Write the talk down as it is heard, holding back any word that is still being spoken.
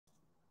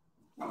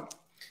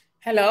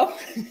Hello.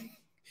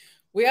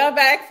 We are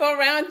back for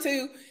round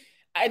two.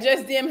 I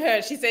just DM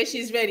her. She says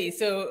she's ready.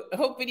 So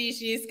hopefully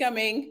she's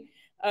coming.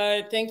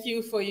 Thank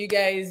you for you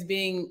guys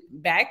being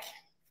back.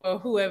 For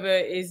whoever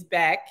is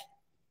back,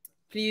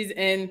 please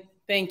and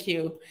thank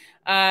you.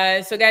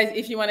 So guys,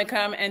 if you want to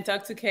come and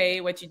talk to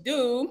Kay, what you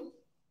do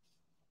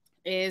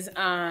is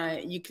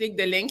you click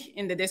the link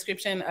in the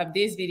description of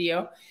this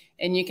video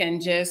and you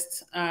can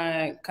just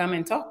come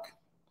and talk.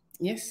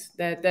 Yes,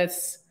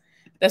 that's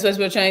what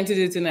we're trying to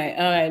do tonight.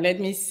 All right, let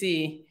me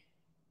see.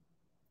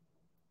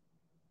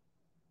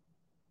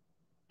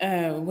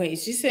 Wait,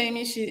 she's saying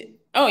me she.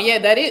 Oh yeah,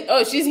 that is.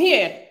 Oh, she's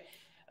here.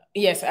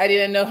 Yes, I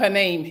didn't know her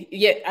name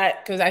yet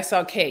because I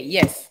saw Kay.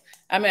 Yes,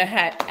 I'm gonna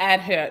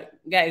add her,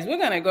 guys. We're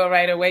gonna go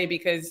right away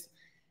because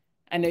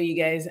I know you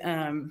guys.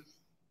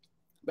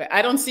 But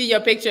I don't see your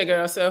picture,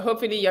 girl. So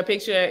hopefully your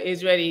picture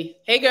is ready.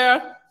 Hey,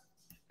 girl.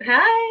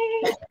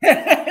 Hi.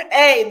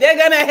 Hey, they're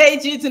gonna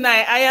hate you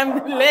tonight. I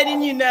am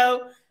letting you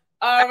know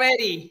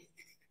already.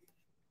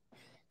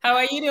 How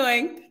are you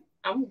doing?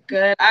 I'm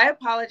good. I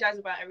apologize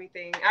about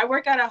everything. I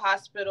work at a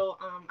hospital.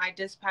 I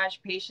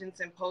dispatch patients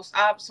in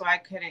post-op, so I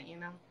couldn't,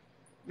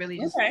 really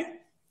just. Okay,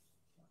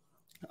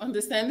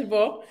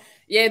 understandable.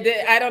 Yeah,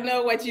 I don't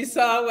know what you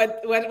saw,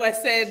 what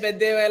was said, but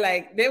they were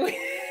like they were.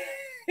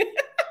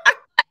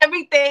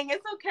 Everything.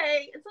 It's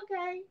okay. It's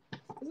okay.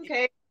 It's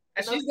okay.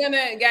 I know. She's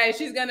gonna, guys.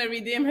 She's gonna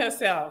redeem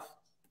herself.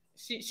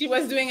 She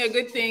was doing a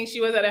good thing.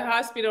 She was at a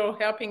hospital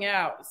helping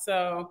out.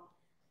 So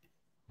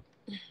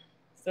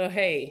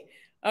hey,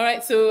 all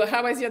right. So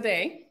how was your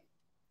day?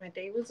 My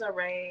day was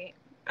alright.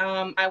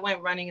 I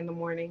went running in the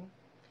morning.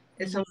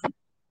 It's Mhm. a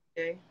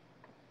day.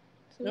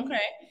 So,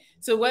 Okay.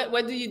 So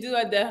what do you do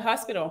at the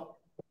hospital?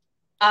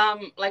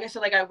 like I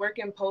said, like I work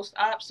in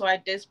post-op, so I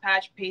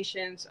dispatch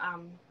patients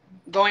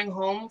going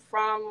home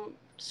from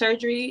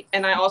surgery,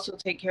 and I also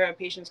take care of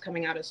patients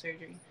coming out of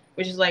surgery,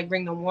 which is like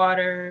bring them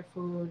water,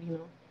 food,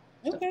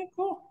 stuff. Okay,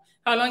 cool.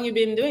 How long you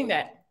been doing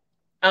that?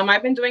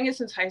 I've been doing it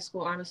since high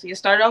school, honestly. It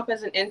started off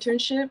as an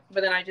internship,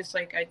 but then I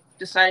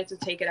decided to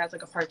take it as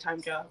like a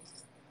part-time job.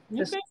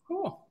 Just Okay,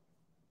 cool.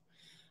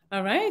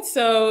 All right.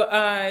 So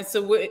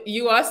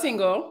you are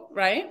single,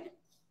 right?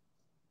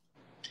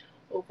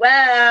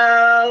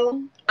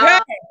 well,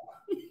 Right.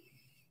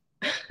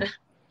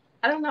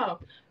 I don't know.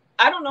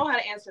 I don't know how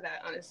to answer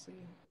that, honestly.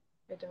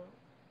 I don't.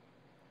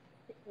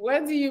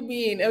 What do you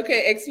mean?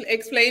 Okay,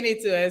 explain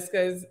it to us,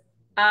 because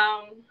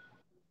Um,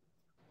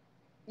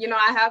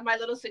 I have my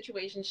little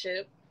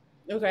situationship.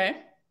 okay.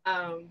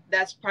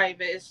 That's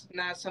private. It's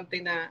not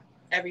something that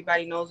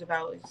everybody knows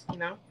about.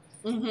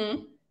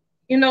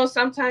 Mm-hmm.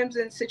 Sometimes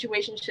in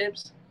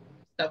situationships,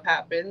 stuff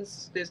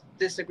happens. There's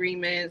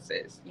disagreements.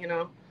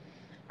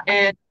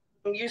 And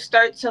you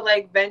start to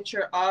like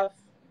venture off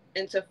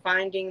into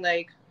finding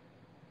like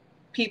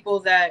people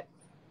that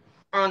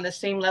are on the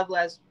same level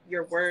as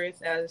your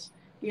worth, as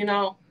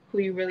who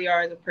you really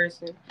are as a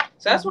person.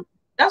 So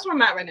that's where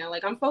I'm at right now.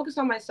 Like I'm focused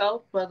on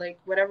myself, but like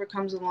whatever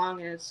comes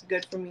along and it's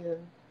good for me, then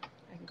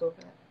I can go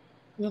for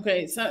that.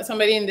 Okay, so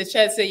somebody in the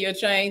chat say you're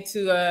trying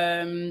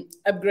to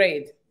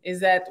upgrade. Is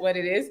that what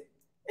it is?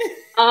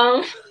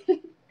 Um,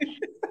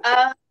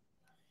 uh,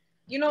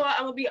 you know what?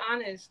 I'm gonna be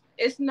honest.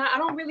 It's not. I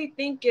don't really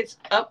think it's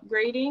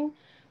upgrading,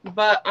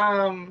 but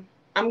I'm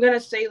gonna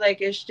say like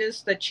it's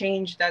just the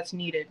change that's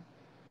needed.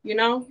 You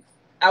know,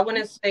 I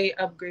wouldn't say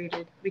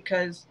upgraded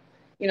because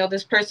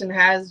this person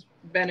has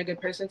been a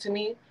good person to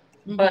me,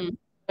 but Mm-hmm.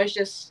 it's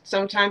just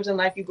sometimes in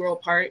life you grow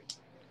apart,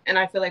 and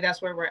I feel like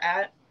that's where we're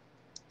at.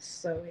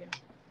 So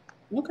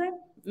yeah. Okay,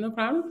 no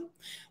problem.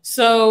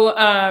 So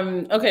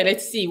okay,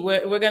 let's see.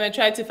 We're gonna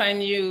try to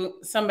find you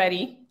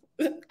somebody.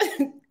 Wait,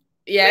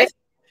 Yes,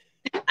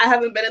 I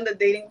haven't been in the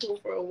dating pool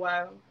for a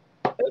while.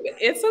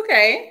 it's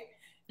okay.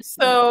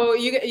 So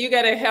you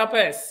gotta help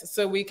us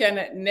so we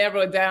can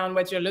narrow down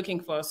what you're looking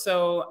for.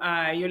 So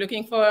you're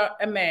looking for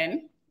a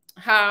man.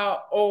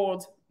 How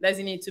old does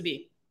he need to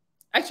be?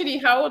 Actually,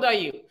 how old are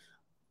you?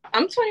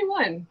 I'm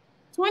 21.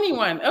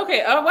 21.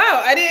 Okay. Oh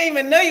wow, I didn't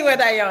even know you were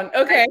that young.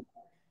 I, Okay.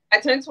 I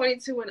turned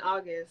 22 in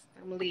August.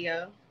 I'm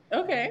Leo.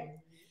 Okay.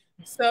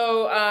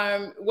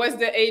 So what's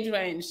the age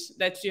range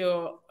that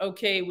you're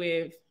okay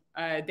with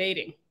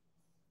dating?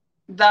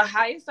 The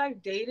highest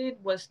I've dated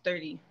was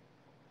 30.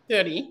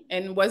 30.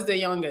 And what's the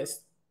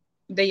youngest?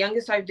 The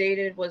youngest I've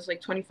dated was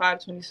like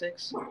 25,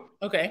 26.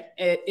 Okay.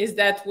 Is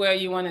that where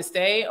you want to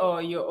stay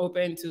or you're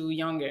open to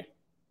younger?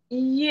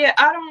 Yeah,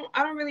 I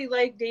don't really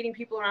like dating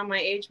people around my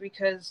age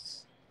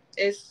because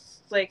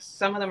it's like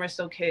some of them are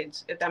still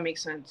kids, if that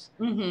makes sense.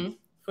 Mm-hmm.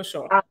 For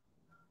sure. Um,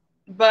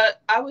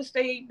 but I would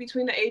stay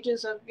between the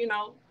ages of,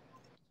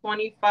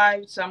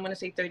 25, so I'm gonna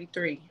say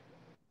 33.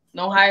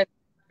 No higher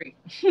than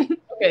 33.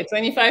 Okay,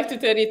 25 to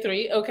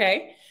 33.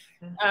 Okay.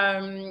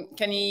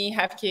 Can he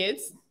have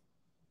kids?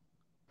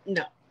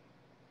 No.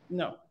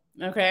 No.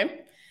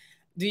 Okay.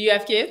 Do you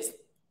have kids?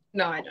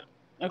 No, I don't.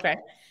 Okay.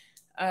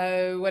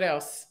 What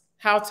else?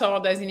 How tall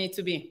does he need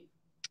to be?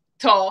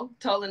 Tall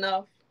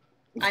enough.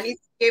 I need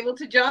to be able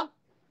to jump.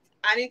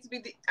 I need to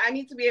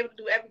be able to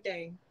do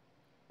everything.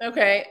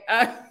 Okay.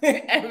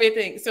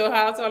 Everything. So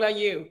how tall are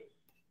you?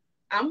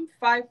 I'm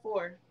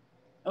 5'4".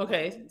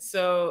 Okay.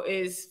 So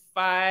is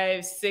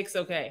 5'6"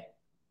 okay?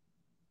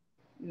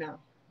 No,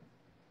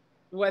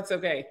 What's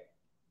okay?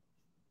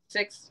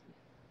 6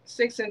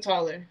 and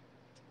taller.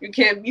 You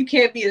can't be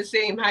the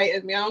same height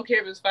as me. I don't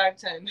care if it's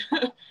 5'10".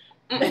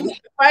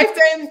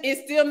 5'10" is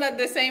still not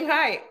the same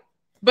height.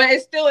 But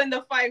it's still in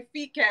the 5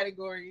 feet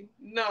category.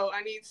 No,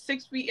 I need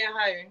 6 feet and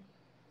higher.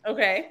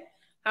 Okay.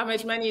 How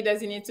much money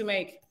does he need to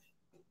make?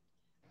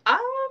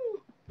 Um,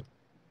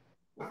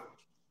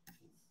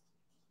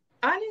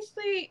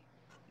 honestly,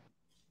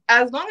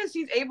 as long as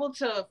he's able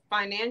to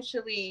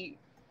financially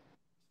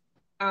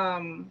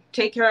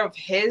take care of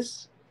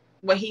his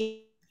what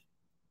he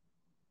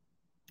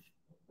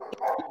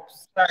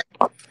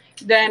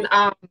then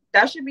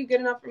that should be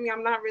good enough for me.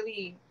 I'm not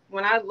really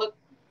when I look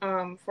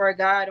for a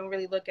guy, I don't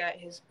really look at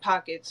his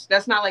pockets.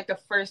 That's not like the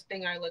first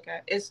thing I look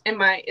at. It's in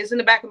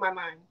the back of my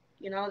mind.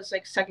 It's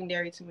like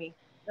secondary to me.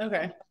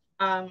 Okay.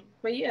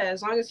 But yeah,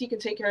 as long as he can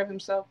take care of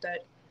himself,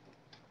 that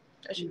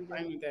should I'm be good.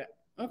 fine with that.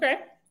 Okay.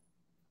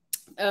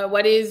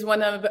 What is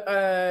one of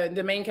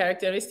the main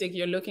characteristic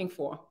you're looking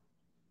for?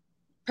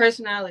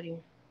 Personality.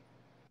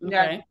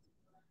 Yeah. Okay.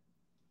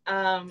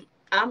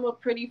 I'm a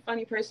pretty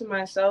funny person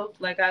myself.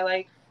 Like I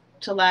like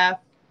to laugh.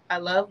 I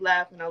love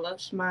laughing. I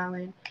love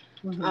smiling.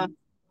 Um,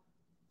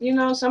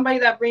 Mm-hmm. somebody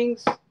that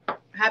brings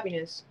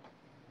happiness.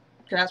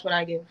 'Cause that's what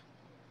I give.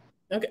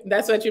 Okay.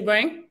 That's what you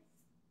bring?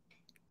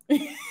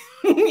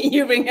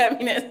 You bring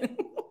happiness.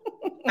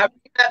 I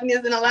bring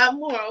happiness and a lot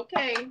more.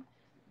 Okay,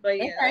 but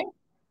yeah, Okay.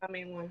 that's my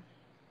main one.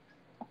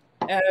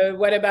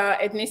 What about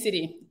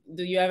ethnicity?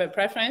 Do you have a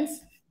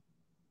preference?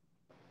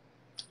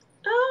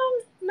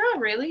 Not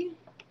really.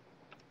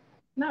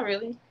 Not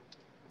really.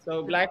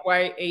 So black,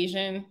 white,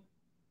 Asian,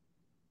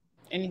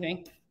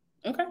 anything?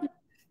 Okay.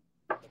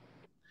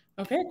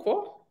 Okay,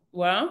 cool.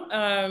 Well,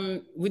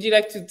 would you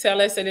like to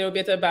tell us a little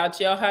bit about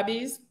your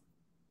hobbies?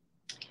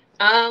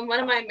 One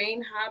of my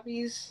main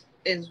hobbies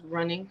is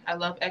running. I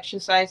love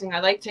exercising. I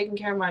like taking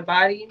care of my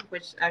body,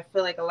 which I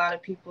feel like a lot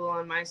of people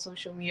on my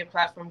social media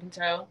platform can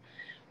tell.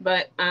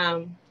 But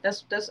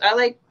that's I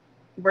like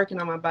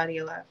working on my body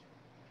a lot.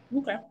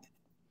 Okay.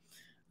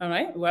 All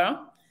right.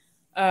 Well,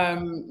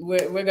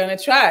 we're gonna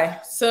try.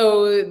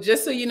 So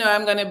just so you know,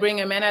 I'm gonna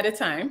bring a man at a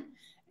time,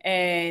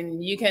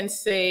 and you can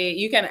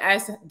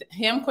ask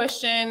him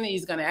question.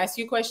 He's gonna ask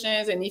you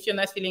questions, and if you're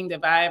not feeling the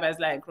vibe as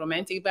like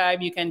romantic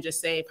vibe, you can just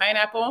say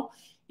pineapple.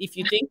 If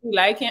you think you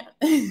like him,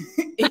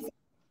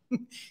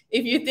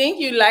 if you think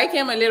you like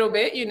him a little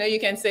bit, you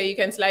can say you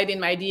can slide in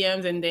my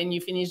DMs, and then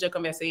you finish the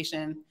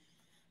conversation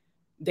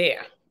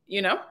there.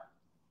 You know.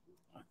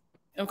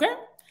 Okay.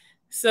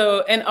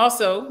 So, and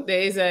also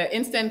there is an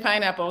instant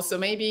pineapple. So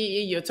maybe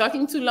you're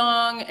talking too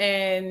long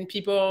and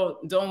people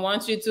don't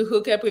want you to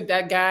hook up with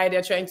that guy.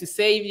 They're trying to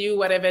save you,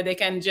 whatever. They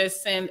can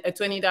just send a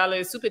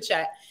 $20 super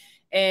chat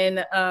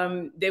and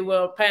they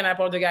will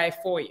pineapple the guy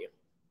for you.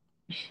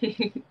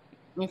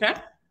 Okay.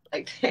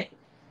 Like that.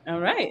 All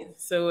right.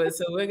 So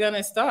we're going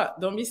to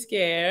start. Don't be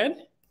scared.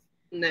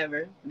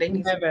 Never. They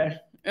need to. Never.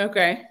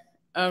 Okay.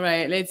 All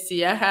right. Let's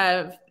see. I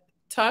have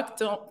talked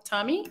to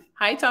Tommy.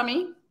 Hi,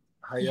 Tommy.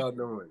 How y'all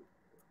doing?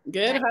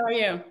 Good. How are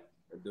you?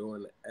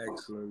 Doing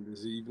excellent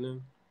this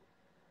evening.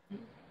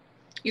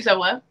 You said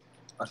what?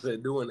 I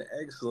said doing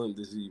excellent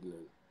this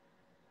evening.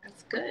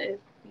 That's good.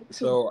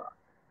 So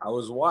I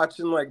was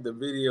watching like the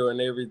video and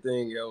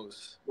everything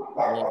else,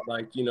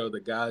 like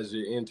the guys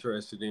you're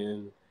interested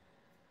in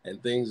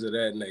and things of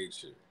that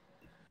nature.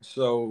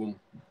 So,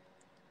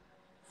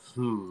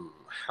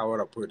 how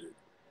would I put it?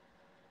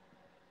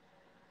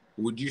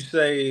 Would you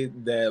say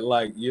that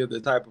like you're the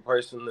type of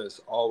person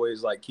that's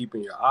always like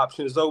keeping your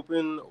options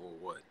open, or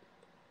what?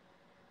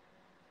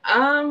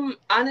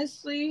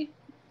 Honestly,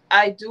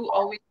 I do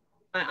always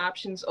keep my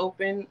options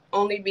open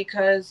only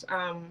because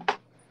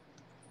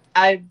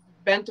I've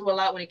been through a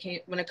lot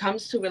when it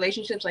comes to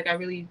relationships. Like I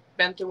really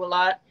been through a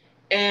lot,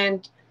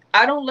 and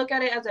I don't look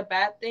at it as a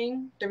bad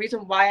thing. The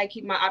reason why I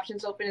keep my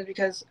options open is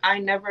because I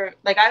never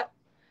like I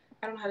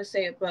don't know how to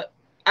say it, but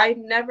I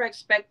never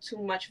expect too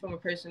much from a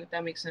person, if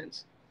that makes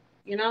sense.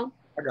 You know?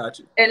 I got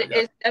you. And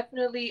it's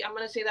definitely, I'm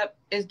gonna say that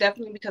it's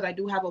definitely because I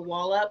do have a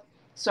wall up.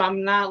 So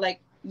I'm not like,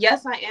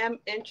 yes, I am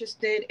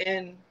interested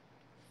in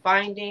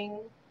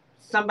finding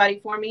somebody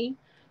for me,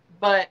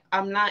 but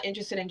I'm not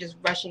interested in just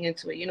rushing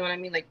into it. You know what I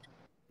mean? Like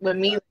with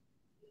me,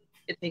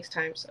 it takes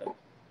time. So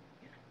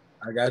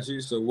I got you.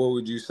 So what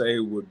would you say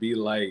would be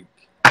like,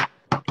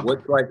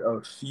 what's like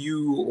a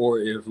few or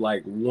if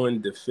like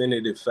one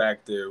definitive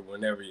factor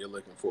whenever you're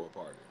looking for a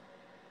partner?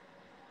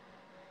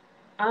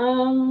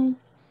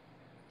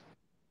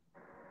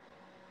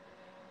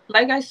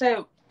 Like I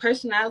said,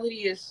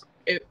 personality is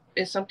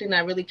something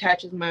that really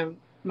catches my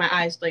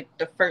eyes, like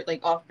the first,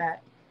 like off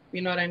bat.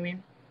 You know what I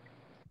mean?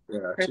 I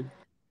got you.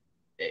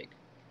 Big.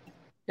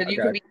 Because I you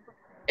could got be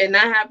and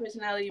not have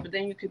personality, but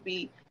then you could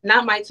be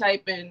not my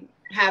type and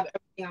have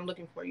everything I'm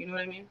looking for. You know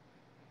what I mean?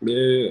 you.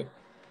 Yeah,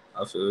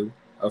 I feel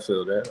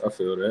that. I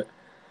feel that.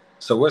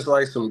 So what's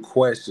like some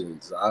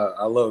questions?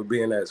 I love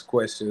being asked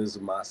questions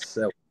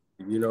myself.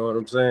 You know what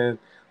I'm saying? Yeah.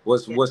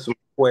 What's some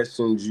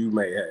questions you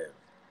may have?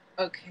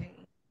 Okay.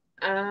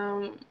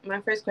 My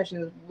first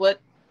question is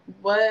what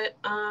what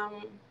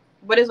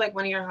is like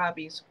one of your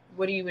hobbies?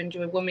 What do you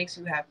enjoy? What makes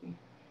you happy?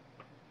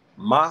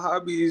 My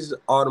hobby's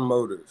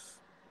automotive.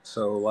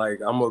 So like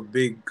I'm a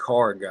big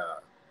car guy.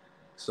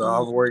 So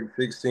Mm. I've worked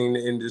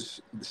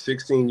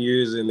 16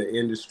 years in the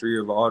industry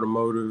of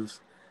automotive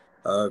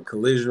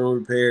collision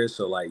repair.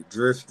 So like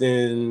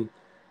drifting,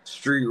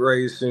 street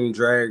racing,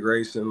 drag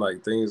racing,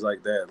 like things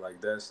like that. Like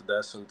that's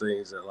some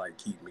things that like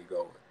keep me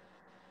going.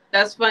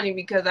 That's funny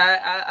because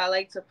I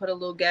like to put a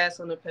little gas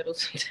on the pedal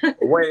sometimes.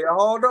 Wait,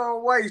 hold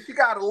on, wait. She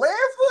got a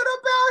lead foot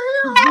up out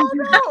here? Hold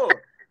on.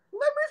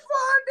 Let me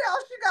find out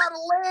she got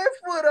a lead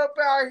foot up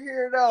out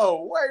here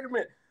though. Wait a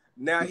minute.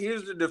 Now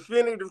here's the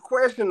definitive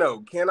question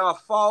though. Can I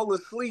fall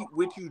asleep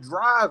with you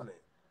driving?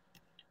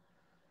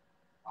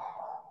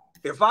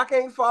 If I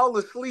can't fall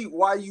asleep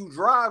while you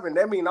driving,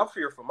 that means I'm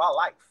fearing for my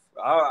life.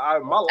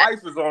 My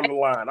life is on the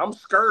line. I'm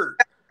scared.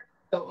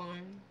 So,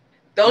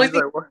 the only You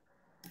thing say what?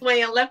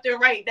 swaying left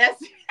and right.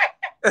 That's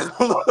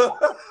I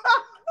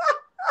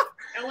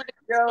want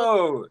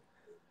Yo,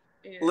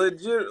 yeah.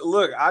 legit.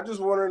 Look, I just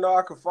want to know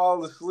I can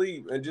fall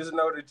asleep and just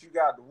know that you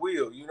got the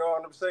wheel. You know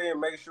what I'm saying?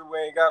 Make sure we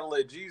ain't gotta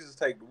let Jesus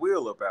take the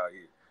wheel up out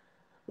here.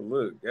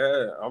 Look,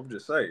 yeah, I'm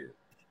just saying.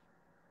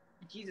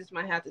 Jesus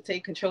might have to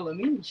take control of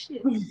me.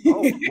 Shit.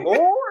 Oh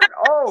Lord.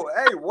 Oh,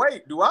 hey,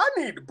 wait. Do I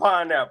need the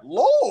pineapple?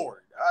 Lord,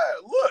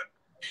 look.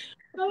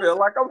 I feel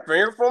like I'm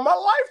fearing for my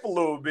life a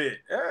little bit.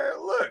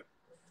 Look.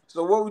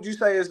 So, what would you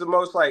say is the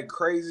most like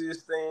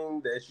craziest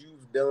thing that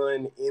you've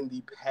done in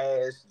the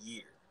past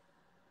year?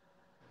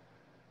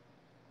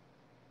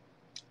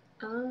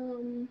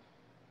 Um,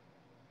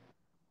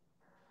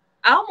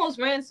 I almost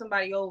ran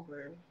somebody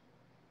over.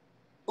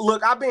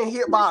 Look, I've been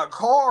hit by a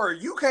car.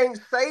 You can't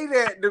say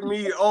that to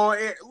me on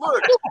it.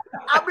 Look,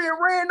 I've been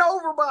ran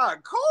over by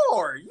a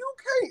car. You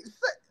can't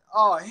say.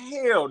 Oh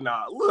hell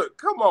nah. Look,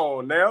 come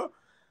on now.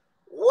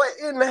 What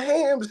in the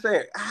ham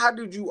saying? How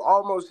did you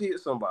almost hit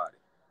somebody?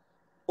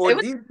 Or It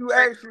was did you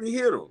actually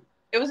hit them?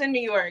 it was in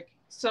New York.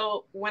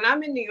 So when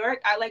I'm in New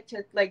York, I like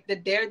to like the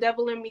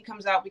daredevil in me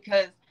comes out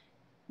because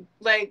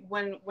like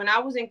when I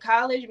was in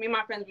college, me and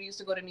my friends we used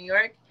to go to New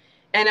York,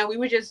 and then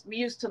we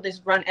used to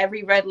just run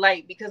every red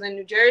light because in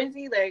New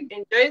Jersey, like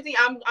in Jersey,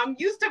 I'm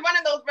used to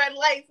running those red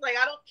lights. Like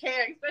I don't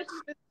care, especially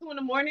if it's 2 in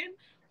the morning.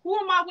 Who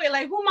am I waiting?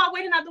 Like who am I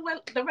waiting at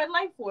the red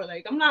light for?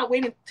 Like I'm not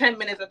waiting 10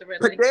 minutes at the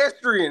red light.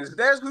 Pedestrians.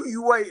 That's who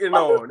you waiting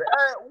on.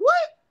 What?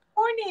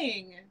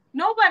 Morning.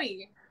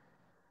 Nobody.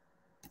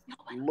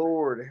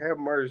 Lord have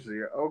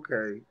mercy.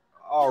 Okay.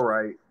 All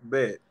right.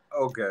 Bet.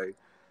 Okay.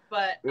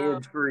 But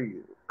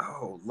Intriguing.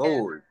 Oh yeah.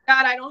 Lord.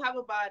 God, I don't have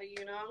a body,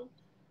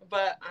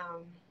 But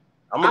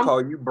I'm gonna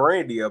call you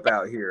Brandy up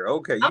out here.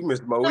 Okay, I'm you Miss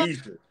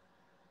Moesha.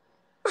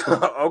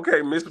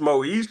 Okay, Miss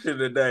Moesha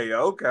today.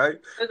 Okay.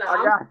 listen, I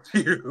I'm a got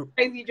you.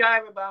 crazy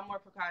driver, but I'm more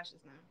precautious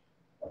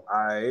now.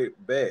 I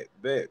bet.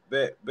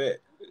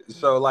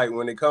 So like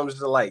when it comes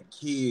to like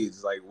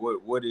kids, like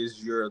what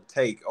is your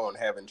take on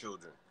having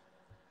children?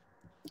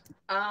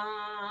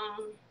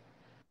 I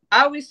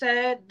always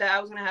said that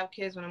I was gonna have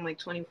kids when I'm like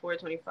 24,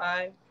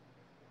 25.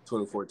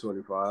 24,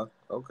 25.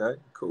 Okay,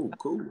 cool.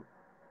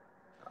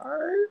 All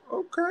right,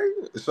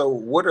 okay. So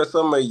what are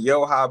some of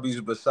your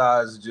hobbies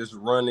besides just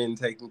running,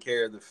 taking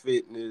care of the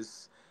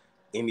fitness,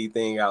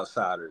 anything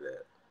outside of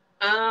that?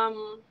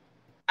 Um,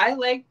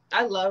 I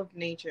love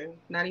nature.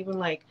 Not even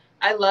like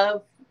I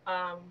love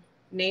um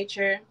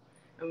nature.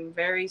 I'm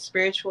very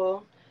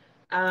spiritual.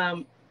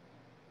 Um,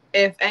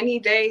 if any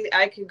day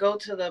I could go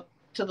to the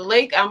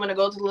lake, I'm gonna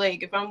go to the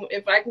lake.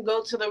 If I can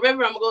go to the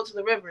river, I'm gonna go to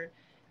the river.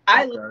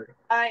 I Okay.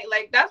 I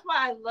like that's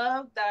why I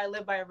love that I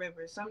live by a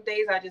river. Some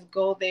days I just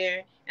go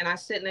there and I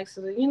sit next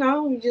to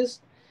you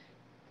just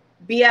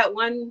be at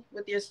one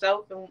with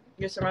yourself and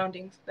your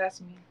surroundings.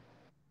 That's me.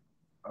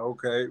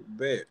 Okay,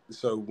 bet.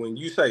 So when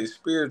you say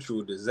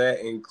spiritual, does that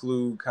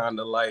include kind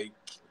of like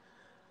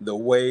the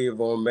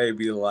wave on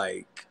maybe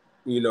like,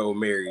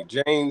 Mary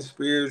Jane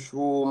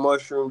spiritual,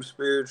 mushroom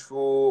spiritual,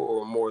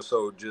 or more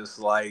so just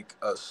like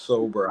a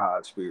sober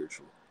hot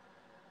spiritual?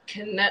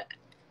 Connect.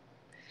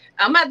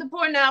 I'm at the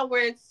point now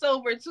where it's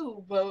sober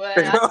too, but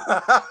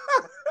I,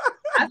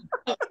 I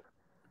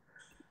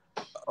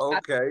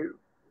Okay.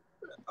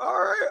 All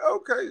right.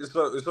 Okay.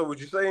 So what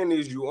you're saying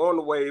is you on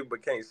the wave,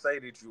 but can't say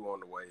that you on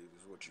the wave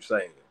is what you're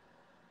saying.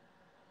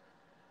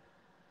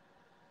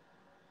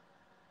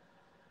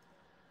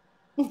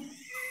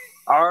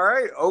 All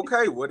right.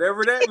 Okay.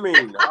 Whatever that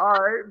means.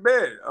 All right.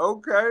 Bet.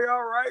 Okay.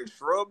 All right.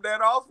 Shrub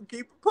that off and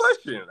keep it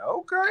pushing.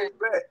 Okay.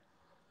 Bet.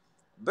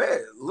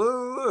 Bet.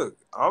 Look.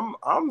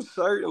 I'm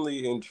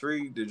certainly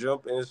intrigued to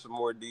jump in some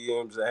more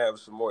DMs and have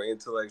some more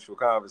intellectual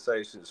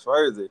conversations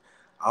further.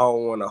 I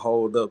don't want to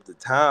hold up the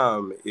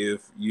time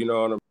if you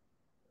know what I'm.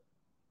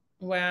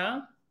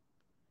 Well,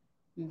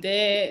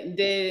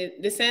 they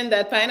sent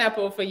that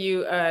pineapple for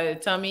you,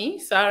 Tommy.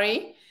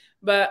 Sorry,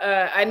 but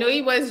I know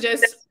it was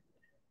just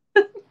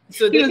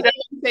so he they was can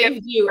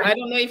saved you. I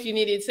don't know if you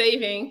needed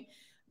saving,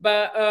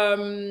 but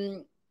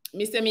Mr.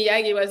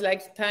 Miyagi was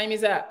like, time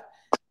is up.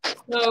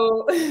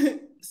 So,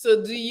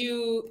 so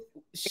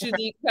should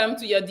he come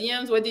to your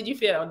DMs? What did you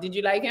feel? Did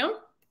you like him?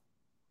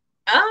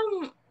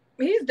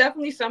 He's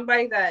definitely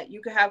somebody that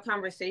you could have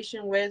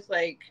conversation with.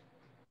 Like,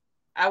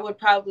 I would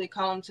probably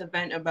call him to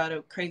vent about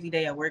a crazy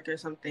day at work or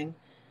something,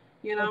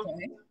 you know?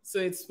 Okay. So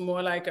it's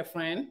more like a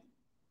friend.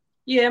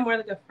 Yeah, more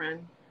like a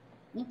friend.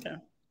 Okay.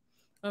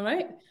 All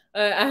right.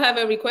 I have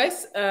a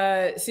request.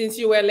 Since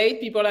you were late,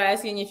 people are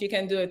asking if you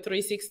can do a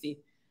 360.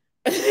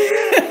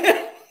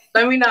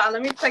 Let me know.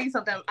 Let me tell you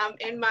something. I'm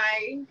in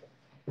my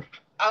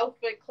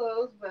outfit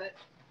clothes, but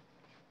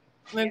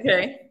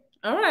okay.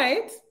 All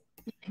right.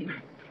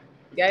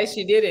 Guys,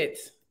 she did it.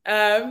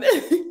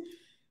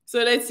 So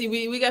let's see.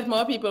 We got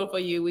more people for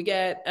you. We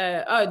got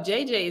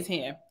JJ is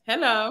here.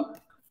 Hello.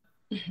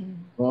 What's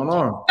going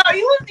on? No,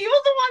 you was the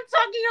one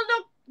talking your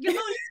little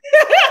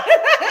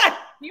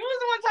you was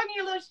the one talking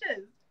your little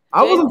shit.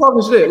 I wasn't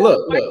talking shit.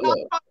 Look.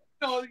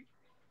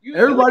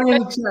 Everybody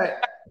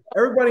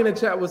in the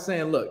chat was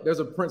saying, look, there's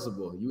a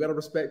principle. You got to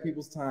respect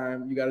people's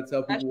time. You got to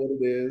tell people what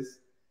it is.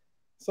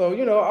 So,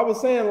 I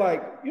was saying,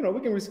 like, we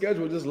can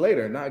reschedule just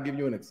later, not give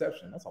you an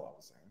exception. That's all I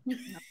was saying.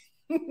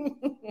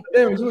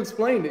 Damn, you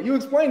explained it. You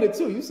explained it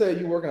too. You said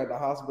you working at the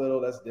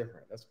hospital. That's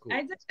different. That's cool.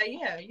 I did,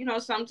 yeah.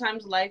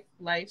 Sometimes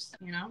life's.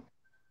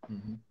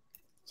 Mm-hmm.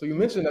 So you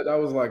mentioned that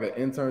was like an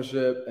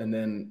internship, and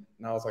then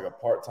now it's like a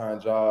part-time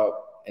job.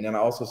 And then I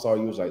also saw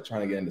you was like trying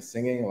to get into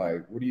singing.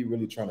 Like, what are you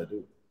really trying to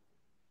do?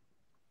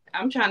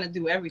 I'm trying to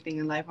do everything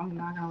in life. I'm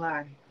not gonna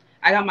lie.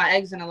 I got my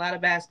eggs in a lot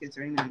of baskets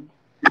right now.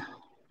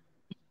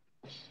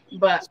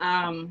 But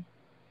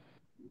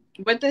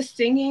the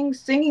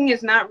singing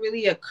is not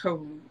really a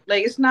career.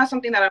 Like, it's not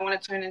something that I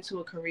want to turn into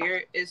a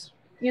career. It's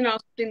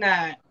something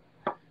that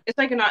it's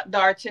like the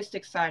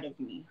artistic side of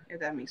me, if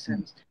that makes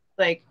sense.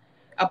 Like,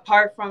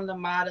 apart from the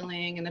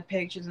modeling and the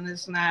pictures and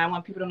this and that, I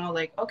want people to know,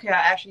 like, okay, I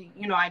actually,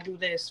 I do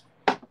this,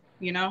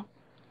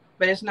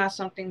 but it's not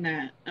something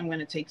that I'm going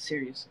to take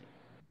seriously.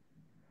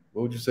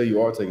 What would you say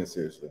you are taking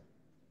seriously?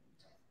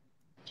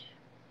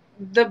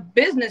 The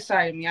business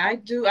side of me. I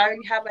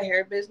have a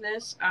hair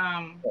business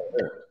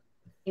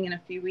in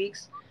a few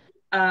weeks.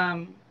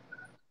 And,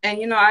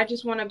 I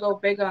just want to go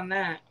big on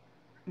that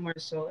more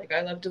so. Like,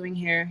 I love doing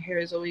hair. Hair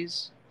has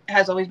always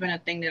been a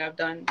thing that I've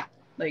done,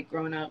 like,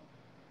 growing up.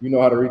 You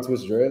know how to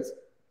retwist dreads?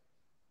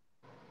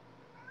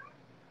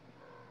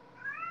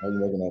 Why are you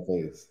making that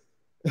face?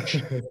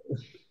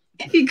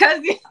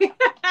 Because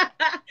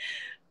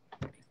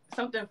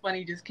something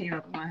funny just came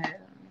up in my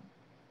head.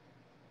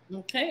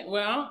 Okay,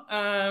 well,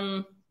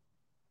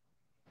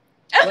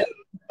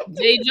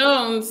 Jay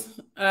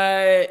Jones,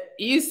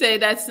 you say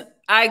that's,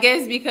 I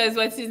guess, because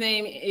what's his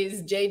name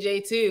is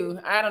JJ too.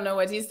 I don't know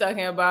what he's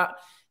talking about.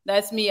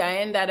 That's me. I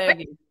end that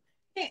ugly.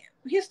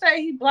 He said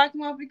he blocked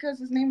him out because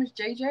his name is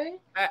JJ.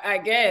 I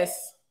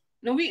guess.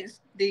 No,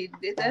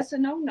 that's a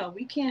no.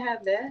 We can't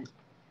have that.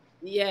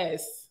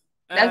 Yes.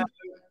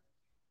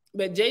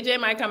 But JJ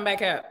might come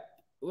back up.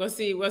 We'll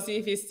see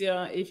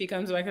if he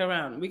comes back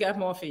around. We got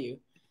more for you.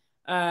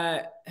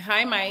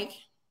 Hi, Mike.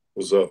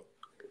 What's up?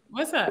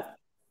 What's up?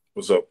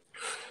 What's up?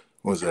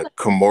 What's that?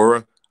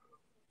 Kimura?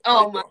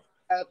 Oh my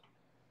God.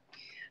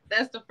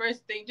 That's the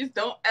first thing. Just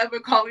don't ever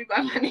call me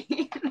by my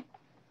name.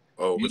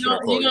 Oh, you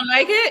don't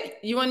like it?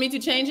 You want me to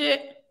change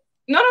it?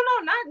 No,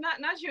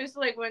 not you. It's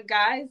like when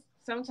guys,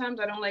 sometimes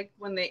I don't like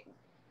when they,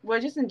 well,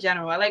 just in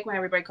general, I like when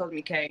everybody calls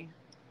me K.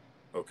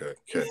 Okay,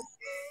 K.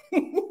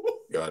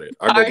 Got it.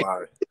 I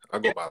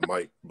go by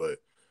Mike, but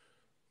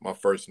my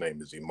first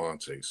name is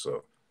Imonte,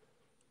 so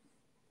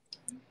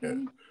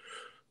yeah.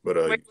 But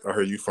I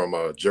heard you from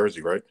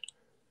Jersey, right?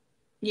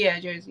 Yeah,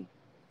 Jersey.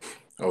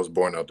 I was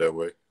born out that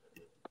way.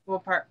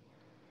 What part?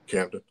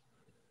 Camden.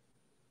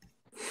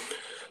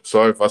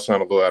 Sorry if I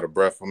sound a little out of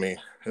breath. I mean,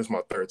 it's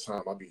my third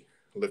time. I'll be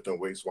lifting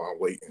weights while I'm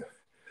waiting.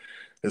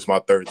 It's my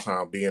third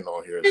time being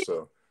on here,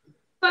 so.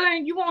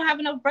 Son, you won't have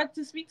enough breath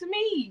to speak to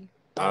me.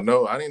 I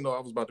know. I didn't know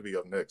I was about to be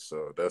up next,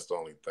 so that's the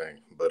only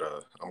thing. But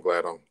I'm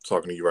glad I'm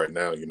talking to you right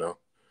now,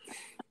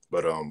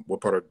 But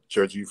what part of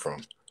Jersey you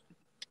from?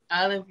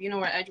 I live, you know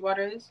where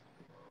Edgewater is?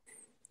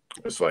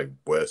 It's like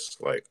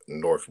west, like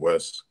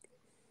northwest.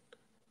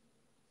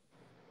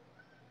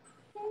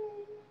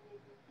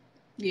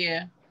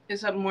 Yeah,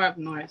 it's more up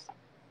north.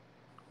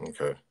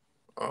 Okay.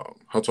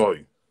 How tall are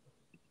you?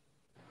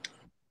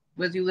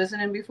 Was you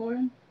listening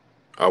before?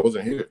 I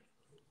wasn't here.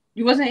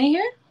 You wasn't in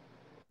here?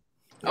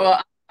 No. Oh,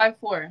 well, I'm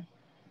 5'4".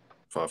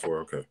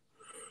 5'4", okay.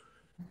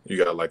 You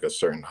got like a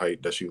certain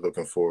height that you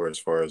looking for as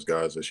far as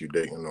guys that you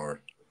dating,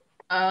 or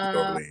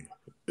normally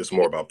it's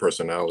more about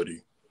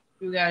personality?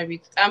 You gotta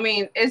be, I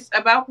mean, it's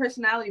about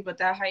personality, but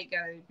that height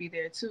gotta be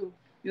there too.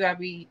 You gotta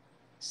be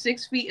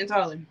 6 feet and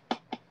taller.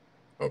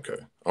 Okay.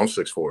 I'm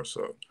 6'4",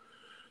 so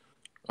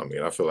I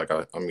mean, I feel like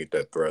I meet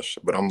that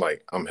threshold, but I'm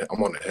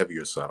on the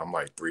heavier side. I'm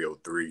like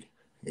 303,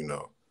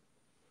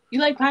 You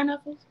like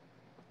pineapples?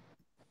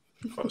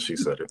 Oh, she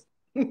said it.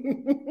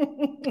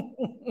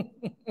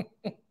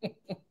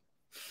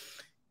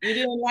 You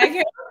didn't like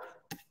him?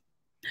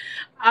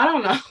 I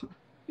don't know.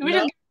 He was No?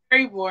 just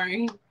very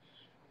boring.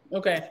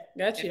 Okay,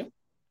 got you.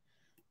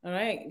 All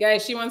right,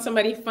 guys, she wants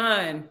somebody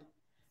fun.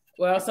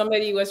 Well,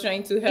 somebody was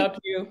trying to help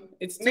you.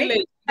 It's too Make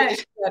late. that.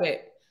 She got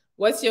it.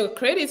 What's your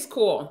credit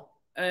score?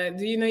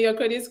 Do you know your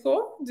credit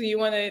score? Do you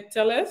want to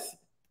tell us?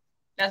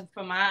 That's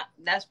for my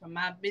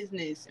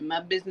business and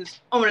my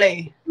business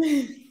only.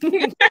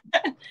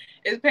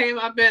 It's paying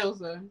my bills,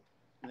 sir.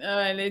 All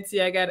right, let's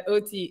see. I got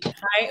OT.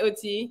 Hi,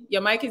 OT.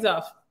 Your mic is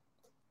off.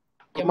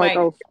 Your Mike,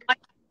 mic.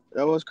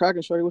 that was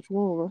cracking, shorty. What you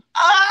want, man?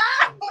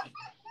 Ah!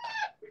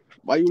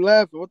 Why you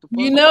laughing? What the fuck?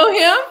 You know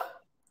him?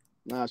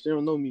 Nah, she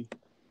don't know me.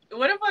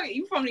 What the fuck?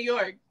 You from New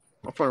York?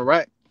 I'm from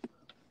Iraq.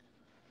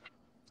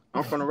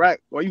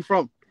 Where you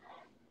from?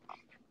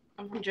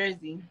 I'm from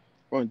Jersey.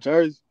 From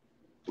Jersey.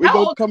 We How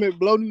gonna old- come and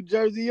blow New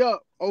Jersey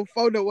up. Oh,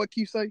 photo. What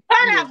keep saying?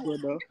 Pineapple.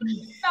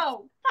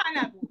 No,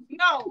 pineapple.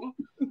 No.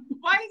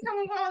 Why you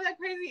coming with all that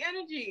crazy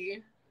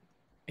energy?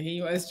 He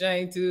was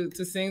trying to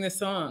sing the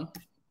song.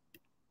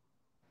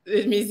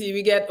 Let me see.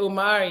 We got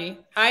Omari.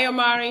 Hi,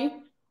 Omari.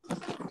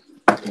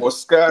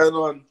 What's going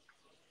on?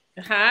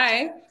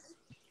 Hi,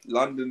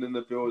 London in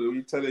the building. What are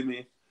you telling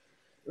me?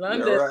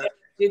 London. You're right.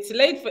 It's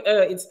late for.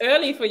 It's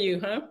early for you,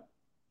 huh?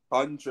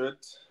 100.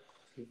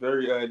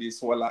 Very early.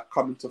 So we're like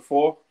coming to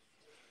 4.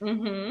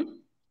 Mm-hmm.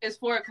 It's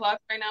 4:00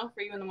 right now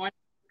for you in the morning.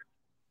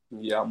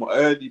 Yeah, I'm an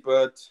early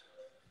bird.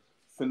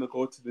 Finna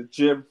go to the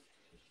gym.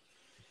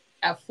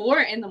 At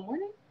 4 in the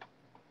morning?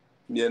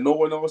 Yeah, no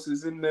one else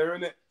is in there,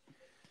 innit?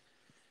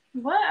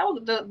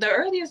 What? The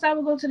earliest I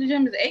would go to the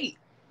gym is 8.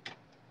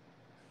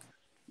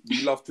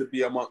 You love to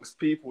be amongst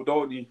people,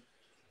 don't you?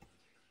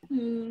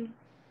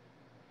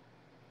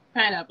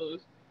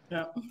 Pineapples.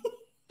 Yeah.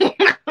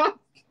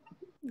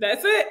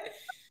 That's it.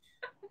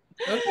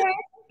 Okay.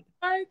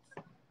 What?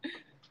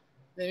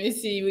 Let me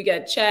see. We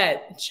got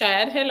Chad.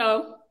 Chad,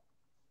 hello.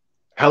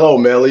 Hello,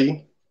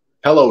 Melly.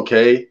 Hello,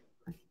 Kay.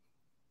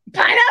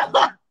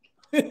 Pineapple.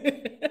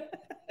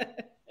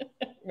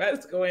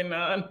 What's going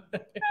on?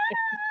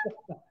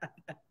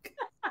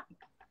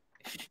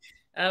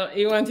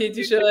 He wanted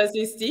to show us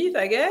his teeth,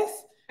 I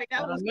guess. I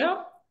don't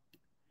know.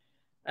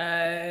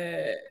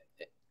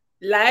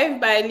 Live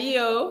by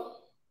Leo.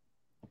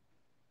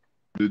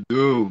 You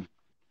do.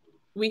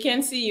 We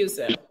can see you,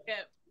 sir. Yeah.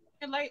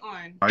 Your light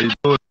on. How you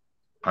doing?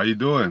 How you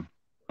doing?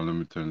 Oh, let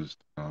me turn this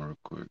down real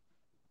quick.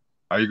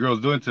 How you girls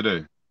doing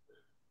today?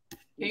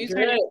 Can you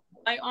turn the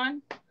light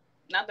on?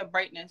 Not the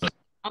brightness. I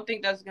don't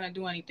think that's gonna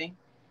do anything.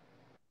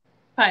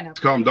 Pineapple. It's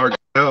come dark as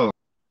hell.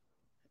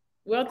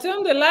 Well,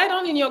 turn the light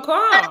on in your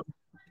car.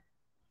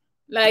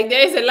 Like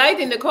there's a light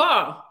in the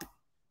car.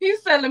 He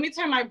said, "Let me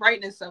turn my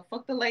brightness up.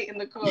 Fuck the light in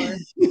the car."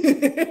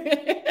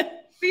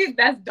 See,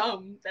 that's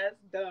dumb. That's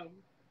dumb.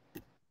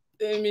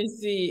 Let me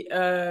see.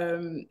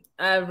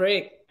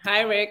 Rick.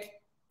 Hi, Rick.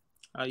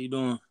 How you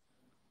doing?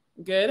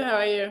 Good. How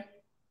are you?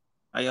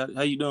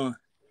 How you doing?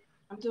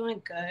 I'm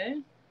doing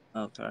good.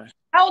 Okay.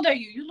 How old are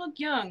you? You look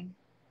young.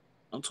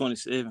 I'm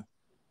 27.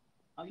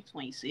 Oh, you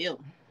 27.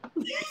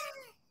 Yeah.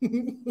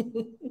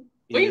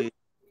 Were you from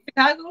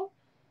Chicago?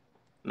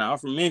 Nah, I'm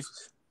from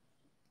Memphis.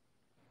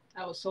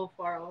 I was so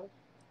far off.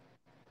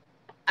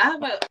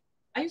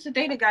 I used to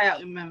date a guy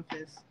out in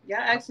Memphis. Your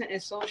accent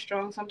is so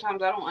strong.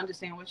 Sometimes I don't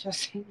understand what you're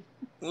saying.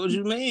 What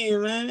you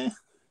mean, man?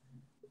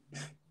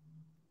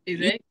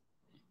 Is it?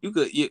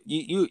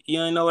 You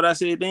ain't know what I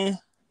said then?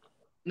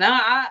 No,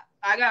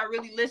 I gotta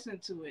really listen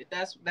to it.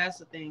 That's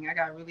the thing. I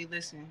gotta really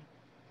listen.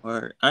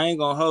 Word. I ain't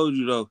gonna hold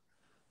you though.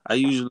 I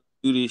usually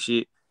do this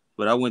shit,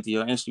 but I went to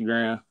your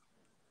Instagram.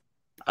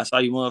 I saw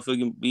you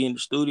motherfucking be in the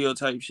studio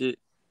type shit.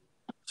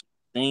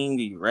 Sing,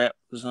 you rap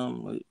or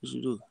something. What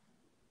you do?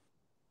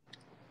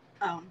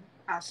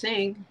 I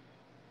sing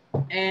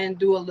and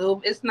do a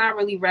little. It's not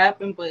really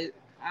rapping, but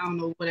I don't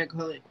know what I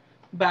call it.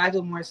 But I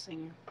do more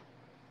singing.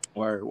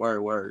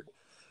 Word.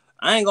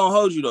 I ain't gonna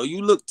hold you though.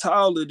 You look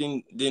taller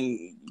than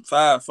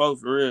 5'4" for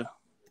real.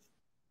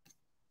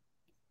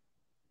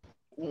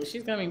 Oh,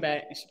 she's coming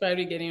back. She's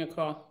probably getting a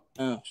call.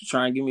 She's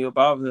trying to get me up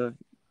off her.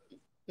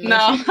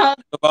 No.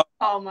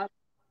 Oh my.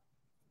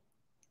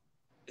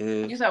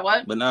 Yeah. You said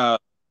what? But nah,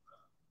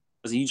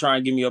 so you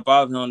trying to get me up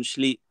off here on the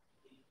sleep?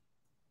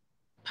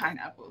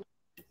 Pineapple.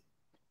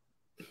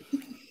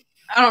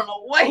 I don't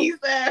know what he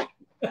said.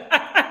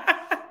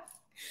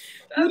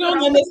 You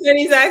don't understand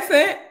his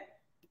accent?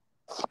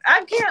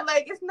 I can't,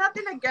 like, it's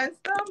nothing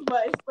against them,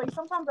 but it's like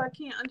sometimes I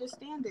can't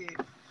understand it.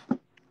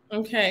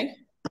 Okay.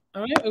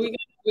 All right.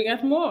 We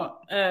got more.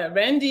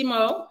 Randy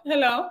Mo.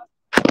 Hello.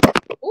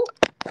 Ooh.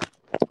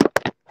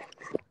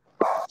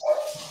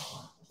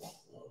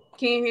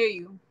 Can't hear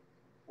you.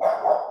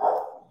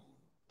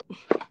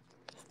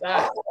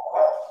 Stop.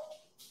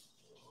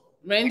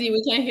 Randy,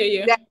 we can't hear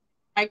you.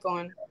 Mic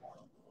on.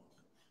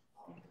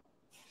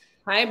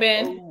 Hi,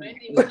 Ben.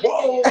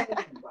 Whoa.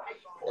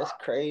 That's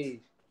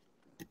crazy.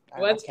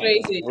 What's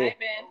crazy? Hi,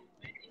 Ben.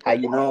 How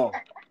you doing?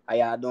 How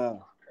y'all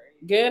doing?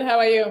 Good. How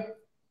are you?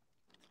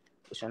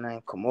 What's your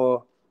name?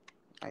 Kamor.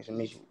 Nice to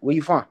meet you. Where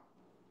you from?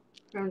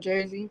 From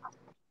Jersey.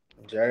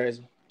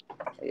 Jersey.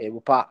 Yeah,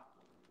 we'll pop.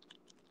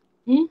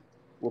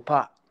 We'll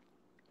pop.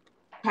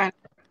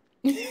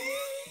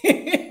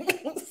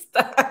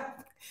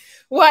 Stop.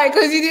 Why?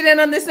 Because you didn't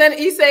understand.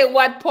 He said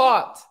what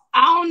part?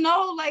 I don't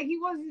know. Like he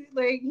wasn't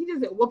like he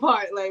just said what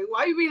part? Like why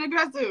are you being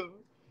aggressive?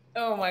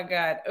 Oh my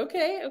God.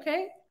 Okay,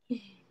 okay.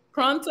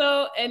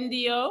 Pronto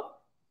NDO.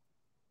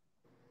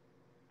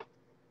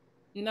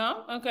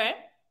 No? Okay.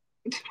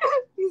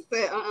 He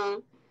said,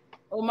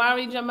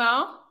 Omari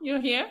Jamal, you're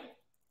here?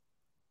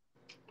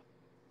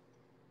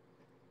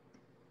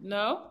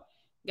 No?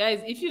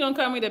 Guys, if you don't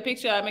come with a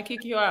picture, I'm gonna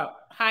kick you out.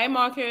 Hi,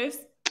 Marcus.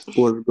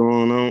 What's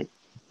going on?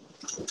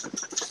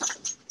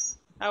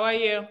 How are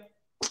you?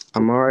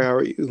 I'm all right. How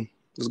are you?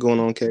 What's going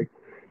on, Kay?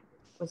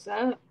 What's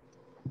up?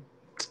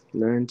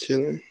 Nothing,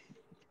 chilling.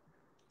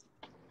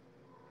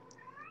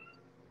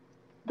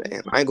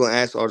 Damn, I ain't gonna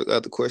ask all the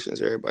other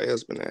questions everybody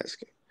else been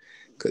asking.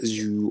 Cause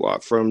you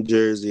are from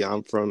Jersey,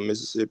 I'm from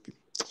Mississippi.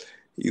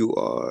 You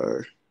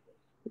are,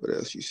 what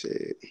else you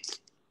said?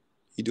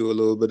 You do a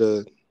little bit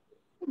of,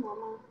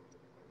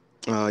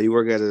 you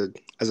work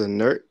as a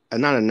nurse,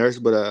 not a nurse,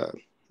 but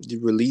you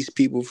release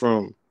people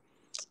from,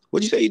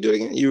 what'd you say you do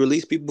again? You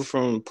release people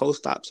from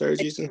post-op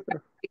surgeries and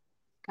stuff?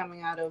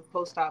 Coming out of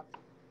post-op.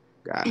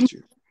 Got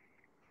you.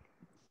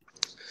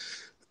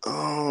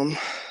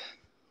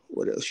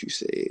 What else you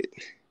said?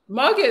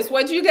 Marcus,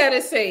 what you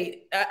gotta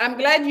say? I'm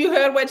glad you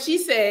heard what she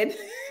said.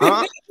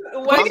 Huh?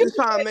 I'm just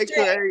trying to make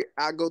sure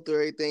I go through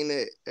everything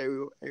that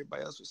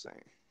everybody else was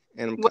saying,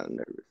 and I'm kind of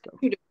nervous.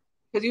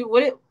 Cause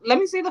let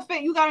me see the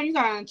fit you got. You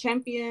got a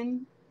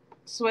champion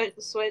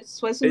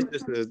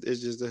sweatsuit. It's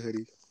just a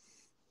hoodie.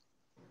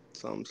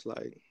 Something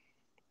slight.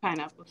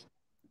 Pineapples.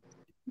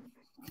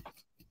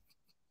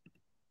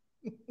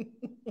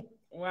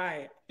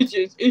 Why?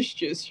 It's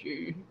just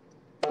you.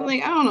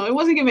 Like I don't know. It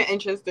wasn't giving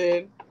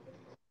interested.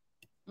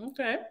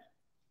 Okay.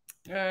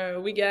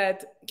 We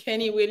got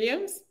Kenny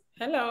Williams.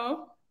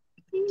 Hello.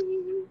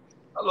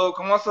 Hello,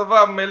 comment ça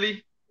va,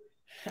 Melly?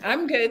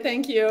 I'm good,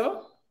 thank you.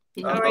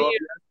 How are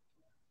you?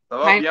 Ça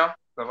va bien.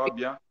 Ça va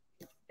bien.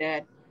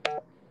 Dad.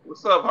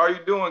 What's up? How are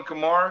you doing,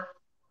 Kamar?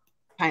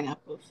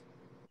 Pineapples.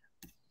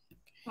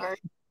 Sorry.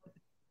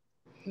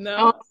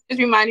 No. It's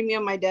reminding me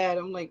of my dad.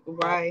 I'm like,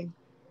 why?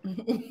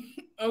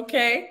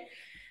 Okay.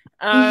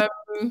 Let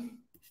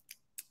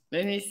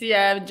me see.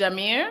 I have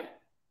Jameer.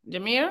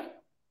 Jameer,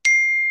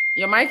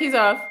 your mic is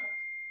off.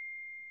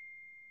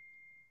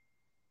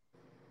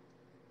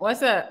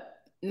 What's up?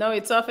 No,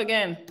 it's off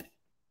again.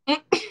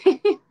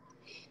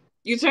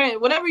 You turn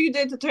whatever you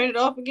did to turn it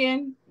off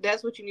again.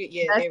 That's what you need.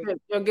 Yeah, that's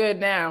it. You're good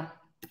now.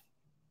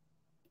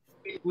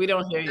 We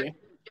don't hear you.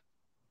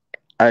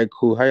 All right,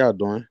 cool. How y'all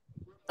doing?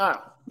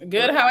 Oh,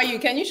 good. How are you?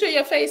 Can you show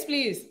your face,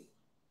 please?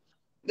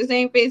 This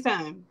ain't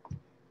FaceTime.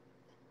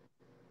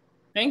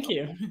 Thank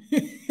you.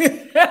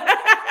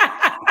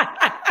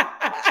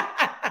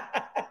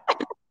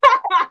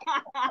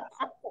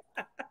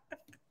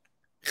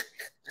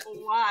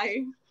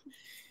 Why?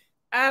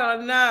 I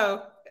don't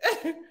know.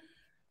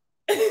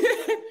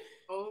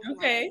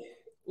 Okay.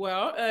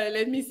 Well,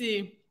 let me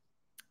see.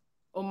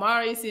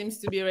 Omari seems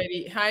to be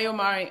ready. Hi,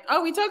 Omari.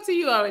 Oh, we talked to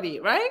you already,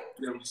 right?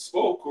 Yeah, we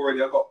spoke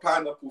already. I got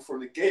pineapple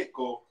from the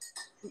get-go.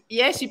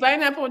 Yeah, she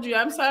pineappled you.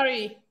 I'm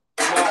sorry.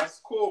 Nice,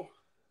 cool.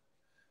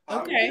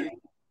 Okay.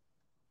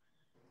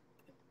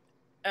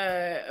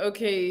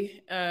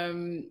 Okay.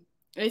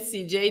 Let's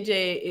see.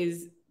 JJ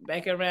is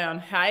back around.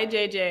 Hi,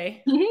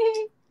 JJ.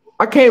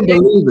 I can't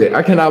believe it.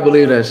 I cannot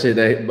believe that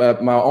shit.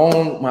 But my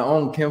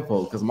own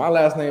kinfolk, because my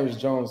last name is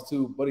Jones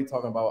too. But he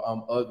talking about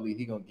I'm ugly.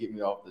 He gonna get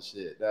me off the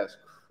shit. That's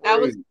crazy, that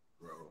was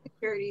bro.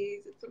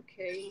 Securities. It's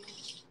okay.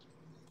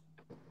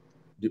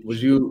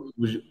 Was you?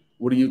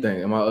 What do you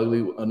think? Am I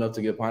ugly enough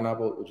to get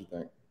pineapple? What you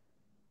think?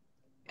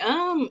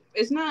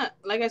 It's not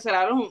like I said.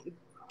 I don't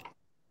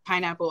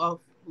pineapple off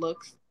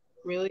looks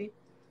really,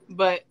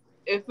 but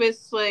if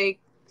it's like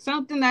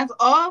something that's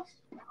off,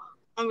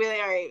 I'm really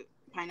all right.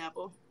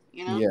 Pineapple,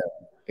 you know? Yeah,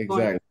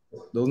 exactly.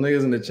 Those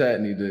niggas in the chat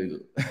need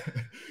to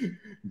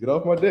get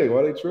off my dick.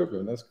 Why they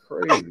tripping? That's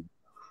crazy.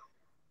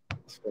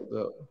 That's fucked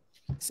up.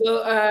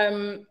 So,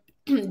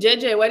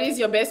 JJ, what is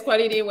your best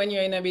quality when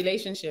you're in a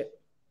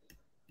relationship?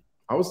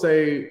 I would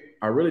say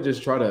I really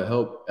just try to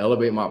help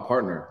elevate my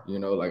partner. You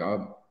know, like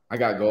I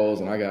got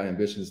goals and I got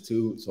ambitions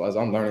too. So as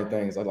I'm learning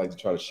things, I'd like to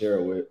try to share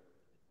it with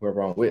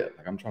whoever I'm with.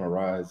 Like I'm trying to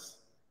rise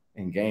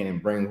and gain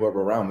and bring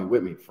whoever around me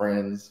with me,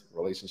 friends,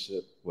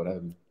 relationship,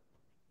 whatever.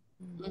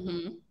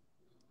 Mm-hmm.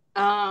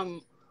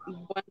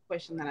 One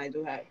question that I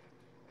do have.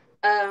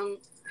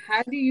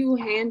 How do you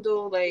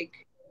handle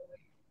like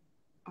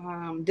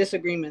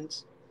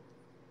disagreements?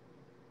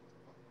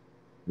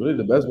 Really,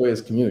 the best way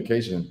is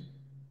communication.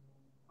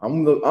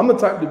 I'm the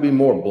type to be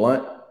more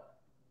blunt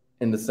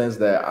in the sense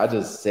that I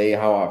just say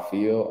how I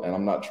feel, and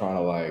I'm not trying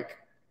to like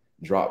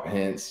drop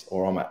hints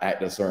or I'm gonna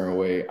act a certain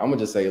way. I'm gonna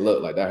just say,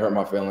 look, like that hurt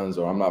my feelings,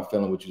 or I'm not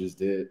feeling what you just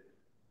did.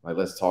 Like,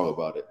 let's talk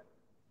about it.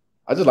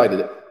 I just like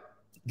to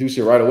do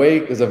shit right away,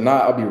 because if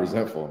not, I'll be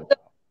resentful.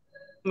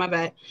 My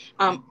bad.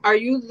 Are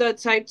you the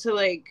type to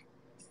like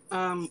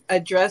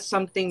address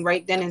something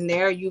right then and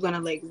there? You're gonna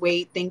like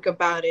wait, think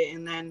about it,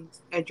 and then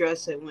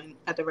address it when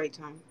at the right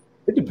time?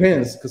 It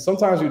depends, because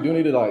sometimes you do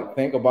need to like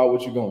think about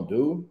what you're gonna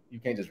do. You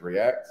can't just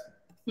react.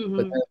 But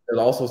then there's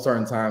also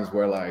certain times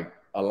where like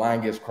a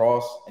line gets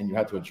crossed and you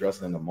have to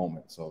address it in the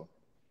moment. So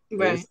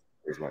right,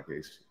 it's my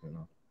case, you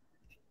know.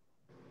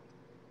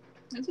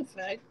 that's a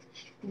fact.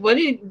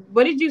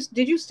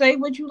 Did you say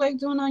what you like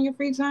doing on your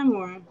free time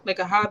or like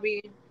a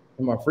hobby?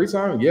 In my free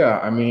time, yeah,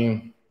 I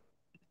mean,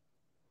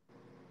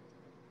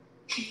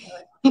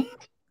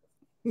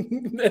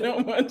 They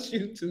don't want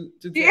you to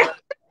tell. Get out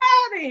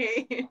of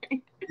here.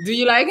 Do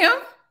you like him?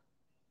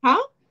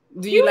 Huh?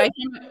 Do you like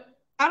him?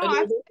 I don't know. I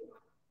have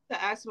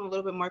to ask him a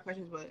little bit more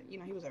questions, but you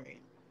know, he was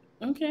alright.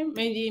 Okay,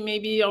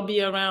 maybe I'll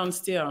be around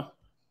still.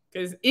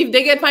 Because if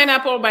they get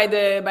pineapple by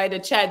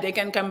the chat, they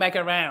can come back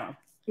around.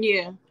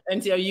 Yeah.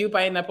 Until you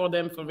pineapple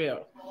them for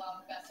real.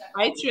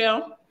 Hi,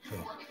 Trill.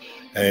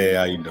 Hey,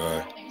 how you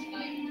doing?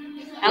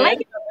 I like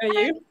it. How are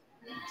you?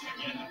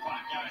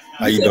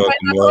 How you doing,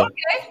 Camille?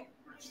 Okay?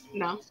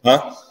 No.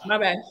 Huh? My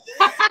bad.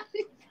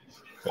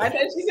 I thought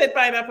she said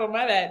pineapple.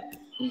 My bad.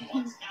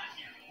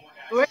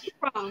 Where are you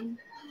from?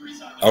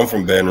 I'm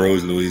from Baton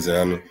Rouge,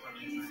 Louisiana.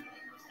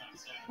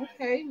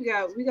 Okay, we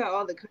got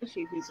all the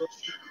country people.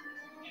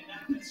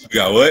 You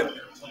got what?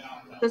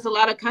 There's a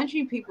lot of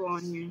country people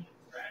on here.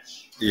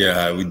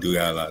 Yeah, we do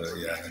got a lot of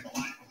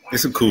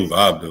It's a cool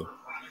vibe though.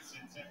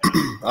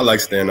 I like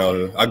staying out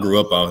here. I grew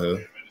up out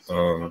here.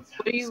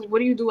 What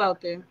do you do out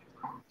there?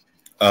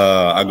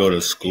 I go to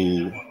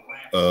school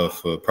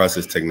for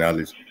process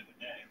technology.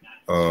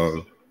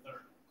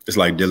 It's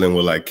like dealing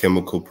with like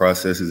chemical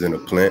processes in a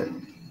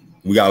plant.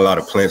 We got a lot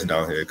of plants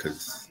down here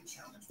because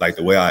like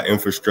the way our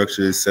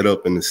infrastructure is set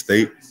up in the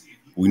state,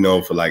 we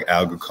know for like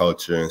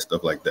agriculture and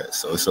stuff like that.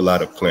 So it's a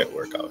lot of plant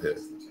work out here,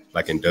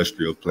 like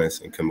industrial plants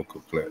and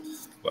chemical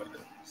plants, stuff like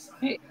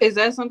that. Is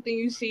that something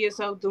you see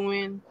yourself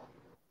doing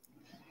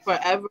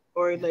forever,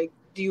 or like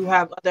do you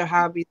have other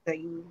hobbies that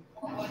you?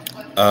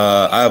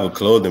 I have a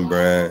clothing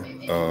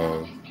brand.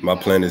 My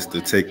plan is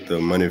to take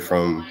the money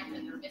from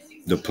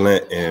the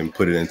plant and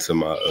put it into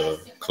my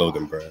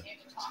clothing brand.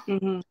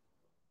 Mm-hmm.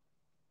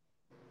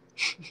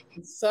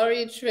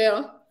 Sorry,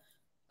 Trill.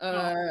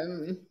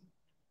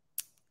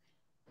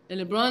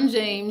 LeBron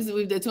James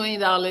with the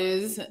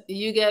 $20.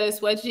 You got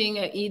us watching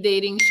an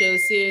e-dating show.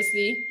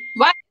 Seriously?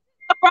 What?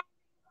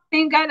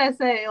 Same guy that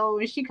said, "Oh,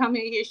 when she come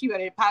in here, she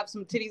better pop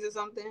some titties or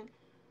something."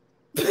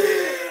 I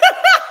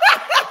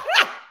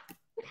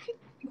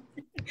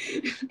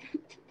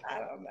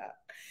don't know.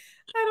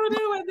 I don't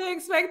know what they're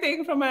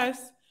expecting from us.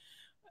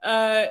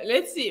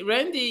 Let's see.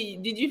 Randy,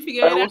 did you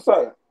figure it out? What's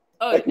up?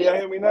 Oh, Hey, can y'all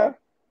hear me now?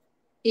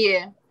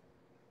 Yeah.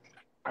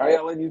 How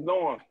y'all ladies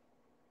doing?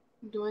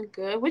 Doing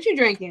good. What you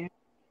drinking?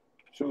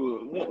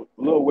 Sure,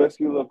 little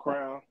whiskey, little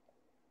Crown.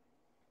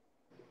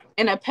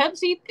 In a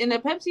Pepsi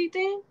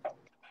thing?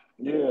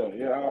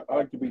 Yeah. I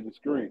like to be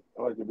discreet.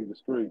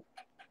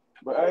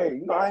 But hey,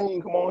 you know, I ain't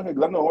even come on here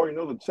because I already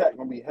know the chat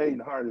gonna be hating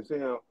hard as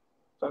hell.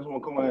 So I just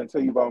want to come on here and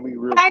tell you about me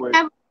real quick.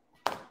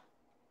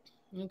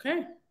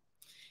 Okay.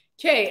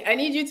 Okay, I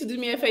need you to do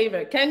me a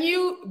favor. Can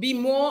you be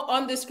more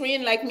on the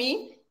screen like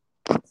me?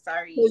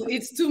 Sorry.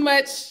 It's too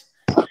much.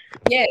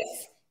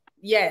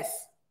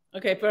 Yes.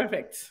 Okay,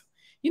 perfect.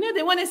 You know,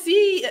 they want to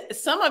see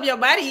some of your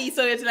body,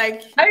 so it's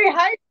like...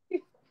 Hi.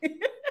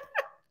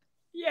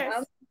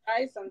 Yes.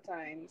 I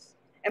sometimes.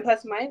 And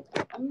plus I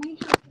may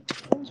have to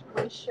change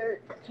my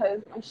shirt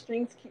because my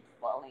strings keep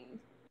falling.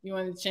 You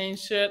want to change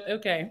shirt?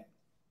 Okay.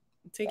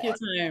 Take your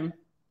time.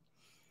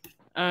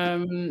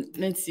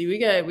 Let's see. We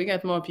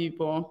got more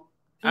people.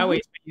 I'll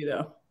wait for you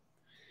though.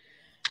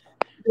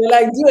 They're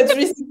like, do a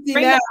 360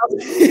 now.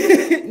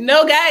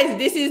 No, guys,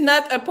 this is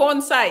not a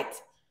porn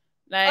site.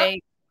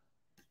 Like,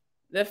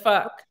 the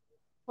fuck.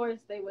 Of course,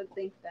 they would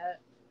think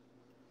that.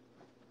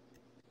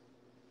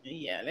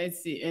 Yeah,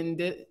 let's see.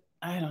 And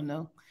I don't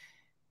know.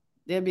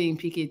 They're being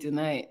picky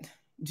tonight.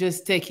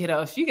 Just take it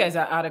off. You guys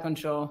are out of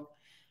control.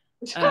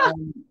 Hell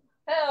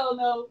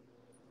no.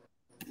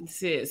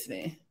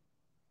 Seriously.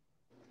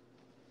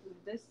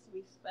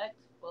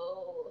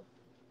 Disrespectful.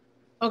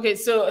 Okay,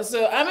 so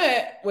I'm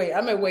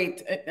gonna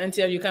wait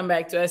until you come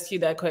back to ask you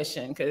that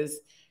question because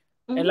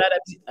a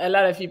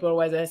lot of people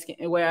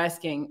were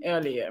asking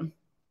earlier.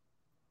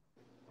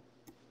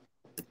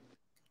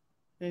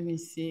 Let me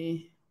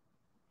see.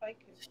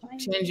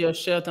 Change your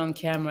shirt on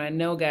camera.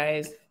 No,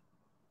 guys.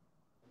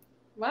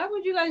 Why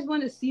would you guys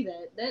want to see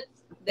that? That's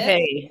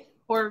hey.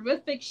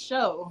 Horrific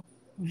show.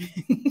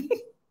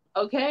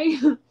 Okay.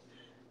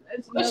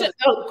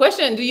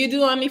 Question. Do you do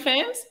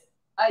OnlyFans?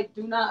 I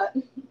do not.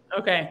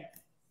 Okay.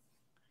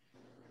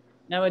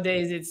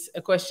 Nowadays, it's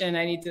a question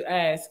I need to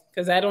ask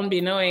because I don't be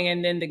knowing,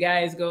 and then the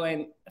guys go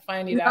and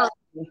find it out.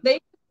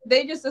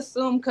 They just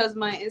assume because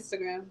my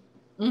Instagram.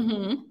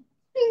 Mm-hmm.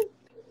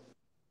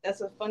 That's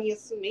a funny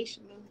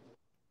assumption, though.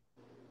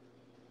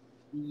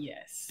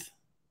 Yes.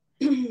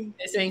 They're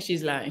saying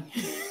she's lying.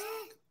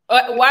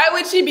 Why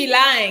would she be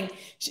lying?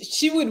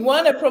 She would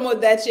want to promote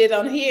that shit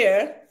on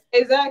here.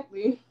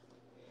 Exactly.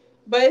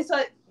 But it's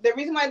like the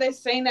reason why they're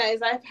saying that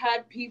is I've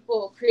had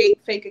people create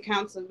fake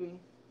accounts of me.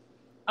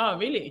 Oh,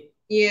 really?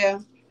 Yeah,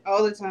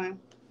 all the time.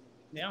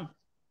 Yeah.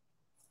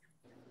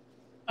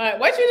 All right,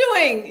 what you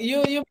doing?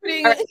 You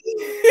putting? All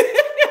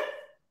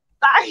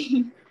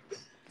right.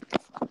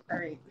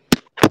 Sorry.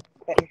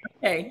 All right.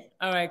 Okay.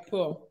 All right.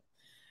 Cool.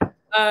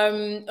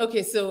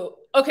 Okay. So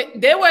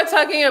they were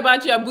talking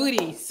about your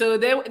booty, so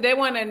they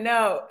want to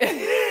know.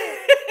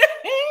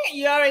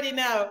 You already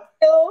know.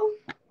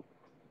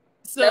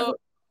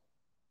 So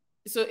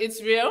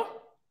it's real.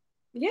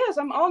 Yes,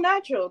 I'm all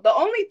natural. The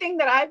only thing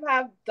that I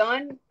have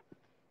done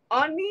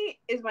on me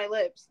is my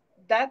lips.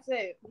 That's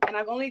it, and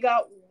I've only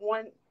got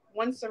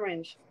one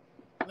syringe.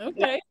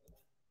 Okay.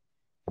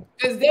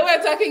 Because they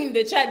were talking in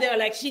the chat, they were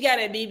like, "She got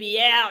a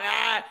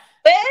BBL."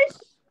 Wish.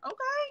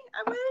 Okay,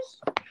 I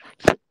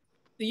wish.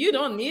 You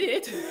don't need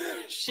it.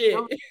 Shit.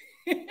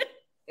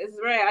 It's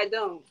right. I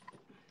don't.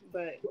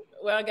 But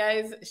well,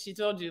 guys, she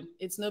told you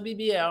it's no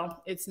BBL.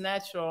 It's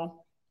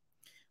natural.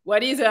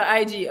 What is her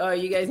IG? Oh,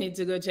 you guys need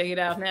to go check it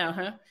out now,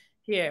 huh?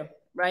 Here,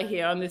 right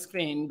here on the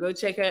screen. Go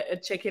check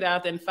it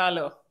out and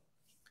follow.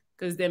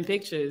 Because them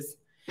pictures.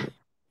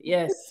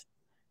 Yes.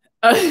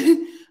 All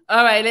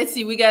right, let's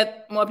see. We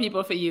got more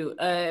people for you.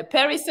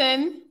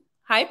 Perison.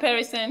 Hi,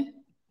 Perison.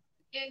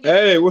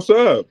 Hey, what's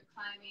up?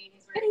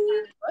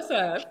 What's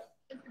up?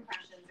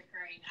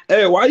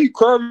 Hey, why you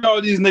curving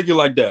all these niggas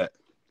like that?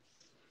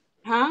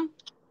 Huh?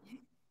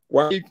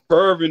 Why you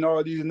curving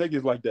all these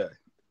niggas like that?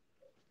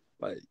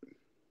 Like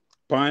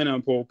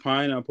pineapple.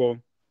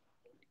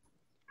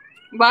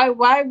 Why is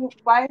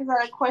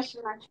that a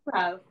question that you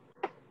have?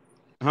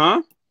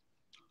 Huh?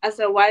 I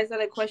said, why is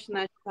that a question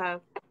that you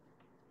have?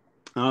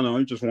 I don't know.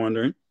 I'm just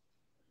wondering.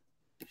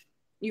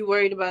 You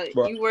worried about it?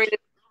 You worried about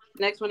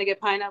the next one to get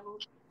pineapple?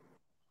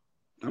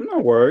 I'm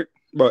not worried.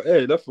 But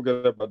hey, let's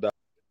forget about that.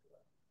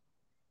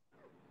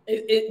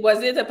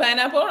 Was it a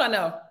pineapple or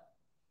no?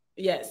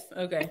 Yes.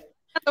 Okay.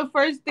 That's the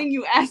first thing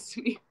you asked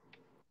me.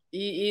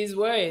 He is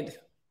worried.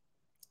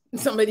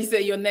 Somebody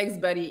said you're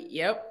next, buddy.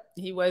 Yep,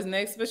 he was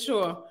next for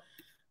sure.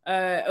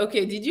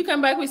 Okay, did you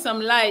come back with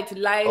some life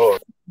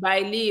by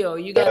Leo?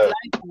 You got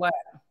light or what?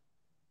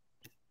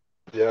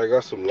 Yeah, I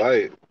got some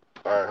light.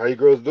 All right, how you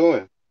girls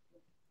doing?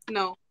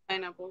 No,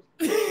 pineapples.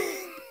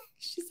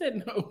 She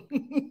said no.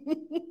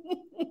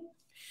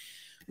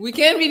 We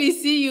can't really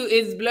see you.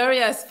 It's blurry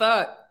as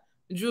fuck.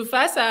 Drew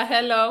Fasa,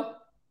 hello.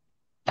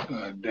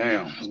 God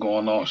damn, what's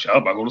going on? Shit, I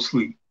was about to go to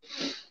sleep.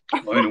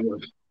 Well, anyway,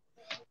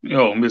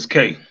 yo, Miss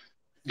K.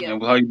 Yeah.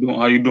 How you doing?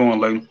 How you doing,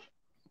 lady?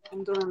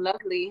 I'm doing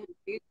lovely.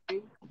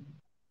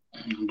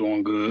 I'm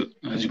doing good.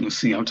 As you can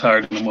see, I'm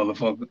tired of the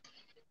motherfucker.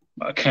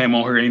 I came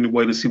on here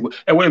anyway to see what.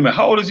 Hey, wait a minute.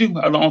 How old is you?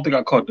 I don't think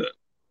I caught that.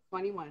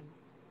 21.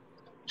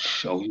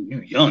 Show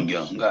you young.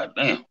 God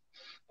damn.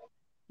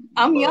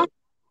 I'm young.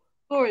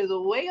 Score is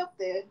way up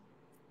there.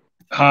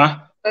 Huh?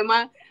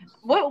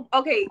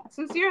 Okay,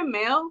 since you're a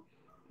male,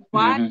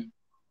 why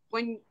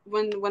when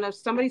if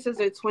somebody says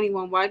they're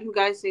 21, why do you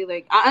guys say,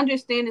 like, I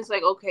understand it's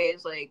like, okay,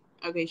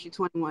 she's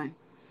 21.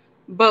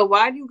 But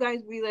why do you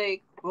guys be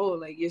like, oh,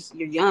 like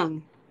you're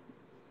young?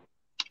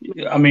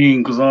 Yeah, I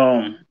mean, cause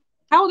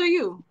how old are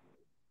you?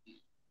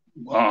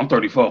 Well, I'm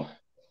 34.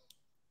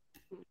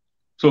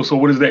 So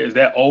what is that? Is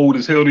that old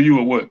as hell to you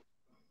or what?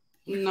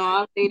 No,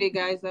 I've dated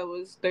guys that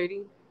was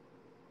 30.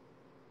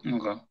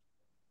 Okay.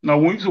 No,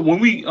 when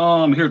we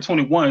hear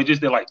 21, it's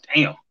just that, like,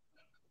 damn.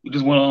 We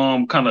just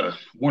want to kind of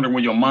wonder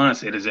where your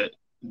mindset is at.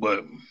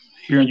 But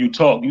hearing you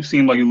talk, you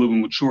seem like you're a little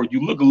mature.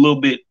 You look a little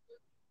bit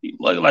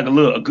like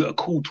a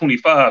cool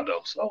 25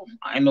 though. So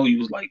I know you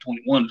was like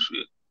 21 and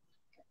shit.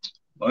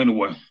 But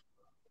anyway,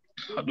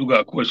 I do got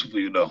a question for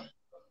you though.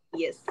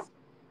 Yes.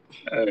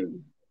 Hey,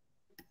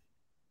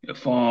 if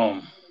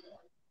fuck,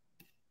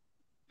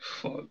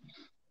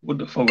 what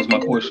the fuck was my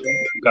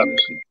question? Got this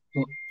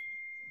shit.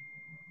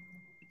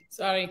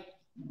 Sorry.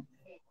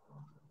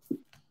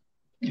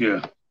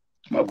 Yeah,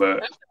 my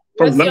bad.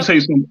 First, let me say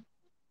something.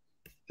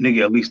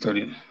 Nigga, at least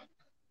 30.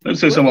 Let me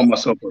say something about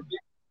myself first.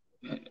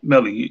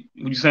 Melly,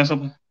 were you saying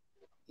something?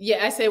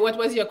 Yeah, I say, what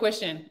was your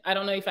question? I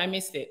don't know if I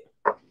missed it.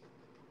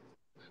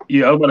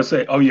 Yeah, I was about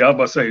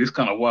to say, it's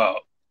kind of wild.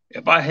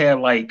 If I had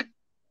like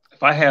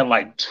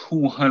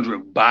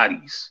 200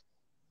 bodies,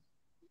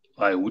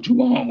 like, would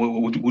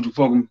you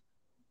fuck them?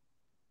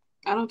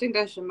 I don't think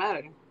that should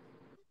matter.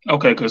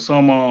 Okay, because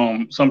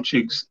some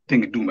chicks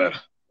think it do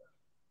matter.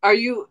 Are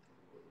you?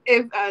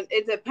 If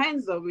it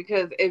depends though,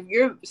 because if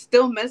you're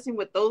still messing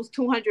with those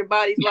 200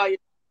 bodies while you're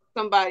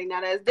somebody,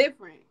 now that's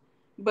different.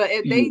 But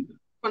if they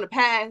from the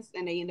past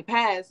and they in the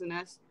past, and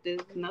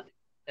there's nothing.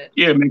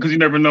 Yeah, man, because you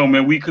never know,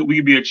 man. We could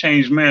be a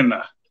changed man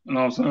now. You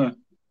know what I'm saying?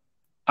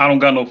 I don't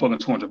got no fucking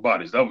 200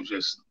 bodies. I was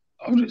just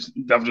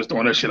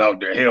throwing that shit out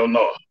there. Hell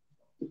no.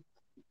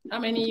 How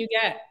many you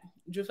got,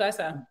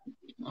 Jufasa?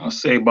 I'll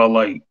say about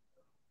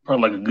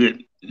probably like a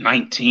good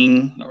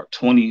 19 or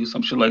 20,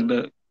 some shit like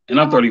that. And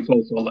I'm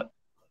 34, so like,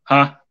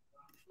 huh?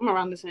 I'm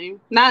around the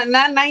same. Not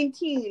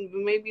 19,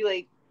 but maybe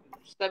like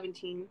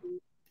 17.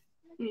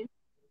 Yeah.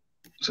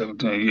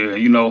 17, yeah.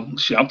 You know,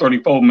 shit, I'm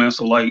 34, man.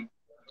 So like,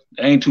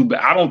 They ain't too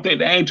bad. I don't think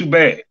they ain't too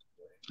bad.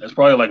 That's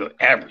probably like an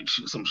average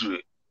or some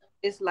shit.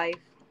 It's life.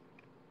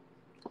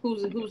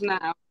 Who's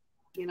not,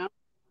 you know?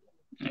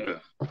 Yeah.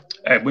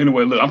 Hey, but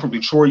anyway, look, I'm from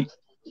Detroit.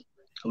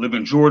 I live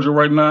in Georgia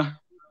right now.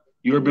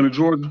 You ever been to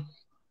Georgia?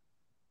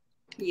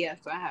 Yes,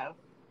 I have.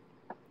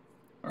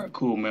 All right,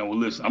 cool, man. Well,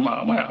 listen, I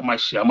might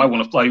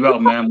want to fly you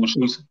out, man. I'm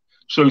gonna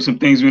show you some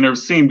things you've never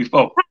seen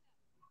before.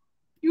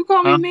 You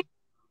call me man?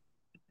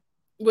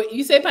 What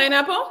you say,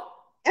 pineapple?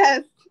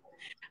 Yes.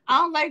 I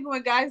don't like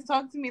when guys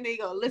talk to me and they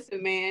go,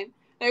 "Listen, man."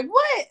 Like,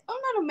 what? I'm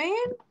not a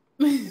man.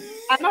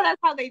 I know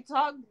that's how they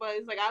talk, but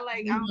it's like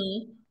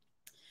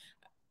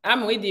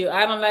I'm with you.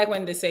 I don't like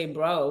when they say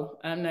bro.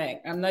 I'm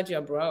not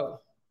your bro.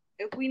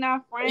 If we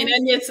not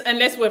friends,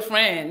 unless we're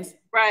friends,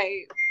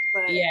 right?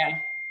 But yeah.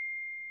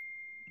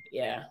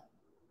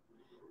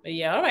 But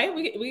yeah, all right.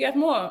 We got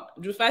more.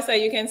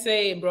 Jufasa, you can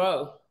say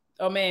bro.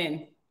 Oh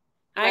man.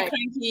 Hi, Right.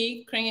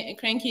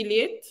 cranky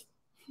lit.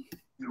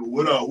 Yo,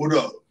 what up? What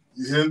up?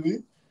 You hear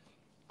me?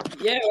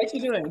 Yeah, what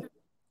you doing?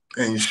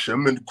 And shit,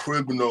 I'm in the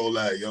crib and all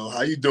that, yo.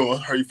 How you doing? I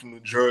heard you from New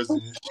Jersey.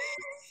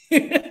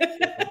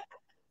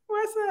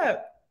 What's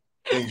up?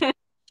 And shit,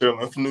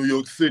 I'm from New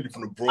York City,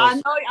 from the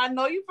Bronx. I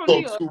know you from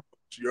New York. Too much,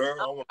 you heard?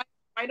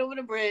 Right over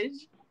the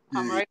bridge.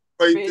 I'm Yeah,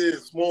 right there.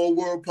 Small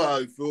world pie,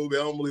 you feel me?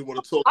 I don't really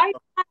want to talk. I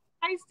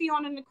stay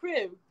on in the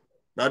crib.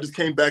 I just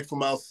came back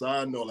from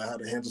outside and all. I had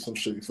to handle some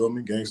shit, you feel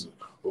me? Gangster.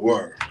 But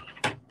word.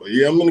 But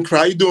yeah, I'm in the crowd.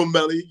 How you doing,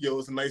 Melly? Yo,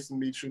 it's nice to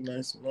meet you.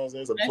 Nice. You know what I'm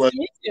saying? It's a pleasure. To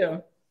meet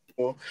you.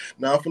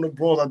 Now I'm from the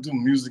Bronx. I do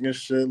music and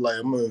shit. Like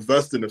I'm gonna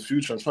invest in the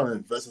future. I'm trying to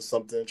invest in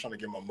something. I'm trying to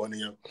get my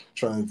money up.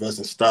 Trying to invest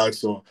in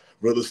stocks or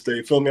real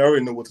estate. Feel me? I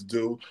already know what to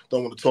do.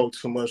 Don't want to talk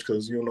too much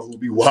because you don't know who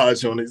be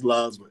watching on these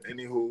lives. But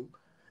anywho,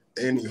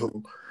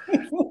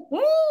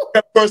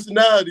 that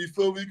personality.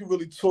 Feel me? You can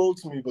really talk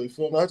to me. But you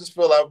feel me? I just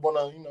feel like I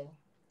wanna,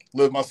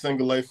 live my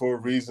single life for a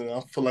reason.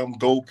 I feel like I'm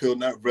gold pill,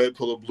 not red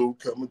pill or blue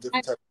pill. I'm a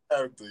different type of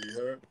character. You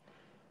heard?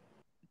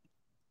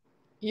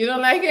 You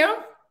don't like him?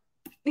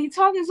 He's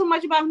talking so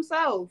much about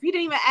himself. He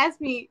didn't even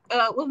ask me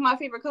what's my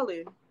favorite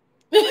color.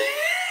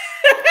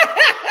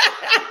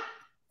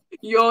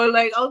 You're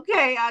like,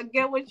 okay, I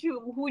get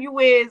who you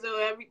is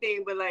or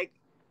everything, but like,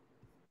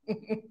 I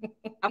feel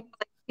like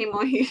he came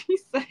on here. He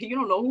said, you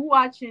don't know who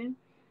watching.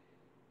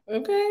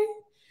 Okay.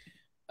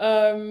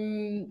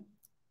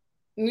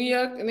 New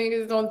York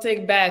niggas don't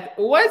take back.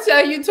 What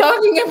are you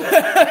talking about?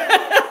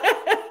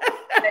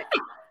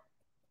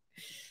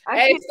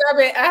 Hey, stop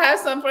it. I have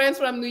some friends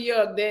from New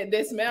York.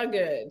 They smell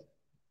good.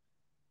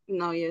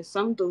 No, yeah,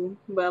 some do.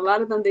 But a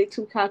lot of them, they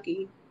too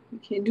cocky. You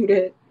can't do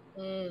that.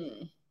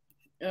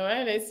 All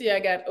right, let's see. I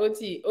got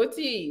OT.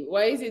 OT,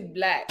 why is it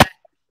black?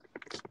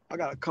 I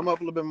gotta come up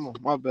a little bit more.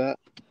 My bad.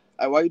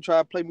 Hey, why you try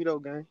to play me though,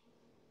 gang?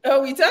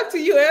 Oh, we talked to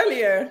you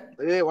earlier.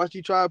 Yeah, why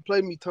you try to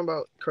play me talking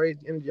about crazy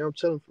energy? I'm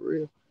chilling for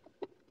real.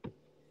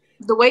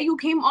 The way you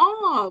came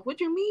off. What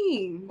you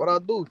mean? What I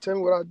do? Tell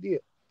me what I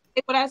did.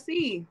 What I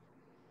see.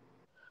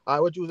 All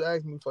right, what you was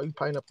asking me for? You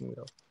paying up to me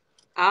though.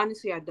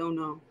 Honestly, I don't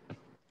know.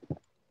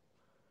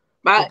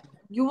 But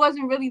you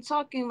wasn't really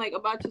talking like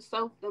about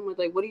yourself. Then was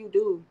like, what do you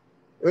do?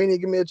 You ain't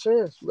even give me a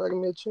chance. You gotta give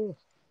me a chance.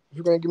 If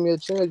you gonna give me a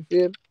chance, you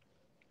feel me?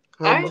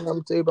 I'm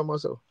gonna tell you about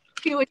myself.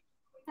 What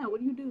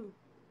do you do?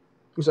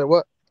 You said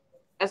what?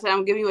 I said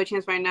I'm giving you a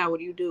chance right now. What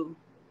do you do?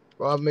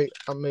 Well, I make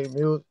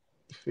music.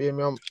 You feel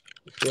me?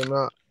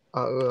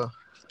 I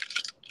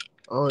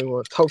don't even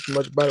want to talk too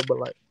much about it, but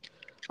like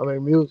I make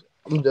music.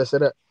 I'm gonna just say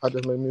that. I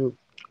just make music.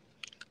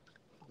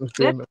 You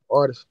feel me?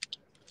 Artist.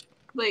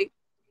 Like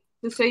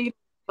to say you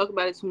talk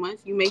about it too much.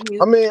 You make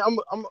music. I mean,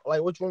 I'm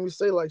like, what you want me to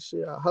say? Like,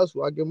 shit, I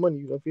hustle, I get money.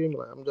 You feel me?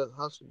 Like, I'm just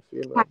hustling.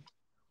 You feel me? Like,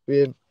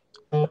 feel me?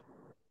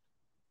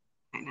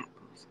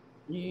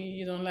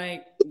 You don't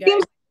like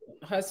guys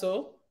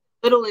hustle?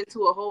 Little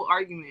into a whole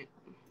argument.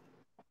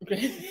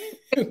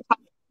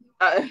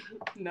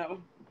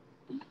 No.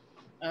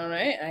 All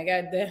right, I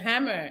got the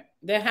hammer.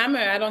 The hammer.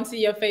 I don't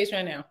see your face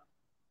right now.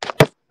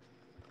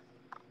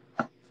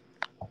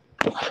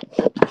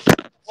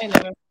 I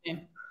never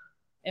seen.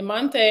 Hey,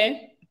 Monte.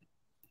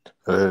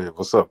 Hey,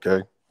 what's up,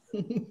 Kay?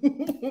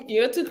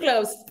 You're too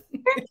close.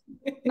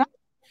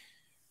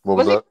 What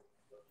was that?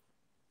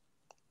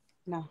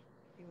 No,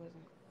 he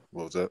wasn't.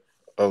 What was that?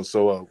 Oh,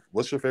 so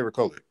what's your favorite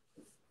color?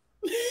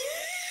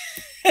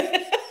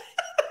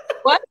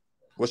 What?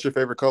 What's your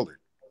favorite color?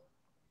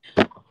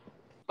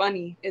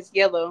 Funny. It's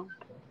yellow.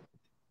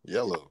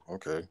 Yellow.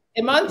 Okay.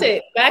 Hey,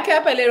 Monte, back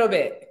up a little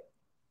bit.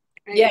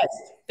 Right. Yes,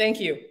 thank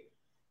you.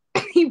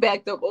 He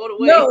backed up all the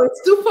way. No,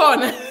 it's too far.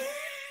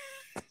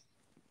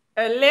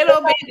 A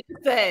little bit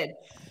instead.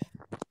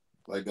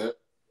 Like that?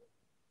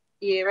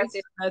 Yeah, right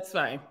there. That's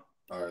fine.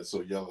 All right,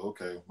 so yellow.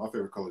 Okay. My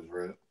favorite color is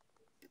red.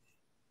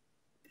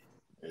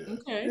 Yeah.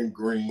 Okay. And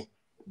green,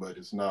 but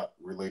it's not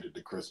related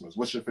to Christmas.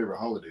 What's your favorite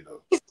holiday,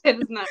 though? He said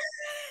it's not.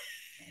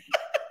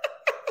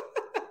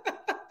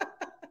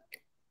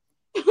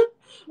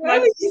 Why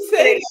would you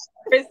say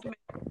Christmas?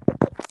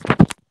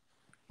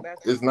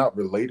 It's not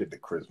related to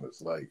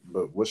Christmas,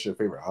 but what's your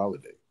favorite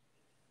holiday?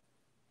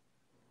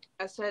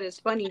 I said it's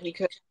funny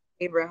because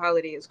favorite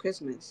holiday is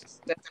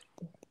Christmas.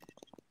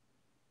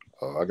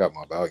 I got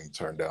my volume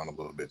turned down a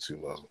little bit too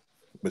low.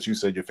 But you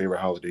said your favorite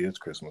holiday is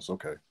Christmas.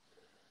 Okay.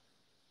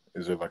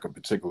 Is there like a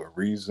particular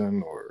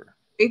reason or?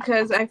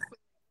 Because I feel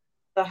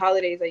the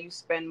holidays that you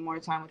spend more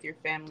time with your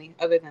family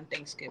other than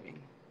Thanksgiving.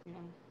 You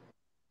know?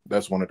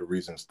 That's one of the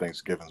reasons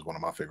Thanksgiving is one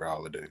of my favorite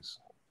holidays.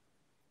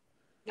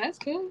 That's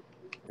good.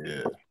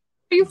 Yeah. Where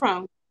you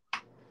from?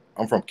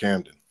 I'm from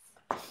Camden,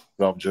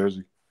 South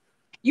Jersey.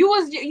 You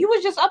was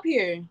just up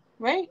here,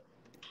 right?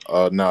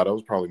 Nah, that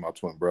was probably my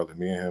twin brother.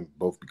 Me and him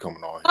both be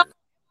coming on here.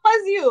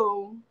 Was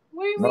you?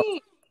 What do you No, mean?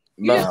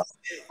 You nah,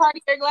 just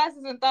party your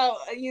glasses and thought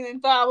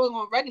I wasn't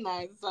gonna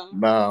recognize something.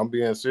 nah, I'm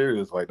being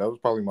serious. Like that was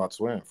probably my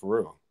twin for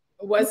real.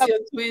 What's your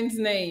twin's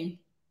name?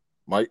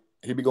 Mike.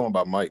 He be going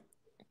by Mike,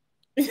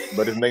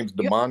 but his name's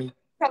Damani.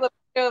 Tell a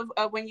picture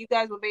of when you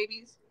guys were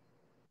babies.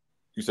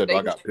 You said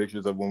I got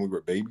pictures of when we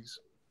were babies.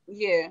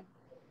 Yeah.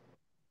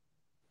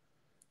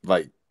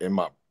 Like in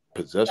my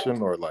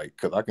possession or like,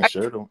 cause I can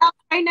share them.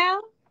 Right now?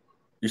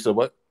 You said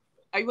what?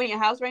 Are you in your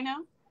house right now?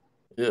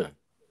 Yeah.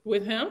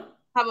 With him?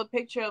 Have a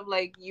picture of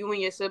like you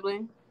and your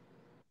sibling?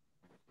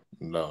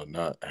 No,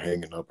 not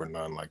hanging up or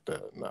nothing like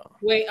that. No.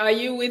 Wait, are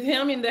you with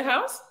him in the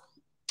house?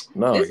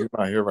 No, he's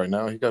not here right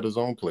now. He got his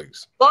own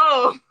place.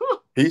 Whoa.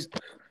 He's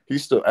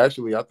still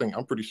actually.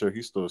 I'm pretty sure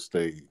he still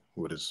stayed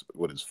with his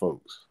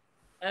folks.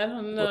 I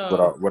don't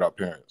know. With our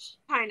parents.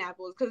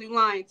 Pineapples, because you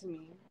lying to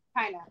me.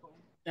 Pineapple.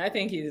 I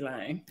think he's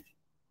lying.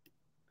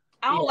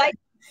 I don't like.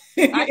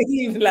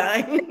 He's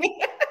lying.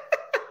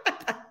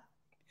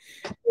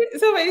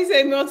 Somebody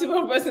said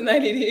multiple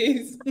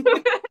personalities.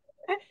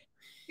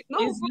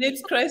 His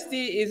lips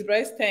crusty, his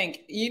breast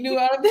tank. You knew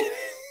all of that?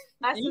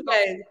 You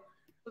guys.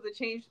 Was a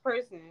changed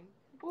person.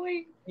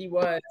 Boy. He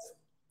was.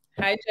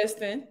 Hi,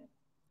 Justin.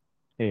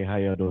 Hey, how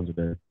y'all doing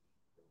today?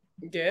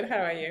 Good.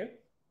 How are you?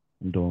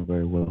 I'm doing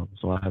very well.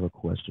 So I have a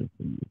question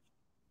for you.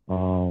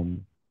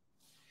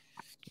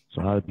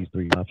 So out of these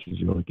three options,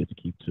 you only get to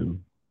keep two.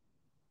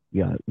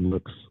 You got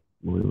looks,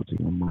 loyalty,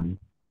 and money.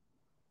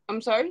 I'm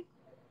sorry?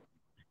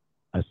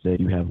 I said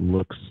you have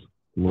looks,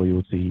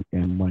 loyalty,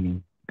 and money.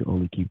 You can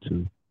only keep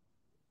two.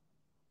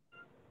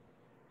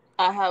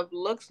 I have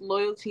looks,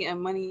 loyalty,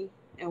 and money,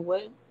 and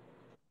what?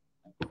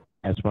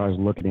 As far as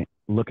looking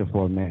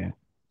for a man,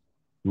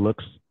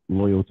 looks,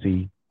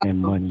 loyalty, and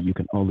money, you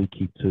can only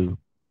keep two.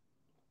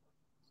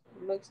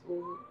 Looks,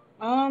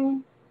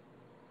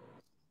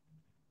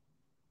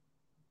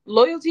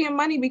 loyalty and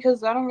money,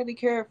 because I don't really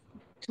care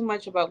too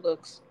much about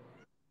looks.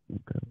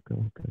 Okay.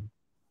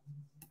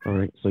 All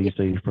right. So you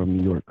say you're from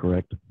New York,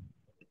 correct?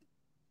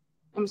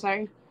 I'm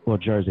sorry? Well,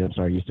 Jersey. I'm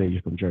sorry. You say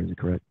you're from Jersey,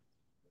 correct?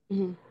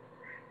 Mm-hmm.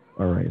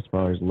 All right. As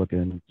far as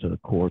looking to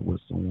court with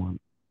someone,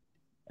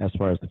 as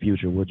far as the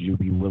future, would you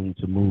be willing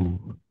to move?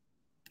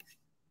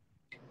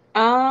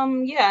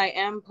 Yeah, I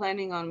am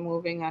planning on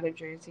moving out of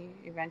Jersey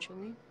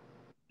eventually.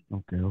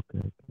 Okay.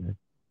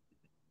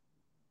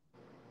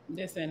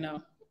 Yes and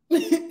no.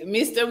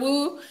 Mr.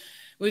 Wu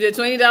with the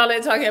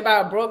 $20 talking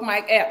about broke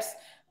Mike Epps.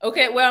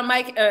 Okay, well,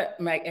 Mike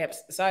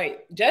Epps, sorry.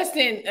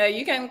 Justin,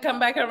 you can come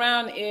back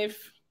around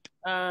if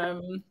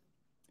you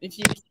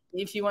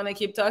want to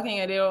keep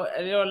talking a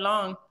little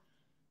long.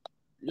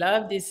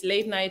 Love this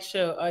late night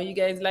show. Are you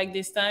guys like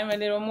this time a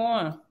little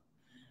more?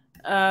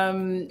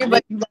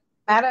 But you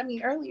mad at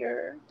me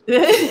earlier.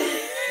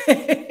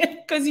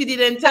 Because you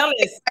didn't tell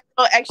us.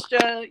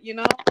 Extra,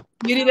 You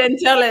didn't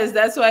tell us.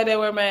 That's why they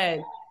were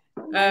mad.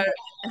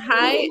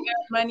 Hi,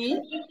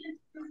 Money.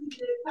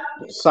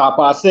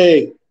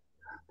 Sapase.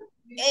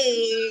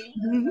 Hey.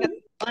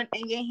 One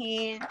in your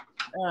hand.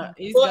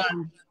 He's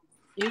gone.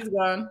 He's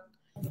gone.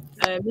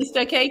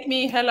 Mr. Cake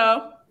Me,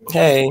 hello.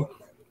 Hey,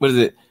 what is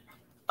it?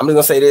 I'm just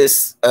gonna say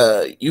this.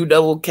 You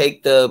double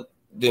caked up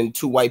than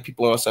two white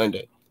people on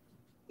Sunday.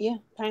 Yeah,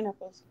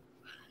 pineapples.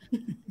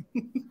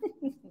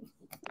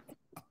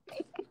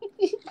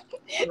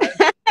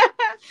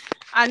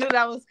 I knew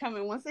that was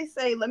coming. Once they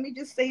say, let me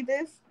just say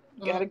this,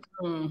 gotta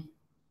go.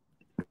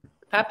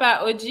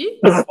 Papa OG?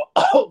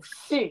 Oh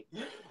shit.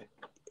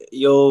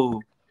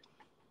 Yo.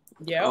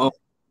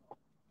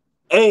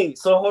 Hey,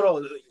 so hold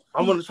on.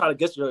 I'm gonna try to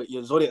guess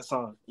your zodiac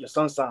sign, your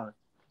sun sign.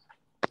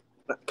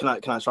 Can I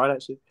try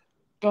that shit?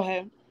 Go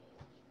ahead.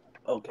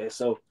 Okay,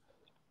 so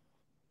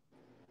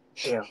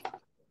damn.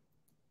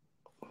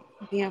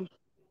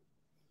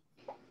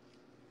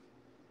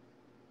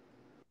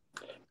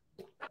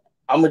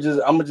 I'm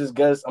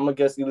gonna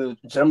guess either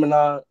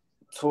Gemini,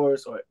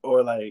 Taurus,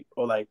 or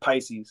like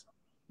Pisces.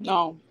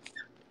 No.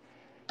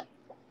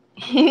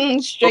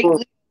 Straight.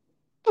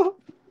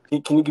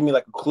 Can you give me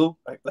like a clue,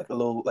 like a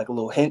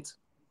little hint?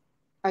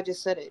 I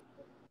just said it.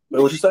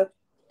 Wait, what you say?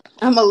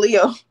 I'm a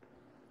Leo.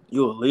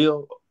 You a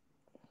Leo?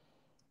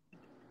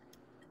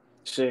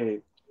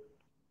 Shit.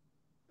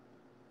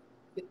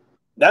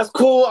 That's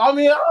cool. I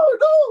mean, I don't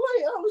know.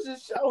 Like,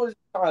 I was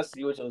trying to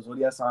see what your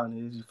zodiac sign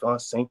is. You feel what I'm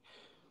saying?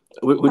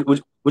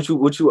 What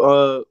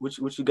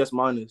you guess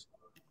mine is?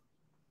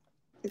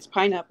 It's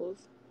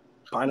pineapples.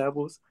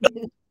 Pineapples?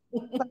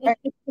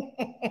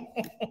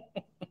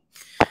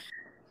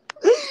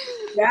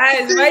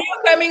 Guys, why are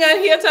you coming on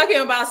here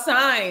talking about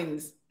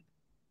signs?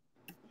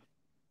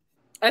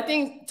 I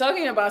think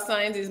talking about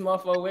signs is more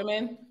for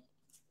women.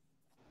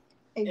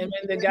 And when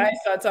the guys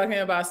start talking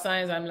about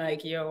signs, I'm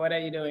like, yo, what are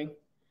you doing?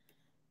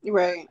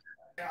 Right.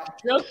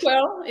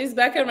 Well, is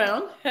back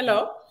around.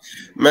 Hello.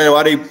 Man,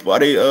 why they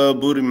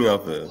booted me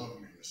off here?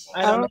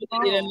 I don't know.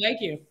 They didn't like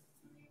you.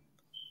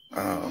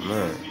 Oh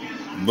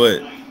man,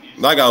 but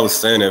like I was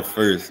saying at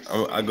first,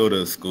 I go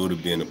to school to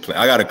be in the plant.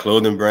 I got a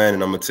clothing brand,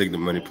 and I'm gonna take the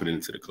money, put it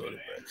into the clothing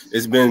brand.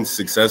 It's been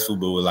successful,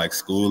 but with like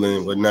schooling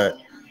and whatnot,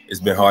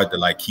 it's been hard to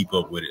like keep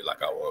up with it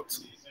like I want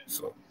to.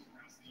 So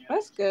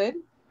that's good.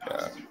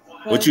 Yeah.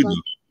 What you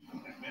do?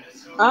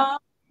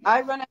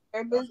 I run a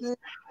hair business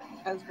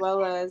as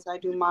well as I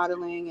do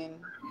modeling and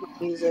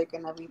music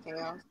and everything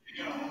else.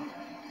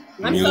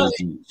 I'm sorry,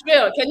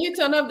 Phil, can you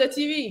turn off the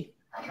TV?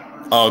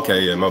 Oh,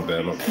 okay, yeah, my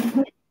bad.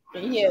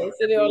 Yeah, it's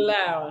a little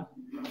loud.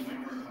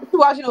 What you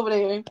watching over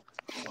there? I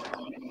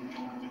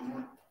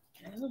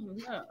don't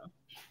know.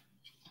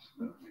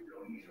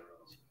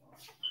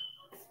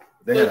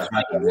 So,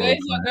 where's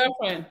your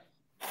girlfriend?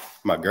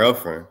 My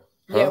girlfriend?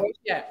 Huh? Yeah, where's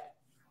she at?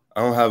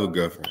 I don't have a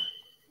girlfriend.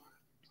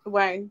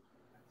 Why?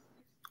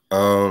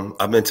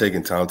 I've been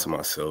taking time to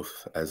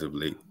myself as of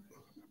late.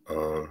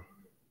 I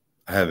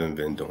haven't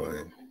been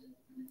doing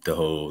the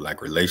whole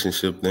like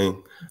relationship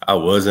thing. I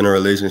was in a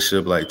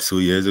relationship like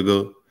 2 years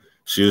ago.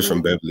 She was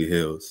from Beverly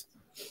Hills.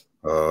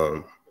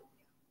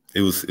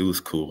 It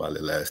was cool while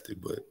it lasted,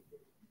 but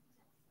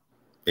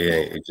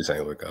it just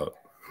ain't work out.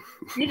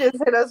 You just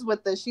hit us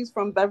with the she's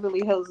from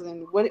Beverly Hills,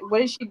 and what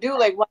did she do?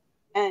 Like what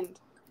end?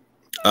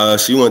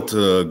 She went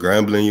to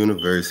Grambling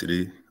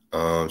University.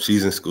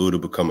 She's in school to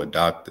become a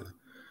doctor.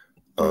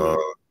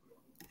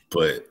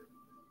 But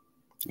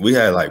we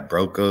had like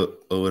broke up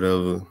or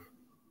whatever.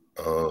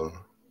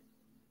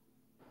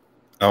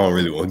 I don't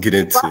really want to get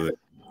into it.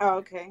 Oh,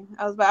 okay.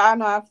 I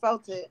know I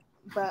felt it,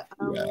 but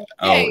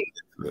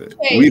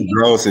We've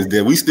grown since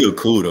then. We still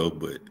cool though,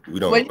 but we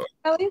don't. What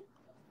Kelly?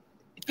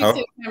 Huh? Fix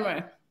your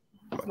camera.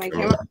 My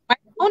camera. My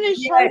phone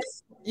is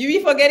yes. You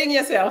be forgetting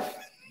yourself.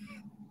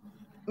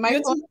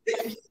 My phone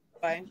is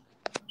fine.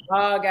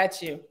 Oh,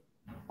 got you.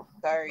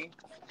 Sorry.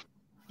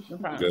 No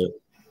problem. Good.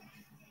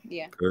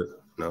 Yeah. Good.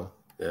 No.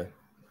 Yeah.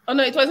 Oh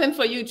no, it wasn't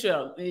for you,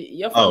 Trill.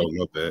 Your Oh, phone.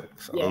 no bad.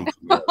 So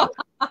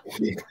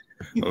Yeah.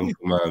 I'm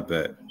my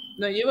bad.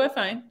 No, you were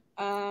fine.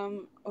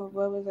 What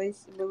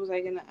was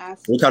I gonna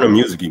ask? What kind of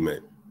music you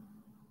make?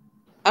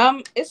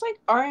 It's like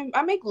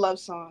I make love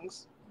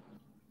songs.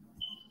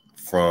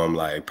 From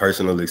like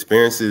personal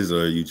experiences,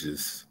 or you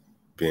just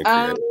being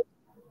creative?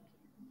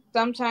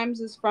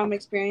 Sometimes it's from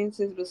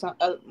experiences,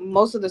 but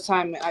most of the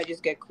time I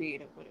just get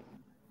creative with it.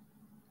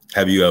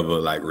 Have you ever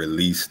like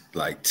released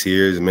like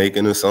tears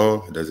making a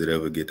song? Does it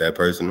ever get that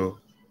personal?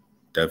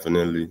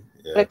 Definitely.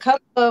 Yeah.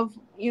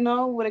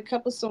 With a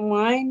cup of some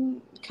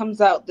wine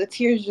comes out, the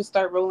tears just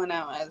start rolling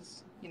out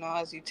as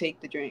you take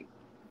the drink.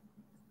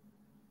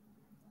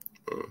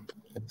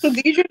 Do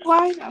you drink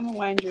wine? I'm a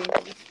wine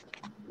drinker.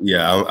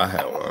 Yeah, I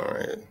had one,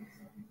 right?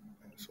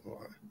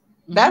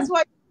 That's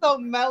why it's so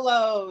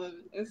mellow.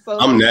 It's so.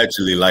 I'm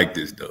naturally like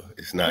this though.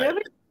 It's not.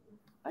 Really?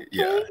 Okay.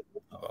 Yeah.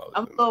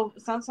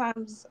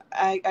 Sometimes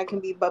I can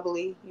be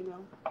bubbly,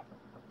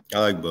 I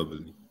like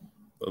bubbly.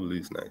 Bubbly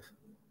is nice.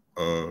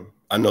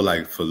 I know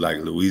like for like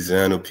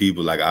Louisiana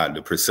people, like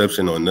the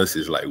perception on us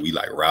is like we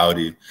like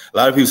rowdy. A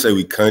lot of people say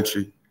we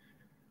country.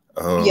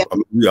 Yeah. I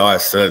mean, we are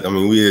South. I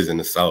mean, we is in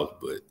the South,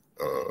 but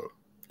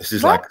it's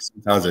just like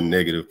sometimes a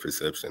negative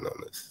perception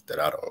on us that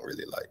I don't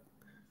really like.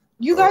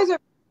 You guys are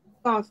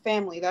on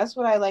family. That's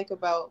what I like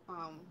about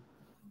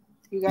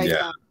you guys.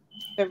 Yeah.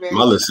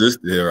 My little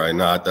sister here right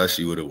now. I thought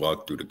she would have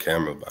walked through the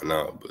camera by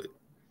now, but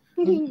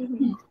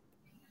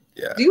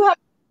yeah. Do you have?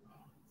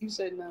 You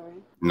said no,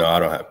 right? No, I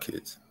don't have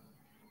kids.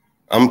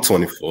 I'm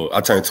 24. I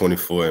turned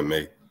 24 in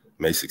May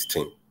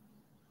 16th.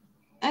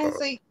 And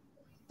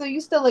so you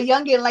still a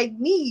youngin like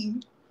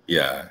me.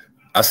 Yeah.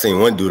 I seen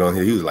one dude on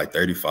here, he was like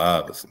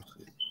 35 or some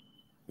shit.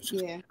 Which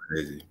is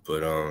crazy.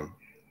 But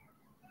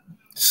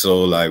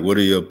so like what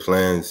are your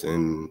plans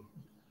in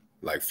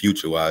like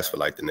future wise for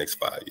like the next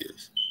 5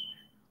 years?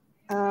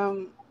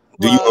 Do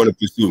you want to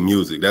pursue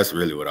music? That's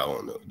really what I want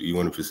to know. Do you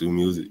want to pursue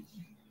music?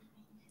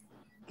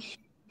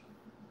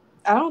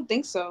 I don't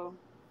think so.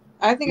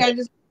 I think I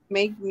just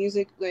make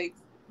music like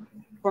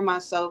for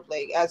myself,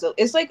 like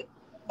it's like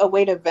a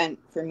way to vent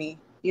for me,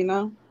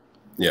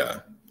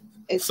 Yeah.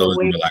 It's so a it's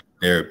way more like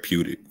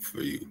therapeutic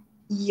for you.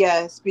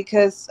 Yes,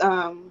 because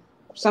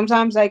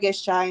sometimes I get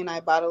shy and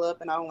I bottle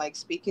up and I don't like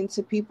speaking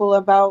to people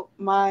about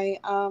my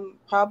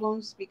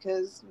problems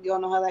because you all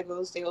know how that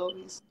goes. They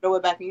always throw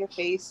it back in your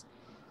face.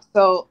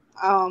 So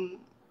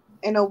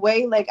in a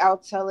way, like I'll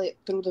tell it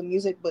through the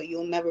music, but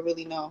you'll never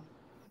really know.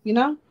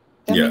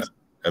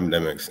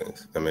 That makes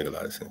sense. That makes a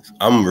lot of sense.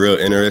 I'm real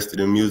interested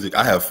in music.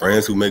 I have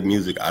friends who make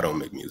music. I don't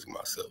make music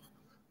myself.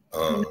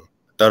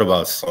 Thought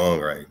about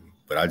songwriting,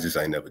 but I just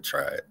ain't never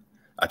tried.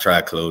 I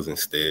tried clothes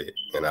instead,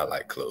 and I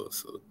like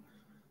clothes. So,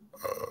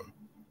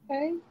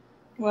 okay.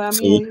 Well, I mean,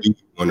 so what do you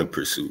want to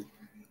pursue?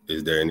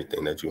 is there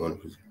anything that you want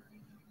to pursue?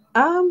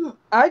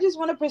 I just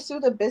want to pursue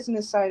the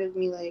business side of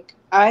me. Like,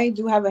 I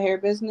do have a hair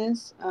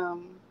business.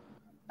 I'm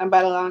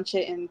about to launch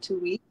it in 2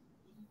 weeks,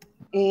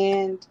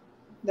 and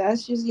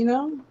that's just, you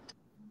know.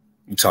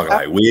 You talking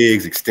like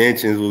wigs,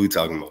 extensions? What we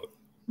talking about?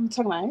 I'm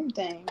talking about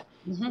everything: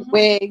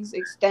 wigs,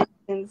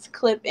 extensions,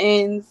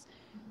 clip-ins,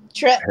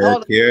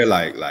 Hair care,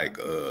 like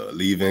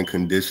leave-in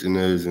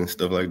conditioners and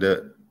stuff like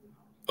that,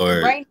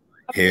 or right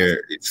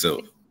hair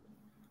itself.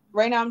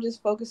 Right now, I'm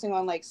just focusing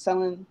on like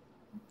selling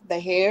the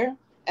hair,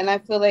 and I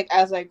feel like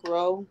as I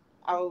grow,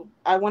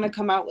 I want to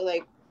come out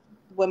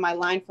with my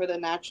line for the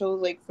natural,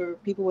 like for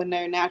people with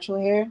their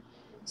natural hair.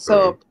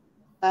 So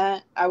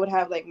that I would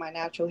have like my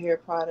natural hair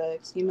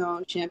products, you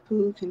know,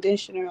 shampoo,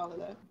 conditioner, all of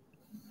that.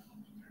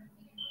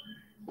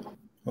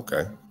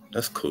 Okay,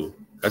 that's cool.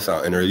 That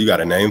sounds interesting. You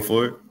got a name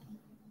for it?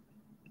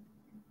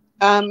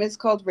 It's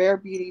called Rare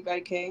Beauty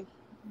by Kay.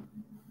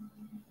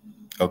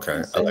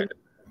 Okay, I like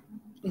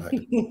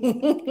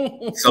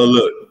that. So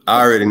look,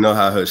 I already know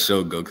how her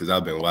show go because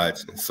I've been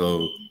watching.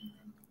 So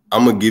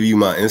I'm gonna give you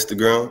my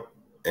Instagram,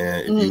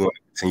 and if you want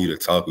to continue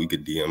to talk, we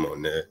could DM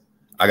on there.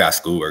 I got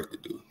schoolwork to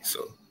do,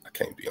 so I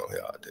can't be on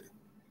here all day.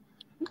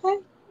 Okay,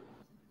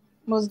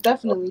 most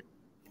definitely.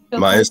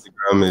 My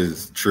Instagram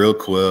is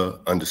trillquell_.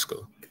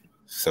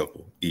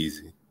 Simple,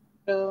 easy.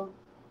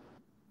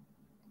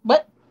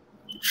 What?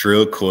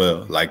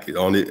 Trillquell, like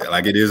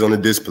it is on the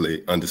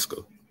display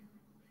 _.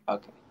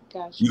 Okay,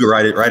 gotcha. You can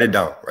write it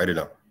down. Write it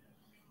down.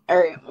 All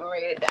right, I'm gonna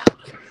write it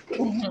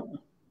down.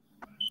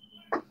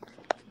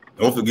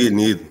 Don't forget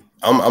neither.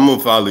 I'm gonna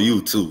follow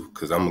you too,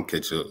 cause I'm gonna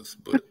catch yours.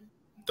 But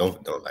don't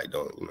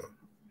you know.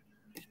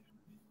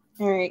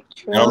 All right.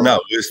 And I'm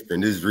not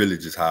whispering. This is really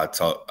just how I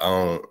talk. I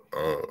don't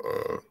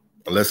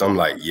unless I'm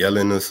like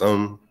yelling or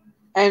something.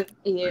 And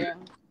yeah.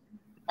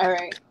 All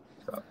right.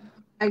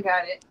 I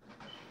got it.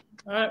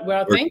 All right.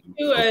 Well, thank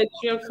you,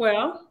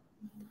 Trillquell.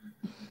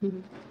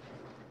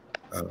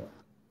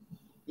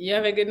 You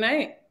have a good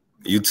night.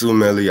 You too,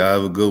 Melly. I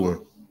have a good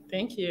one.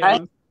 Thank you.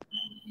 Bye.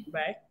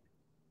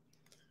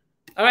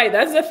 All right,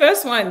 that's the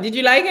first one. Did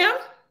you like him?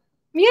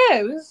 Yeah,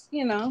 it was,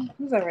 you know,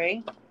 it was all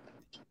right.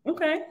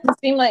 Okay. It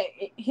seemed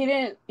like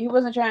he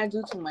wasn't trying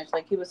to do too much.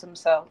 Like he was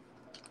himself.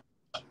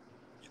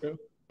 True.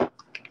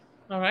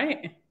 All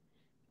right.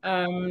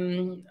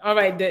 All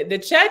right. The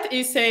chat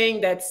is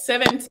saying that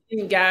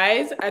 17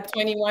 guys at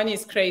 21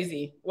 is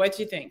crazy. What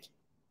do you think?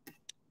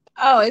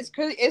 Oh, it's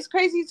crazy. It's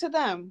crazy to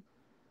them.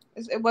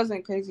 It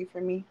wasn't crazy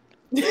for me.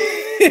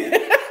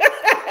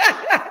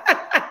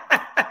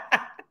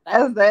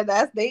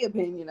 That's their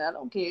opinion. I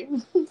don't care.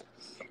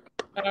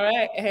 All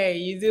right. Hey,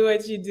 you do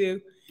what you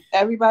do.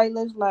 Everybody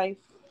lives life.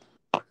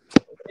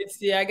 Let's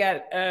see. I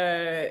got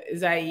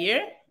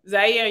Zaire.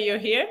 Zaire, you're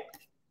here?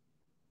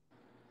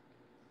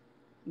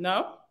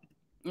 No?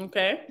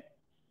 Okay.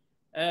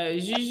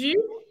 Juju?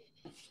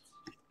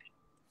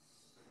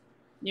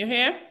 You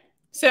here?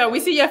 So we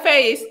see your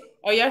face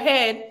or your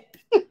head.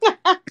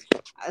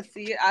 I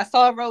see it. I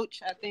saw a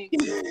roach, I think.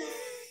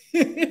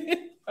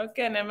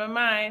 Okay, never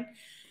mind.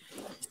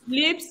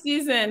 Sleep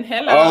season.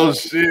 Hello. Oh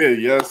shit,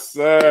 yes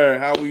sir.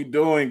 How we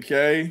doing,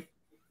 Kay?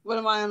 What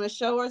am I on a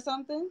show or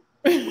something?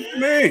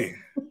 Man,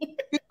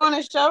 you on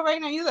a show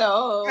right now? You like,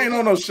 oh, I ain't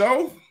on no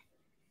show.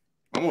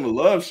 I'm on a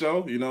love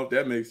show. You know if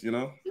that makes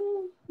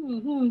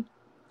Mm-hmm.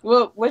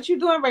 Well, what you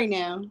doing right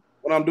now?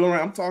 What I'm doing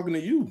right, I'm talking to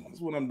you.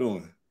 That's what I'm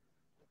doing.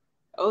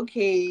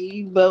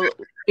 Okay, but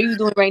what are you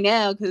doing right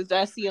now? Because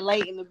I see a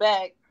light in the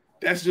back.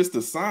 That's just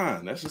a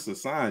sign. That's just a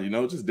sign. You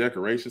know, just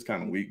decoration's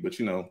kind of weak, but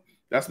you know.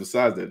 That's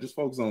besides that. Just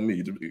focus on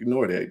me. Just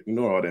ignore that.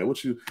 Ignore all that.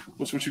 What you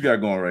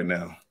got going right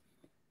now?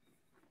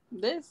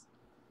 This.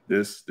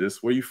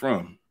 Where you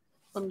from?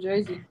 From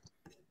Jersey.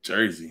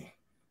 Jersey.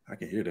 I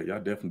can hear that. Y'all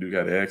definitely do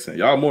got an accent.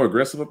 Y'all more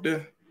aggressive up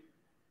there?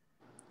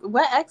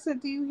 What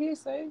accent do you hear,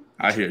 sir?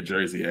 I hear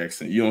Jersey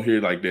accent. You don't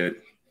hear like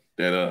that.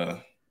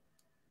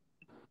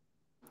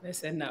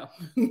 Listen, no.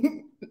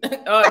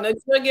 Oh, no,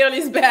 your girl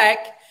is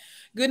back.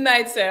 Good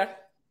night, sir.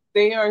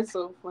 They are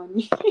so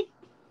funny.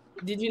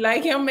 Did you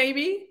like him?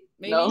 Maybe.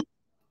 No.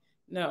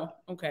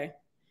 Okay.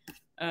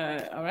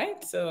 All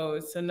right. So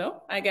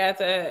no. I got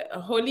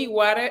holy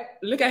water.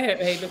 Look at her.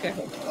 Hey, look at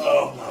her.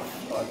 Oh my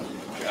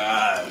fucking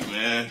God,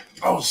 man.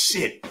 Oh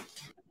shit.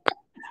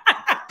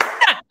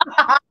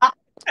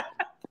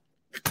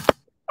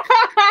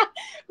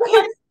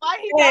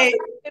 Hey,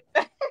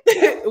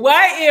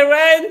 why he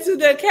ran to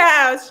the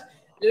couch,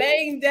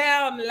 laying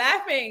down,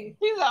 laughing?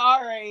 He's like,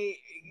 all right.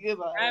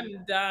 Goodbye.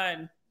 I'm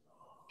done.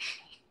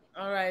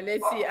 All right,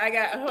 let's see. I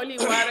got holy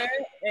water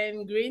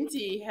and green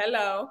tea.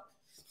 Hello.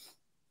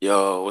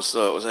 Yo, what's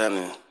up? What's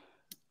happening?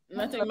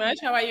 Nothing much.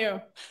 How are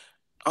you?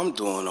 I'm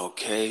doing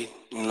okay,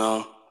 you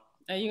know.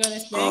 Are you gonna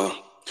sing?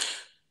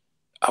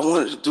 I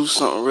wanted to do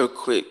something real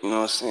quick, you know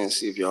what I'm saying?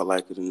 See if y'all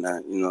like it or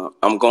not. You know,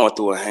 I'm going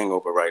through a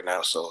hangover right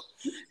now, so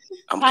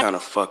I'm kind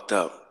of fucked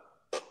up.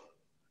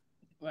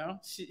 Well,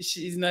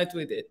 she's not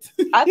with it.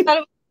 I thought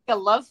it was a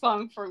love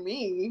song for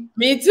me.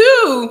 Me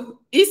too.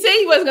 He said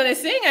he was gonna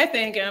sing, I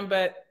think,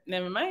 but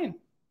never mind.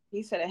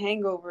 He said a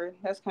hangover.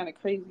 That's kind of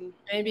crazy.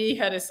 Maybe he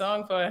had a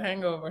song for a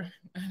hangover.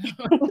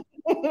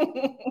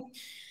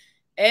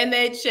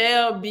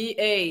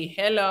 NHLBA.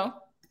 Hello.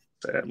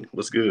 Sam,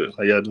 what's good?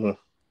 How y'all doing?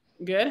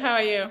 Good. How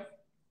are you?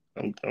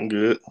 I'm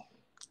good.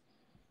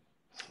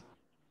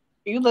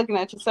 You looking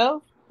at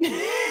yourself?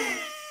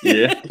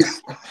 Yeah.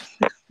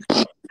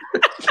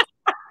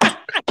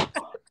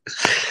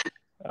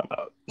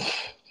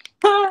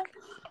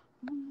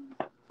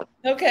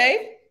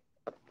 Okay.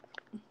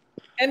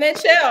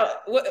 NHL.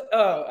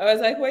 Oh, I was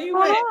like, where you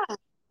went?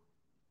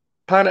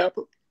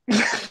 Pineapple.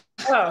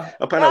 Oh,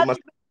 A pineapple.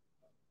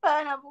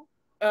 Pineapple.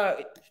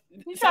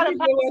 Some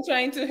people were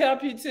trying to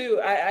help you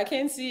too. I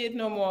can't see it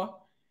no more.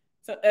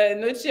 So,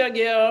 no chill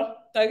girl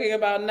talking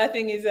about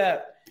nothing is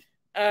up.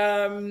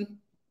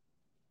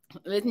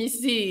 Let me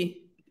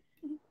see.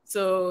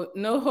 So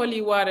no holy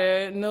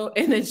water, no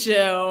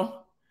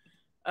NHL.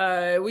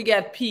 We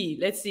got P.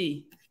 Let's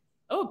see.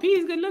 Oh, P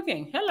is good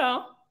looking.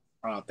 Hello.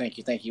 Oh, thank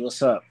you, thank you.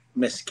 What's up,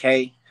 Miss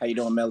K? How you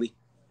doing, Melly?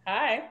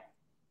 Hi.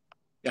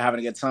 Y'all having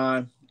a good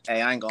time?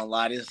 Hey, I ain't gonna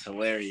lie, this is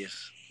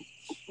hilarious.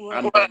 I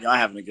know y'all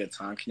having a good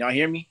time. Can y'all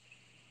hear me?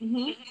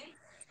 Mm-hmm.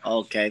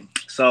 Okay.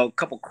 So, a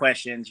couple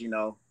questions.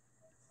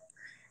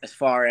 As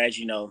far as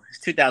it's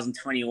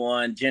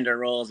 2021, gender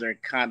roles are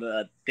kind of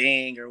a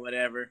thing or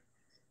whatever.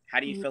 How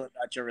do you feel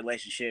about your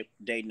relationship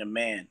dating a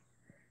man,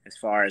 as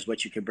far as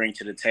what you could bring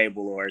to the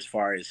table, or as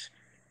far as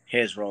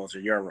his roles or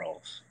your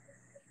roles?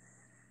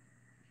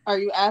 Are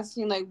you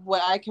asking like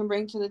what I can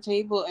bring to the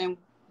table and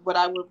what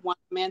I would want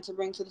a man to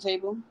bring to the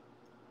table?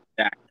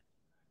 Yeah.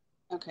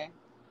 Okay.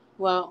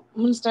 Well,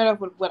 I'm gonna start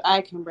off with what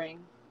I can bring.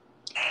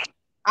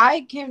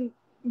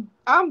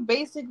 I'm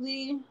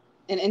basically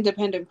an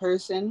independent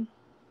person,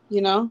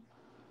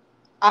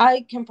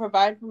 I can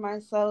provide for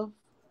myself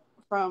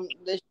from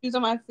the shoes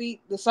on my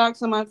feet, the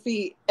socks on my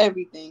feet,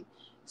 everything.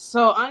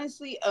 So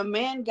honestly, a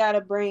man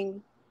gotta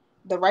bring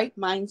the right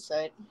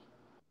mindset.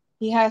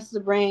 He has to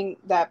bring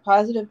that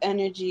positive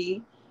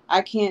energy.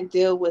 I can't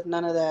deal with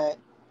none of that.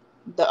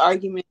 The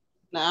argument.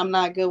 Nah, I'm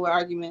not good with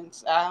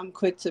arguments. I'm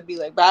quick to be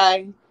like,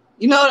 bye.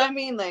 You know what I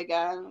mean? Like,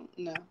 I don't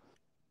know.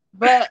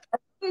 But as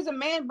long as a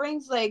man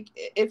brings, like,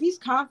 if he's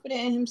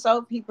confident in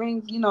himself, he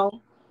brings,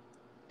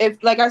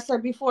 if, like I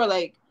said before,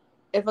 like,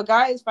 if a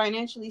guy is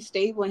financially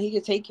stable and he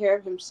can take care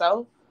of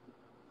himself,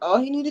 all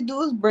he need to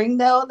do is bring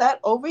that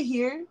over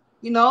here,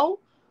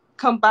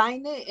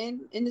 combine it,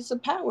 and it's a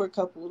power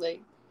couple.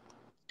 Like,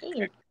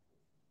 good.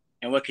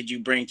 And what could you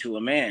bring to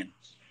a man?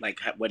 Like,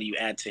 what do you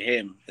add to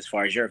him as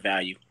far as your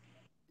value?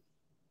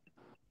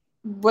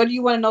 What do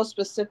you want to know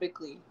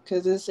specifically?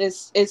 Because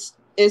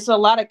it's a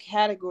lot of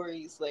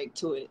categories like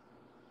to it.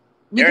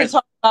 We could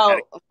talk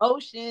about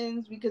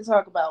emotions. We could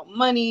talk about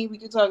money. We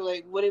could talk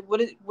like what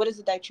is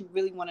it that you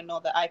really want to know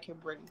that I can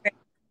bring?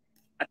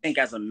 I think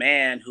as a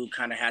man who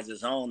kind of has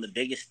his own, the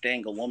biggest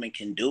thing a woman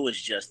can do is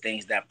just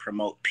things that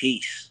promote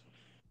peace,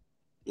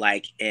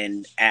 like,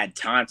 and add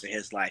time to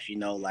his life.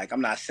 Like,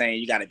 I'm not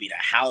saying you got to be the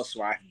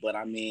housewife, but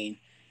I mean,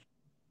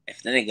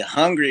 if the nigga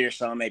hungry or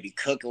something, maybe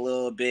cook a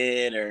little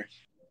bit or.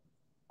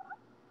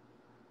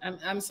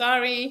 I'm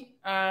sorry,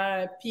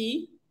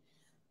 P.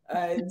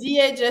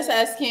 DA just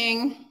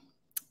asking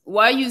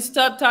why you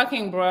stop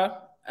talking, bro.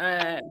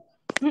 I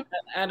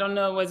don't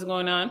know what's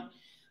going on.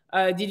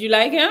 Did you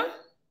like him?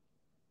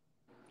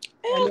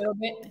 A little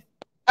bit.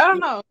 I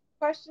don't know.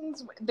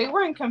 Questions, they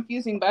weren't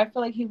confusing, but I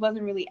feel like he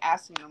wasn't really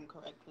asking them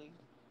correctly.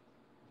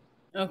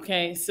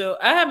 Okay, so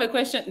I have a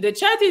question. The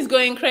chat is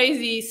going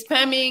crazy,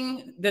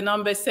 spamming the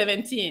number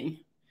 17.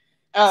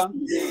 Oh.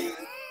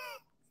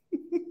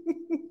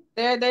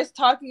 They're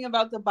talking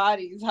about the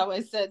bodies, how I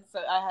said so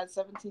I had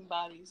 17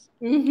 bodies.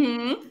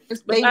 Mm-hmm.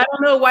 But I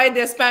don't know why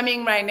they're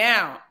spamming right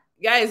now.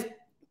 Guys,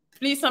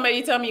 please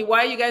somebody tell me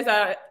why you guys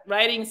are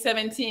writing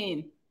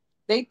 17.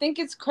 They think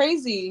it's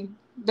crazy.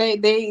 They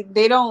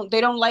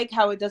don't like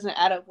how it doesn't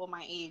add up with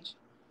my age.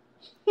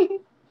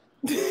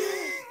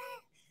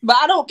 But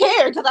I don't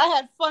care because I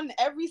had fun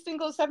every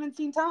single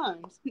 17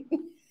 times.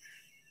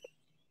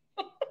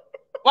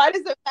 Why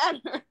does it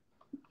matter?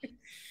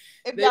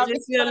 They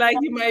just feel like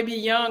you might be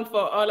young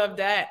for all of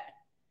that.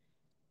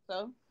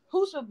 So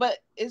but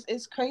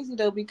it's crazy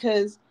though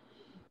because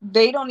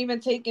they don't even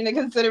take into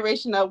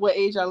consideration at what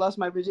age I lost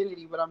my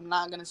virginity. But I'm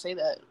not gonna say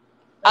that.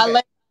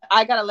 Okay.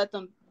 I gotta let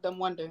them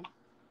wonder.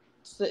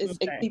 So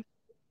it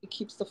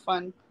keeps the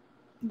fun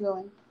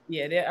going.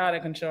 Yeah, they're out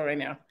of control right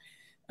now.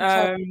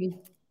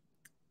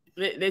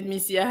 Let me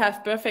see. I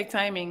have perfect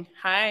timing.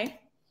 Hi.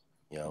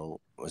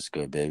 Yo, what's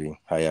good, baby?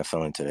 How y'all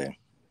feeling today?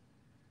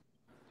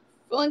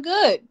 Feeling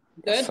good.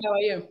 Good. How are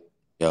you?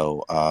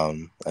 Yo,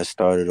 let's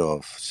start it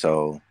off.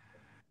 So,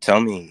 tell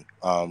me,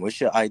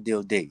 what's your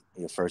ideal date?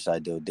 Your first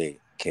ideal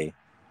date, okay?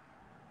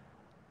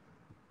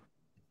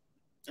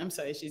 I'm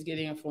sorry, she's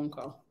getting a phone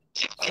call.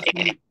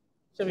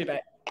 She'll be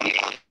back.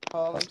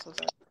 Oh, I'm so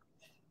sorry.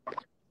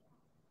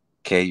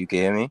 Okay, you can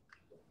hear me?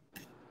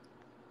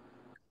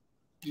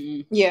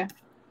 Yeah.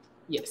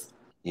 Yes.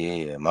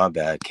 Yeah, my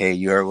bad. Kay,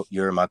 you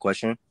heard my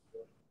question?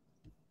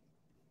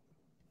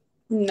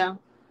 No.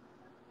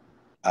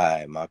 All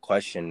right, my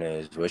question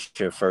is, what's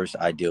your first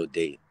ideal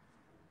date?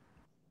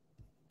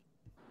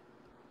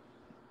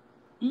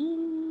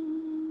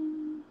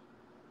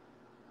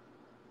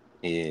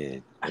 Yeah,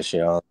 what's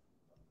your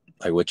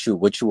like what you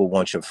would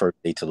want your first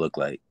date to look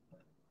like?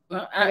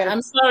 Well,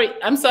 I'm sorry.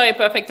 I'm sorry.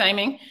 Perfect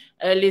timing.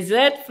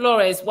 Lizette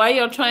Flores, why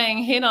you're trying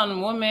to hit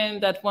on women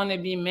that want to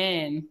be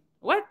men?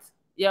 What?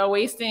 You're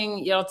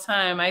wasting your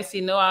time. I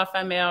see no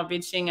alpha male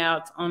reaching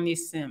out, only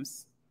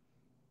Sims.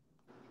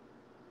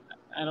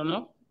 I don't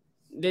know.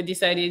 They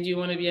decided you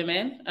want to be a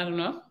man? I don't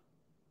know.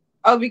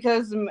 Oh,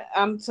 because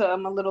I'm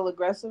a little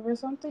aggressive or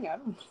something? I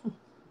don't know.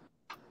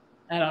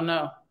 I don't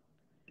know.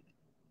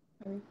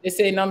 They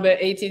say number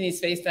 18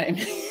 is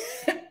FaceTime.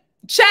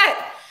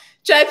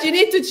 Chat, you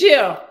need to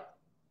chill.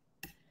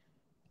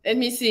 Let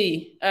me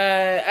see.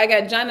 I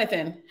got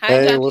Jonathan. Hi, Hey,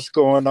 Jonathan. what's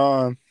going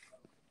on?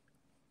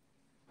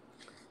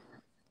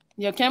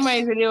 Your camera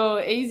is a little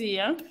easy,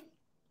 huh?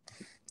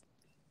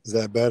 Is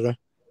that better?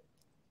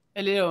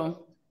 A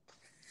little.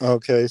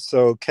 Okay,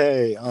 so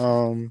Kay,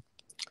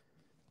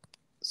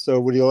 so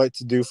what do you like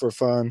to do for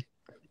fun?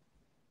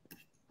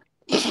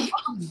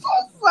 I'm so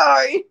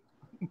sorry.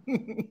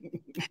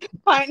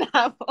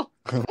 Pineapple.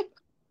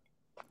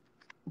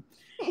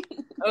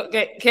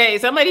 Okay,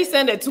 somebody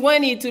send a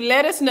 20 to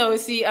let us know.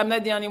 See, I'm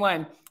not the only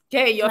one.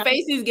 Okay, your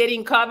face is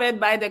getting covered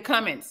by the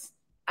comments.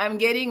 I'm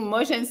getting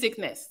motion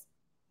sickness.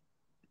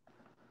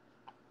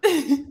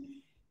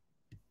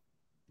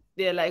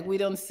 They're like, we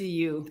don't see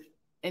you.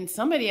 And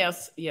somebody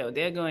else,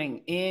 they're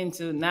going in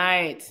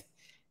tonight.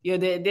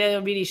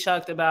 They're really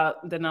shocked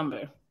about the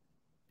number.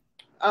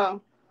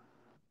 Oh.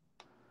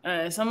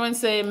 Someone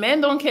say, men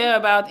don't care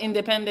about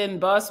independent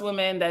boss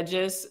women that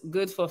just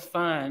good for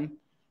fun.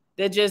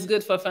 They're just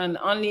good for fun,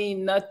 only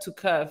not to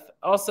cuff.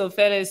 Also,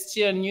 fellas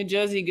cheer New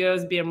Jersey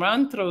girls being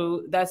run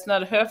through. That's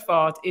not her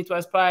fault. It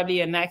was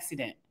probably an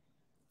accident.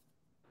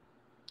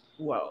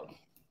 Whoa.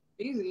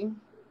 Easy.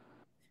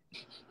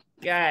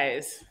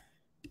 Guys,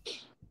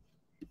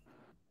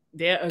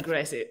 they're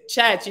aggressive.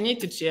 Chat, you need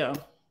to chill.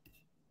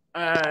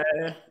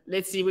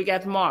 Let's see. We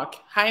got Mark.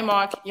 Hi,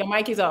 Mark. Your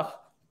mic is off.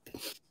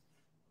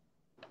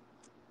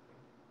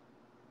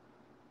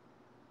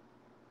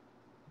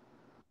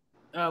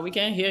 We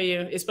can't hear you.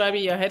 It's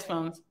probably your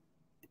headphones.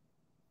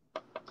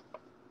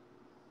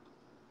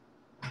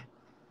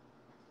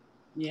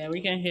 Yeah, we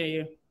can hear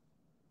you.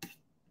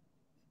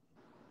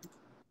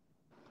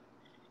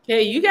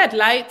 Okay, you got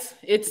light.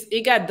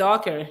 It got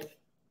darker.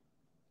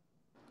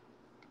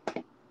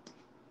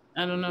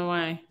 I don't know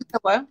why.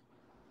 What?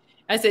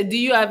 I said, do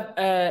you have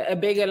a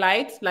bigger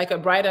light, like a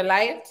brighter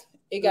light?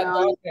 It got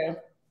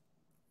darker.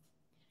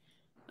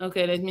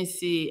 Okay, let me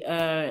see.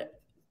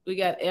 We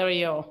got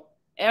Ariel.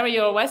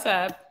 Ariel, what's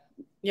up?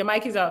 Your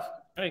mic is off.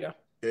 There you go.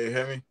 Can you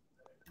hear me?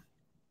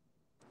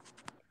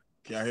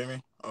 Can y'all hear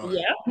me? All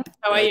yeah. Right.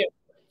 How are you?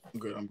 I'm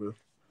good. I'm good.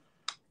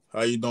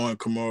 How you doing,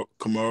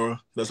 Kamara?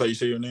 That's how you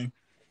say your name?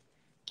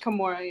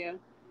 Kamora, yeah.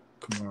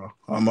 Kamara.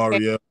 I'm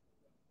Ariel.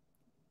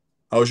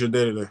 How was your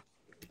day today?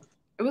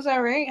 It was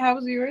all right. How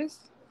was yours?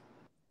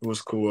 It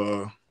was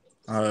cool.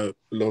 I had a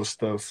little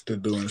stuff to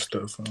do and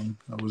stuff.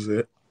 That was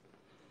it.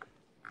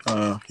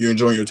 You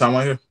enjoying your time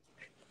out here?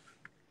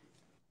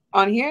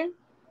 On here?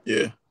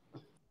 Yeah.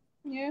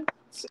 Yeah.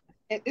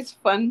 It's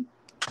fun.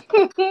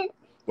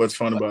 What's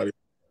fun about it?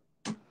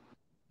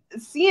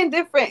 Seeing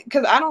different,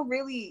 because I don't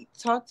really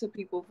talk to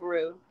people for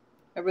real.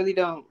 I really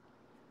don't.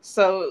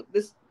 So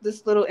this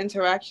little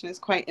interaction is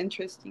quite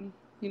interesting,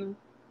 you know.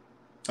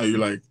 Are you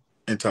like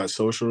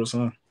antisocial or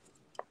something?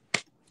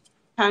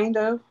 Kind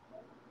of.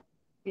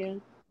 Yeah.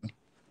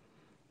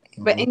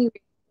 But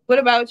anyway, what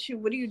about you?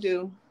 What do you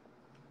do?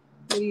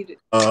 What do you do?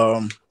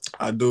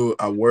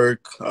 I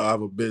work, I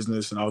have a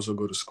business, and I also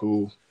go to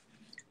school.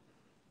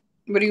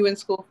 What are you in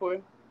school for?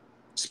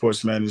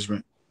 Sports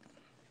management.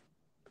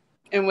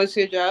 And what's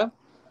your job?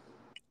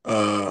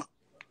 I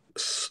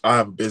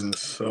have a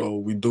business, so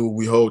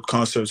we hold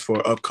concerts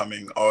for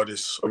upcoming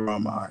artists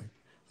around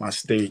my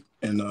state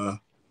in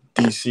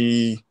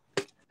DC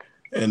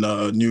and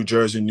New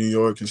Jersey, New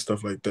York, and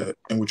stuff like that.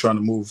 And we're trying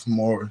to move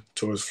more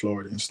towards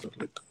Florida and stuff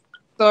like that.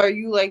 So are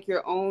you like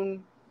your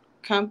own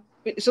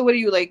company? So what do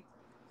you like?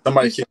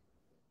 Somebody can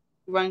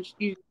run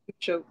you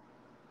show.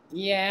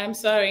 Yeah, I'm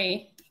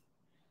sorry.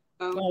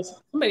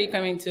 Somebody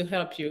coming to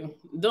help you.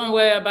 Don't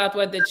worry about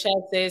what the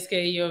chat says,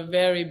 Kay. You're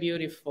very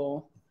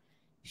beautiful.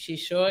 She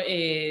sure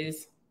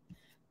is.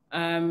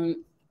 The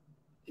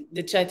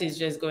chat is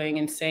just going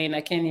insane.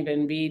 I can't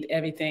even read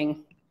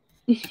everything.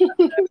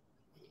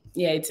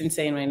 Yeah, it's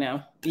insane right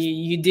now.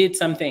 You did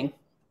something.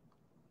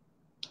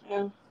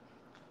 Yeah.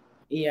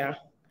 Yeah.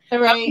 All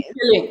right.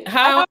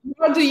 How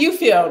do you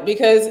feel?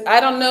 Because I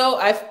don't know.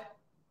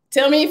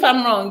 Tell me if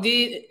I'm wrong.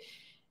 Did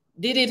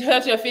it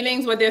hurt your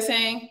feelings what they're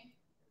saying?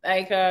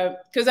 Like,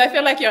 because I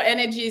feel like your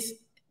energy's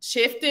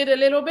shifted a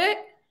little bit.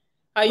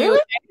 Are you?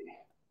 Really?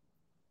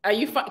 Are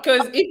you fine?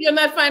 Because if you're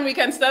not fine, we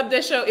can stop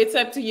the show. It's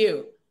up to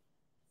you.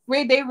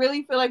 Wait, they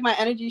really feel like my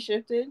energy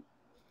shifted?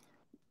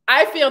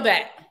 I feel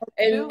that.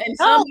 And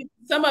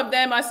some of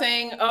them are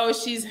saying, oh,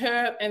 she's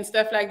her and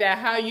stuff like that.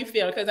 How you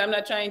feel? Because I'm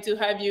not trying to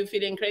have you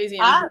feeling crazy.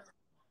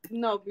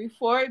 No,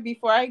 before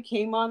I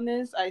came on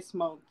this, I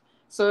smoked.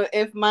 So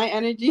if my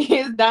energy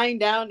is dying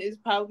down, it's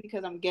probably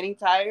because I'm getting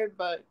tired.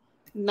 But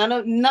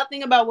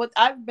nothing about what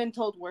I've been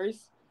told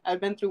worse. I've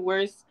been through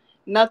worse.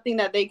 Nothing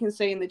that they can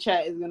say in the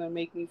chat is gonna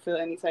make me feel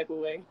any type of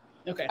way.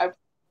 Okay. All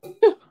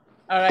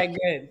right,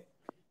 good.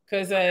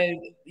 Because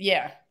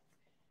yeah,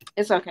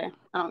 it's okay.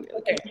 I don't get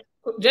it. Okay.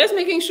 Just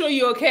making sure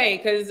you're okay,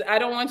 because I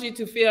don't want you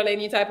to feel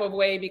any type of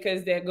way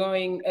because they're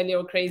going a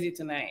little crazy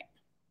tonight.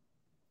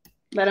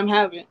 Let them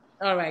have it.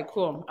 All right,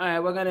 cool. All right,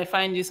 we're gonna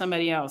find you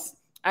somebody else.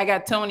 I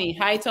got Tony.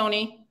 Hi,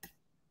 Tony.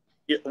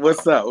 Yeah,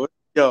 what's up?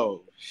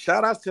 Yo,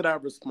 shout out to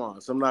that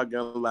response. I'm not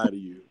gonna lie to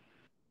you.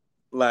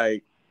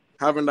 Like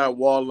having that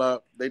wall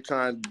up, they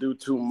trying to do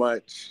too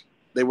much.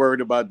 They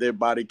worried about their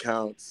body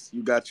counts.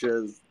 You got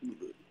yours.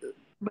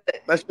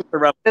 That's just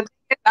irrelevant.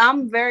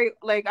 I'm very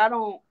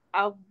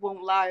I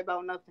won't lie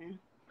about nothing.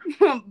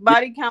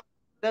 Body count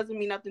doesn't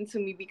mean nothing to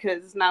me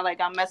because it's not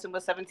like I'm messing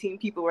with 17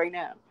 people right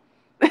now.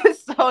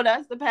 So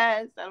that's the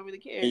past. I don't really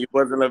care. You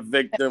wasn't a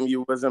victim.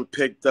 You wasn't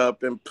picked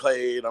up and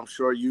played. I'm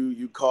sure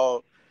you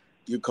called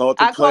to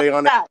play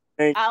on it.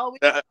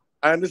 I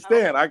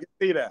understand. I can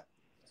see that.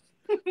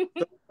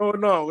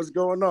 What's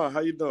going on?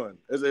 How you doing?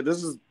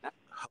 This is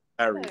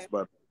hilarious,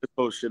 but this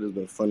whole shit has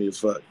been funny as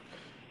fuck.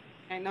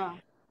 I know.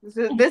 This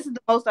is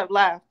the most I've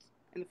laughed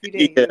in a few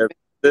days.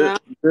 Yeah,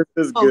 this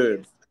is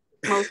good.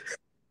 Seeing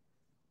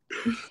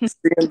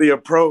the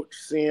approach,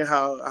 seeing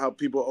how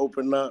people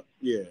open up,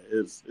 yeah,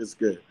 it's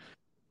good.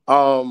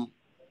 I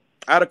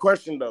had a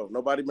question though.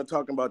 Nobody been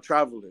talking about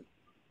traveling.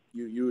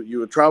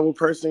 You a travel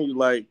person? You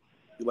like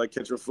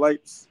catching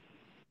flights?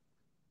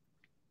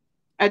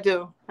 I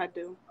do.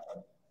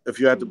 If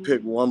you had to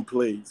pick one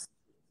place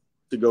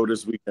to go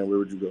this weekend, where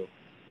would you go?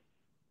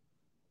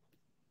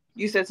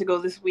 You said to go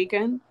this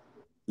weekend?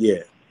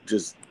 Yeah,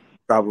 just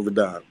travel the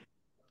dime.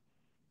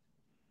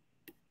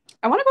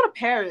 I want to go to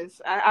Paris.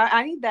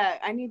 I need that.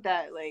 I need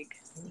that.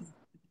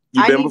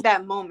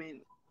 That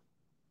moment.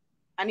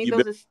 I need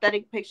those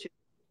aesthetic pictures.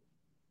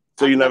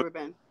 So I've never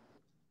been.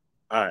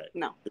 All right.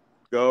 No.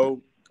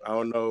 Go. I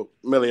don't know.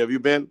 Millie, have you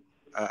been?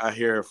 I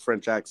hear a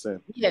French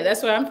accent. Yeah,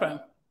 that's where I'm from.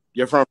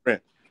 You're from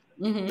France.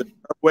 Mm-hmm. The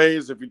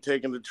ways, if you're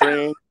taking the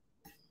train,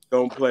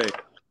 don't play.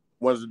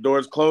 Once the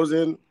doors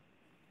closing,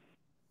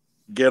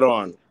 get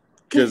on.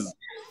 Because,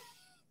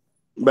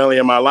 Melly,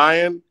 am I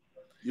lying?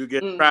 You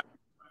get trapped.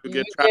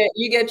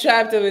 You get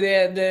trapped over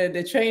there.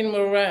 The train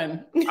will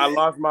run. I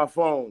lost my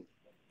phone.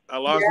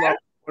 My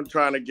phone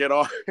trying to get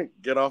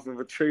off of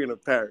a train in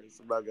Paris.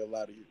 I'm not gonna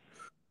lie to you.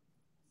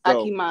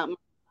 So, I keep my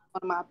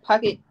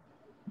pocket.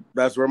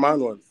 That's where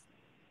mine was.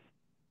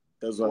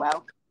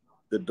 Wow.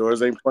 The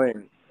doors ain't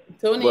playing.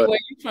 Tony, where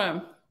you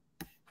from?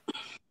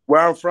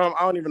 Where I'm from,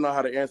 I don't even know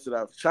how to answer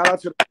that. Shout out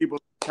to the people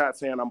in the chat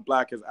saying I'm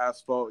black as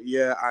asphalt.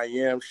 Yeah, I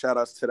am. Shout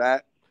outs to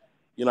that.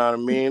 You know what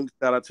I mean?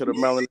 Shout out to the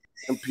melanin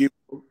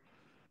people.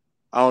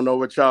 I don't know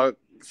what y'all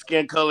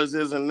skin colors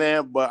is in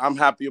there, but I'm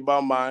happy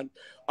about mine.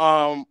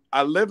 I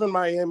live in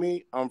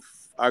Miami.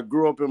 I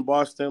grew up in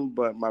Boston,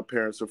 but my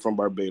parents are from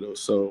Barbados.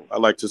 So I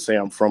like to say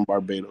I'm from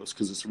Barbados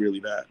because it's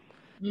really that.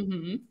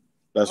 Mm-hmm.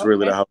 That's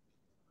really the house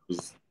I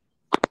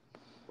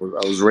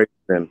was raised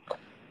in.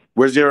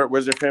 Where's your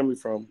family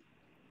from?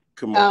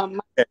 Come on.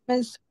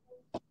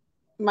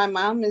 My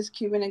mom is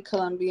Cuban and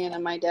Colombian,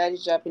 and my dad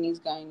is Japanese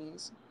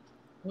Guyanese.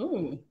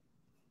 Ooh.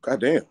 God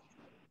damn.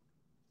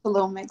 A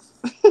little mix.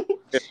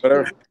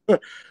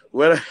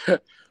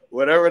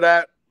 whatever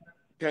that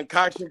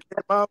concoction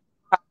came out.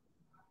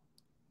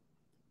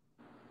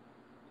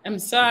 I'm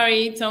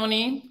sorry,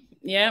 Tony.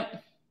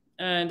 Yep.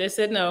 They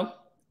said no.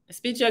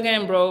 Speech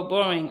again, bro.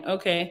 Boring.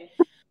 Okay.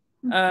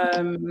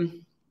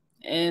 And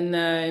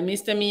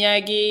Mr.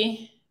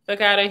 Miyagi,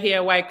 fuck out of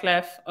here,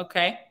 Wyclef.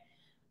 Okay.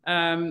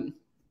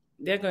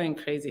 They're going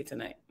crazy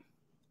tonight.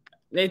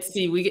 Let's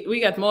see. We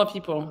got more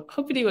people.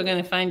 Hopefully, we're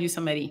gonna find you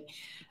somebody.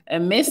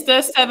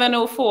 Mr.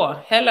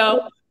 704.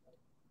 Hello.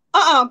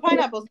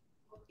 Pineapples.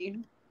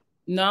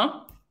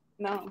 No.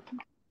 No.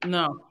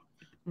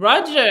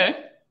 Roger.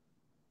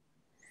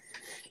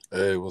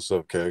 Hey, what's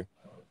up, Kay?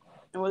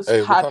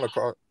 Hey,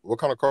 what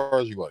kind of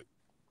cars you like?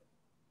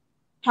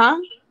 Huh?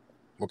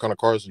 What kind of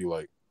cars do you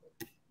like?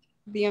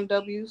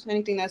 BMWs,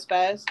 anything that's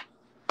fast.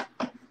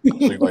 So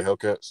you like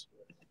Hellcats?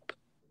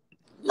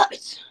 Love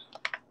it.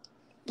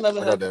 Love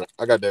it.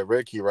 I got that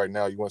red key right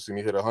now. You want to see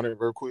me hit 100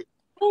 real quick?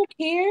 I don't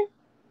care.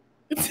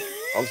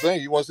 I'm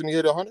saying, you want to see me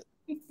hit 100?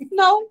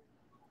 No.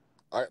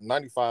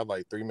 95,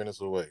 like 3 minutes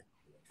away.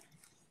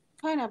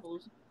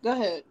 Pineapples. Go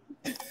ahead.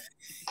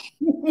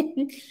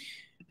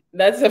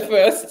 That's the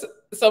first.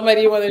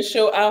 Somebody want to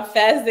show how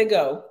fast they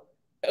go.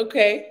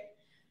 Okay.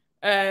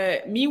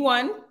 Me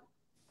one.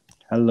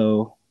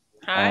 Hello.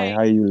 Hi. How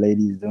are you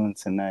ladies doing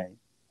tonight?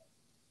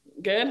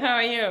 Good. How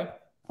are you?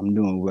 I'm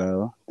doing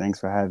well. Thanks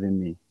for having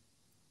me.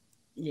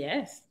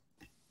 Yes.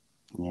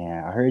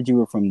 Yeah, I heard you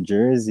were from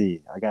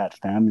Jersey. I got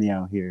family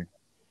out here.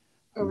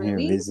 I'm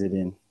really? here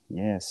visiting.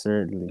 Yeah,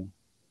 certainly.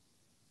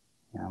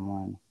 Yeah,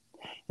 man.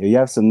 You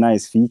have some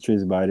nice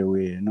features, by the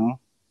way, you know?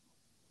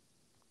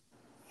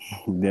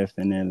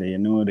 Definitely. You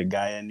know, the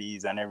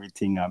Guyanese and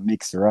everything are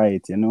mixed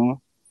right, you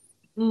know?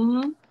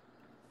 Mm-hmm.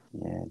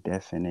 Yeah,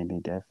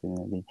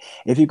 definitely.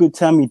 If you could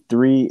tell me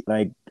three,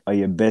 like, are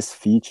your best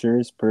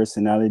features,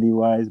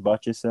 personality-wise,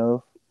 about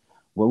yourself,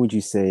 what would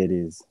you say it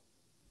is?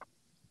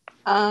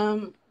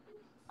 I'm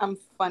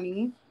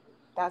funny.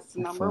 That's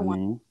number one.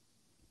 Funny.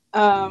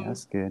 Yeah, Um,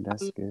 that's good.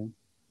 That's I'm good.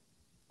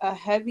 a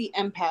heavy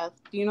empath.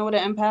 Do you know what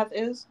an empath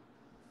is?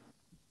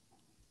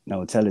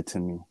 No, tell it to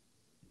me.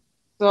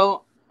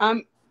 So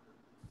I'm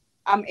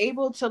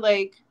able to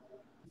like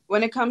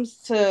when it comes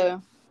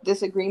to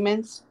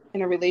disagreements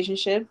in a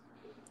relationship,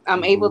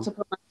 I'm able Mm-hmm. to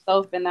put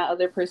myself in that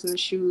other person's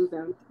shoes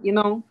and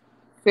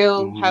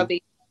feel how Mm-hmm.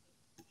 they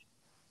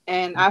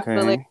and I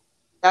feel like Okay.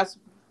 that's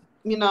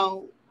you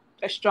know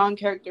a strong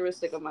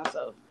characteristic of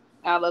myself.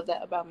 I love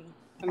that about me.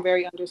 I'm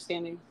very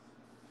understanding.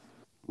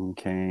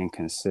 Okay, and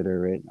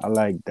considerate. I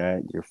like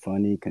that. You're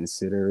funny,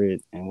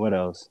 considerate, and what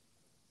else?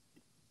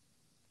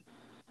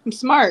 I'm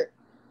smart,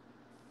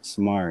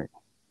 Smart.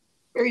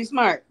 very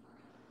smart.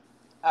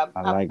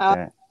 I like I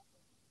that.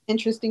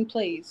 interesting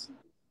plays.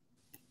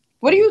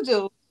 What do you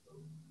do?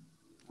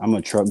 I'm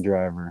a truck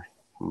driver.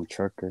 I'm a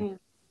trucker. Mm.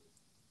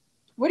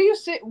 What do you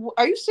sit?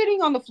 Are you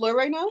sitting on the floor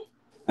right now?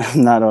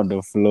 I'm not on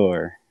the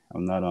floor.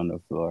 I'm not on the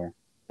floor.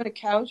 On a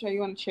couch? Are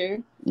you on a chair?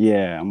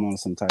 Yeah, I'm on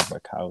some type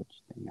of couch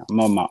thing. I'm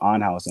on my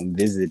aunt house. I'm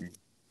visiting.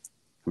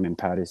 I'm in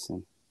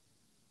Patterson.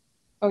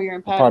 Oh, you're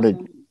in What part of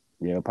Patterson.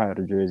 what part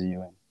of Jersey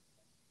you in?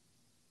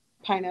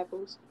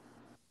 Pineapples.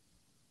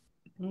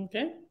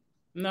 Okay.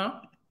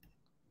 No,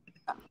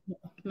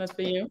 not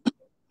for you.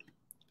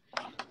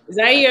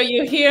 Zaire,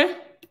 you here?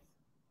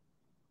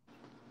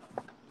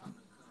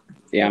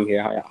 Yeah, I'm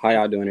here. How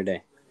y'all doing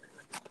today?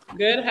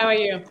 Good. How are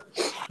you?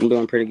 I'm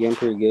doing pretty good. I'm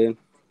pretty good.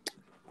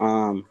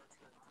 Um,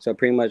 so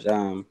pretty much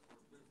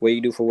what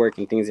you do for work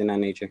and things in that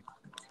nature.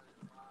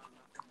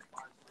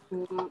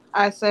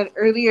 I said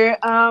earlier,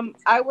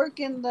 I work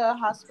in the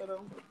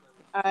hospital.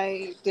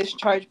 I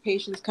discharge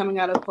patients coming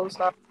out of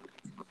post op.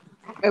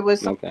 It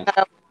was something Okay. that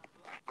I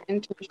was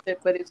internship,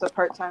 but it's a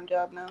part time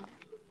job now.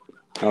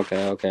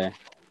 Okay.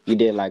 You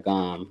did like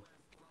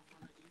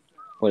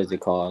what is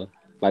it called?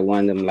 Like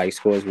one of them like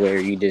schools where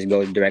you just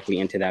go directly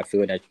into that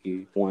field that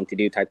you want to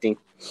do type thing.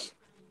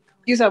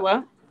 You said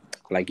what?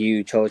 Like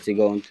you chose to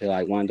go into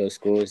like one of those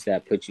schools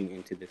that put you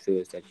into the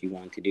fields that you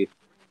want to do.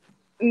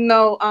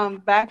 No,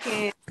 back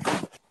in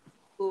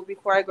school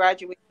before I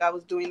graduated, I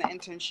was doing the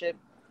internship,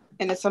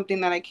 and it's something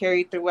that I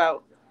carried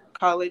throughout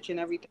college and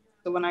everything.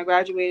 So when I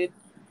graduated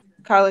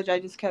college, I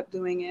just kept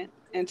doing it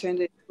and turned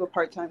it into a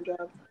part time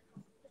job.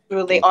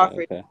 Well, they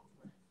offered.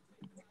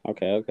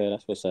 Okay.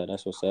 That's what's up.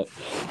 That's what's up.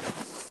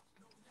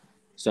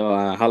 So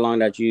how long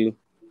that you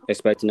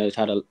expecting to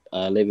try to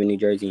live in New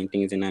Jersey and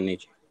things in that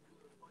nature?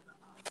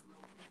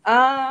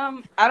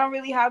 I don't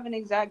really have an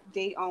exact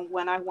date on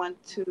when I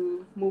want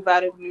to move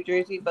out of New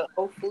Jersey, but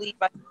hopefully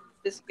by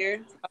this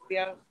year I'll be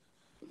out.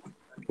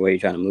 Where you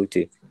trying to move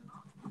to?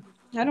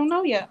 I don't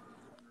know yet.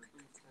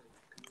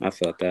 I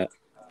felt that.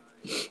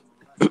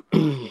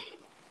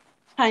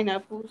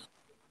 Pineapples.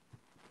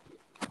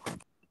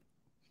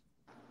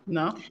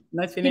 No,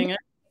 not feeling it.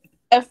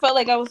 I felt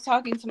like I was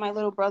talking to my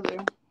little brother.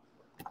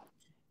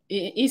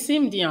 He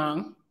seemed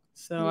young,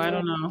 so I Yeah.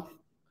 don't know.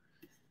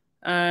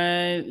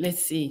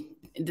 Let's see.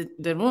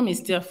 The room is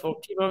still full.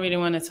 People really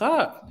want to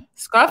talk.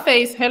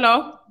 Scarface,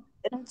 hello.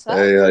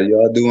 Hey, how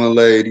y'all doing,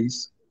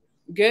 ladies?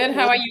 Good.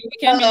 How are you? We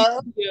can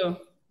be you.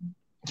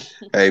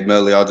 Hey,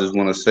 Melly, I just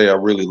want to say I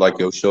really like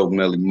your show,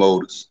 Melly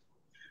Motors.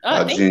 Oh,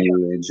 I thank you.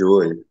 genuinely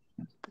enjoy it.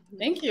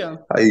 Thank you.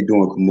 How you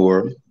doing,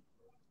 Kimura?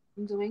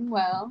 I'm doing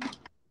well.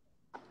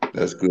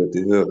 That's good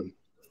to hear.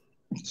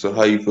 So,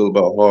 how you feel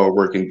about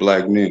hardworking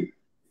black men?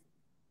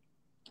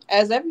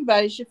 As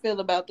everybody should feel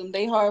about them.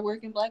 They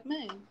hardworking black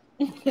men.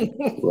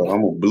 Well,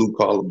 I'm a blue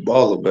collar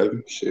baller,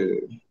 baby.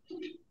 Shit.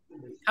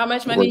 How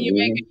much I money work you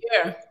make good.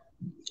 a year?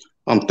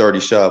 I'm 30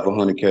 shy of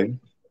 100K,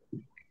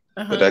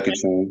 but that could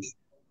 100K. change.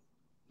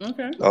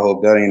 Okay. I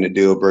hope that ain't a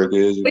deal breaker,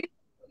 is it?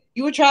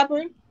 You a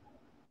trapper?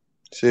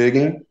 Say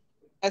again?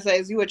 I said,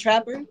 is you a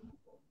trapper?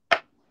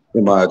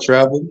 Am I a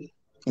traveler?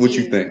 What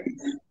you Yeah. think?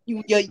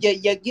 You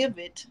give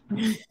it.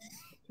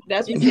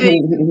 That's You what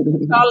say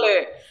call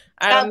it.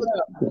 I don't trapper.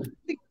 know.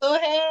 Go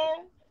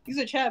ahead. He's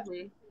a trapper.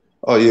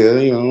 Oh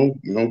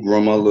yeah,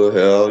 grow my little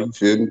hair. You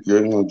feel me?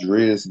 Get my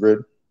dreads, bro.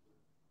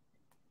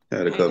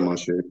 Had to cut my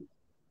shit.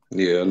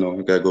 Yeah, I know.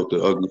 I gotta go through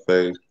the ugly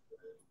phase.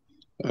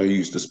 I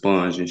used the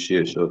sponge and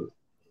shit. So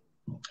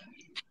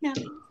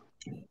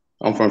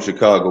I'm from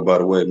Chicago, by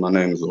the way. My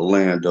name is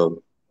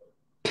Orlando.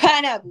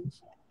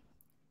 Pineapples.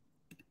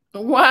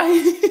 Why?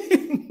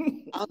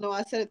 I don't know.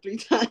 I said it 3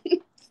 times.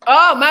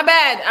 Oh, my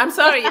bad. I'm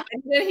sorry. I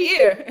didn't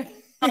hear.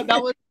 Oh,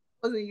 that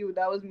wasn't you.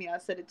 That was me. I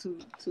said it too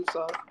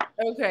soft.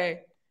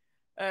 Okay.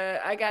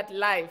 I got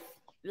life.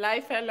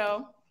 Life,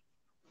 hello.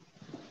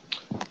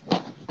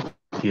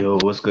 Yo,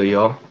 what's good,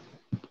 y'all?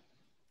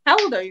 How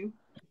old are you?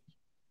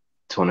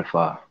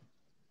 25.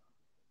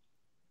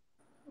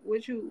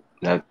 What you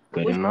Not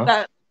good what you enough.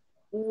 got?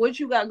 What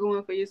you got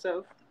going for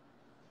yourself?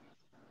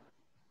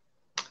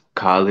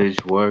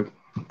 College, work,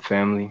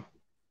 family.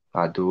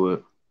 I do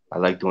it. I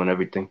like doing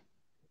everything.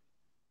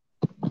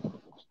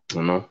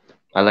 You know,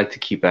 I like to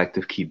keep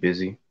active, keep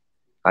busy.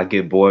 I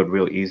get bored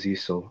real easy,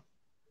 so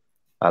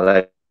I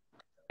like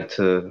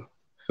to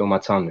fill my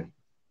time in.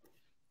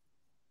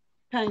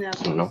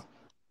 Pineapples. You know,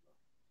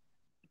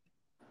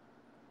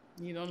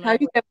 You don't How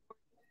like you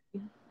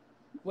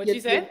what get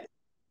you said?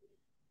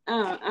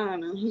 I don't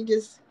know.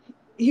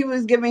 He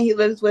was giving he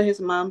lives with his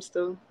mom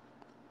still.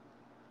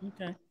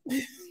 Okay.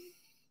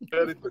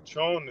 Belly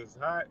Patron is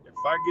hot. If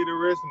I get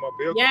arrested, my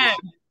bail can Yeah. get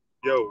shit.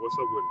 Yo, what's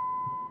up with it?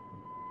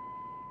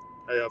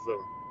 How y'all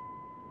feeling?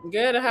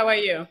 Good. How are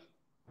you?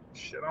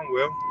 Shit, I'm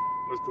well.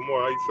 Miss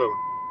Kamora, how you feeling?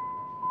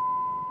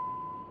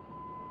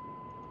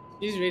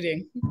 She's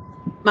reading.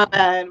 My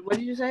bad. What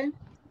did you say?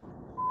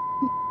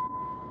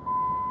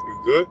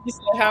 You good? She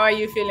said, "How are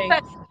you feeling?"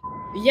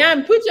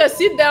 Yam, put your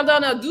seatbelt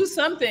on or do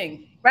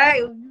something.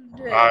 Right. All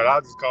right,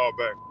 I'll just call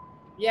back.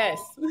 Yes.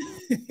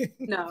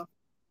 No.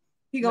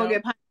 He gonna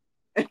No. get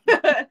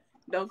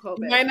Don't call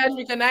You back. might not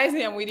recognize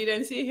him. We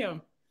didn't see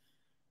him.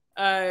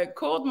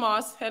 Cold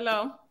Moss,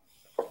 hello.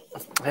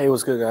 Hey,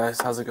 what's good,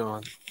 guys? How's it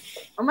going?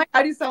 Oh my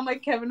god, you sound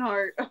like Kevin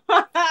Hart.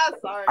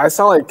 Sorry. I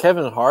sound like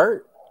Kevin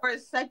Hart? For a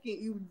second,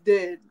 you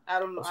did. I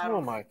don't know. What's wrong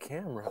with my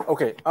camera?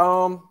 Okay.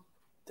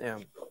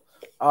 Damn.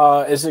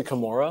 Is it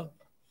Kimura?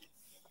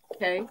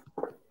 Okay.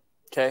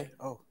 Kay.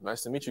 Oh,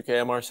 nice to meet you, Kay.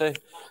 I'm Marseille.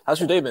 How's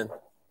your day been?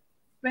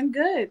 Been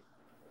good.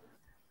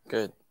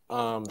 Good.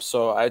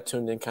 So I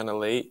tuned in kind of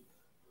late.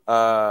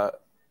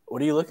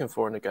 What are you looking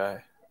for in a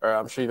guy? Or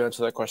I'm sure you've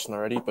answered that question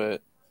already,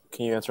 but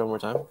can you answer one more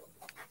time?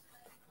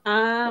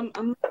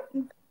 I'm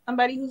looking for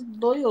somebody who's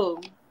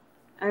loyal.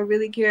 I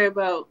really care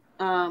about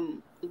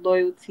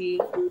loyalty,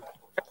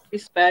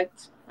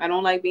 respect. I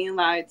don't like being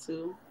lied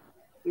to.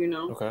 You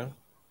know. Okay.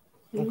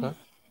 Mhm. Okay.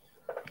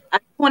 I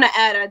want to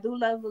add. I do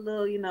love a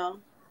little.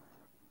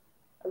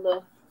 A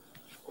little.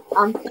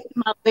 I'm in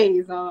my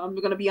ways. I'm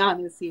gonna be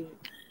honest here.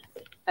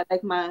 I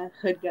like my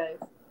hood guys.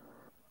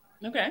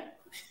 Okay.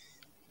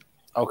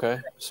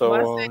 Okay. So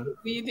Marseille,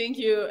 do you think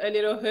you're a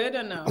little hood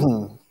or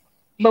no?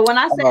 But when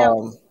I say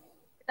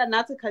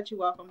not to cut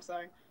you off, I'm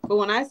sorry. But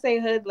when I say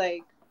hood,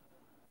 like,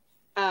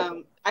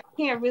 I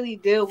can't really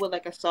deal with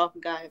like a soft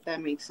guy, if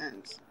that makes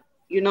sense.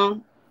 You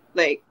know,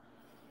 like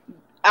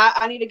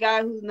I need a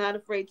guy who's not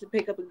afraid to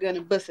pick up a gun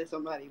and bust at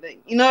somebody. Like,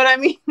 you know what I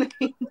mean?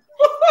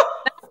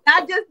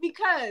 Not just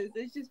because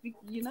it's just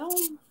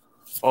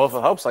well, if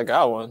it helps, I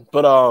got one.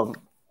 But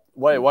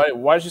why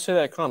did you say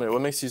that comment?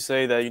 What makes you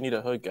say that you need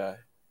a hood guy?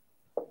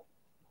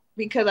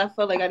 Because I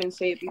felt like I didn't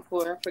say it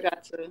before. I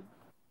forgot to.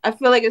 I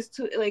feel like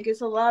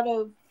it's a lot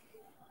of,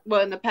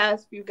 well, in the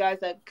past few guys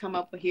that come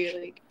up here,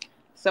 like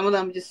some of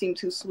them just seem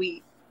too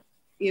sweet,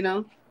 you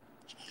know.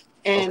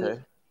 And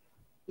okay.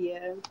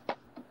 Yeah.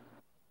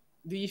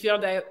 Do you feel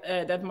that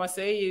that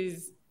Marseille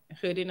is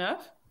hood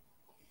enough?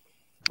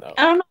 No.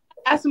 I don't know.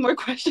 Ask some more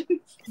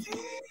questions.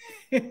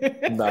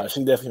 Nah,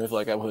 she definitely feel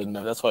like I'm hood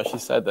enough. That's why she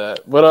said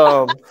that. But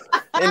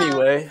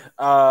anyway,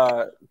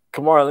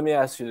 Kamara, let me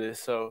ask you this.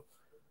 So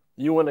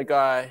you want a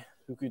guy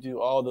who could do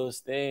all those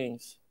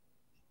things.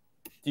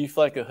 Do you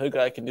feel like a hood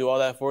guy can do all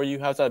that for you?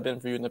 How's that been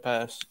for you in the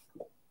past?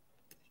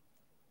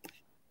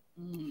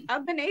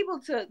 I've been able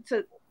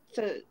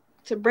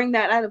to bring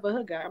that out of a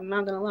hood guy. I'm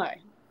not gonna lie.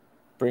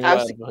 Bring it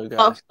out of a hood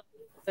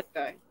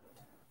guy.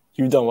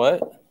 You've done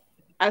what?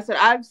 I said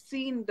I've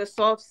seen the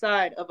soft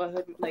side of a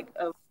hood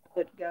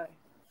guy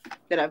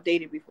that I've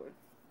dated before.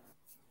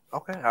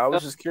 Okay, I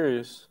was just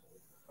curious.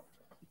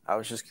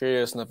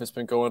 And if it's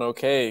been going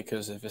okay,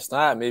 because if it's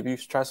not, maybe you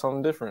should try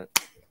something different.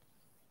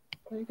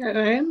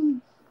 Okay,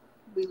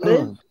 we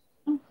live.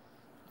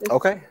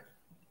 Okay.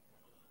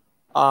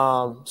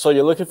 So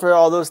you're looking for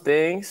all those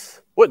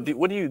things. What do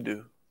you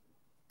do?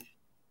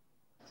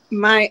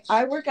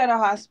 I work at a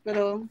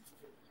hospital.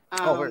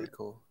 Very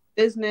cool.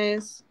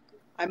 Business.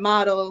 I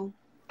model.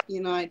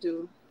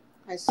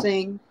 I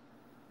sing.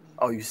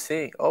 Oh, you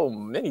sing. Oh,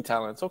 many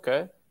talents.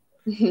 Okay.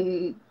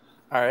 All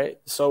right.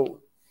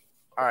 So,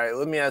 all right.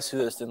 Let me ask you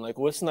this then. Like,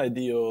 what's an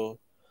ideal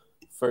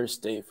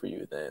first date for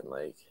you then?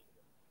 Like,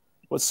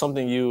 what's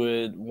something you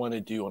would want to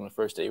do on a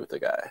first date with a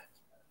guy?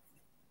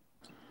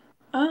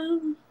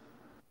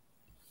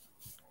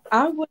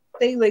 I would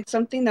say like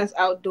something that's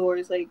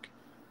outdoors, like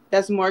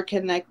that's more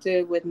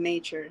connected with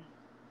nature.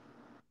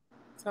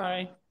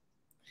 Sorry.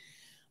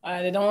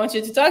 They don't want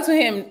you to talk to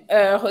him.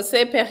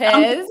 Jose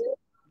Perez.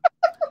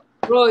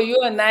 Bro,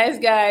 you're a nice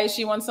guy.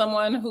 She wants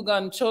someone who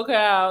gonna choke her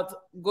out.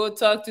 Go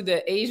talk to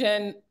the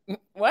Asian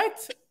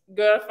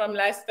girl from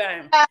last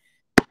time.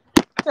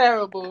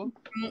 Terrible.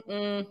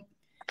 Mm-mm.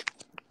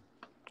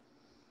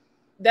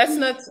 That's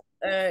not.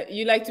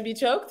 You like to be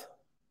choked?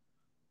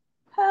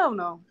 Hell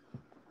no.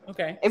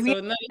 Okay.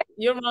 No,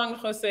 you're wrong,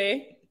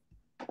 Jose.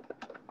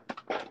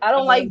 I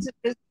don't like to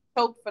just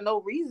choke for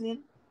no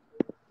reason.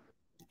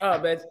 Oh,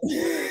 but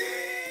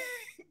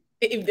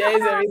if there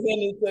is a reason,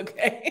 it's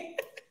okay.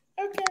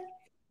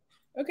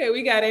 Okay,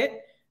 we got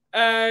it.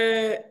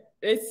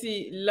 Let's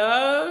see.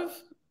 Love,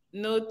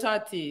 no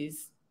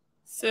tatties.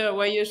 Sir,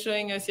 why you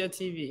showing us your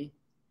TV?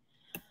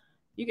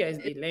 You guys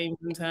be lame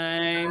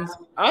sometimes.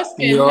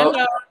 Austin, Yo,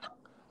 hello.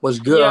 what's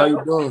good? How Yo.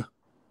 you doing?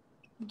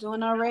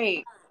 Doing all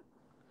right.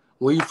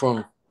 Where you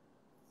from?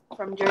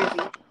 From Jersey.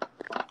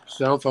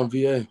 So I'm from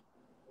VA.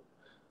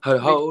 How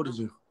old is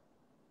you?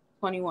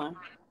 21.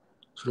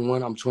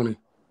 21. I'm 20.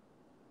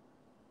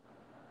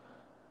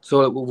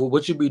 So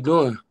what you be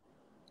doing?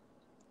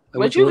 Like,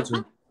 What you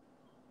into?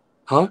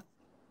 Huh?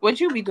 What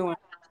you be doing?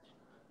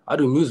 I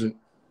do music.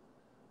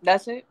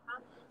 That's it?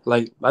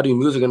 Like I do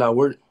music and I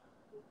work.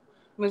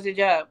 What's your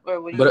job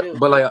or what do you do?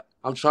 But like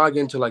I'm trying to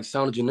get into like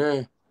sound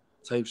engineering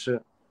type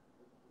shit.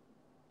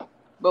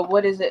 But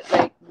what is it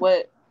like?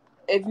 What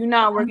if you're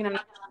not working in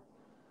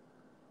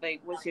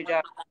like what's your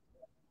job?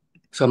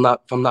 So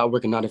if I'm not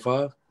working 9 to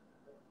 5.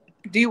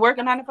 Do you work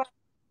a 9 to 5?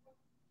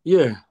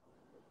 Yeah.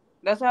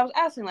 That's what I was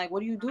asking. Like,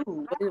 what do you do?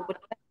 What is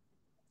that?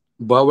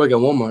 But I work at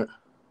Walmart.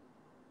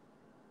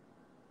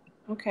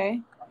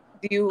 Okay.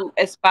 Do you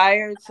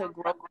aspire to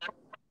grow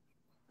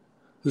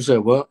You said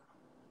what?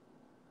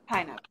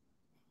 pineapple?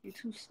 You're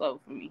too slow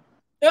for me.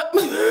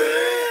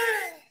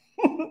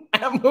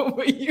 I'm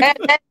over you.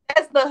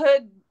 That's the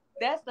hood.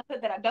 That's the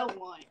hood that I don't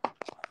want.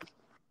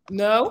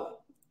 No?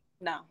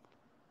 No.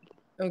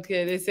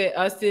 Okay, they say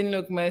Austin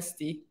look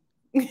musty.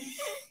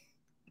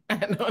 I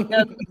don't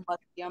know.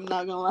 I'm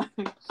not gonna lie.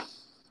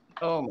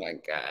 Oh my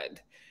God.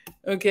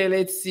 Okay,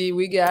 let's see.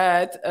 We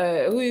got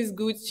who is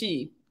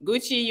Gucci?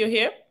 Gucci, you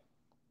here?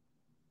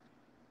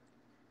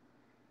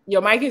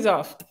 Your mic is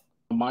off.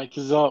 Mic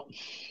is up.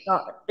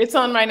 Oh, it's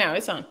on right now.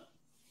 It's on.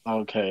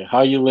 Okay.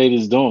 How you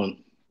ladies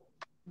doing?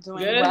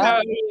 Doing Good. well. How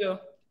are you?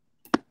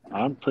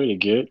 I'm pretty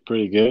good.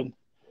 Pretty good.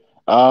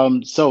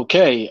 So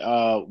Kay,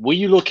 where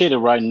you located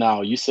right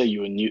now? You say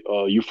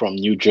you from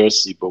New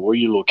Jersey, but where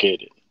you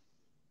located?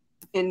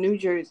 In New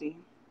Jersey.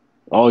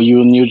 Oh,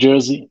 you in New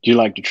Jersey? Do you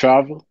like to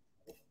travel?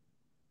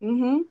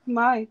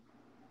 Why?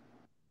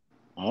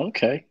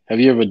 Okay. Have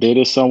you ever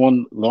dated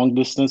someone long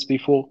distance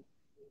before?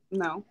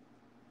 No.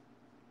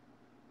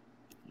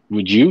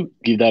 Would you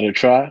give that a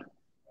try?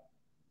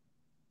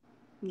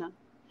 No.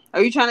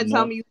 Are you trying to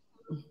tell No. me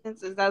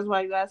is that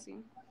why you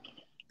asking?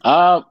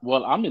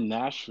 Well, I'm in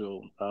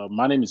Nashville.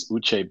 My name is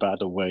Uche, by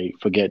the way.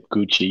 Forget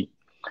Gucci.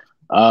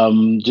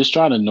 Just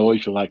trying to know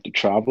if you like to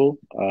travel.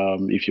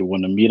 If you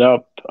want to meet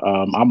up.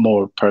 I'm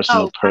more a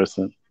personal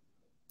person.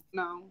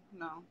 No.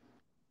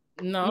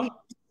 No.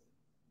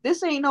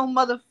 This ain't no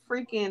mother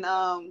freaking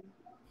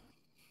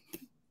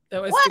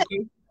That was too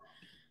quick.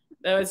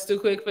 That was too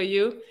quick for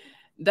you.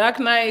 Dark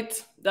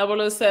Knight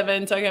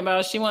 007 talking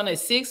about she won a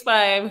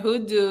 6'5"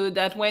 hood dude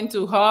that went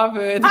to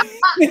Harvard.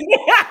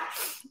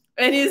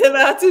 And he's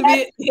about to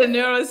be a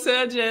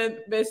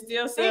neurosurgeon, but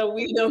still sell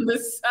weed on the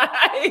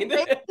side.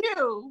 Thank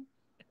you.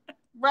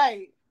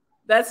 Right.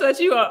 That's what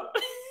you are.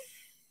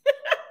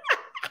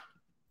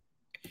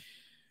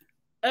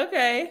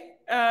 Okay.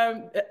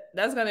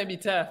 That's gonna be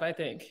tough, I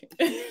think.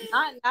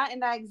 Not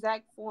in that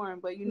exact form,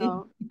 but you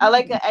know, I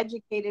like an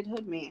educated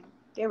hood man.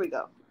 There we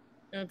go.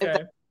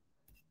 Okay.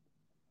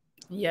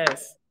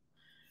 Yes.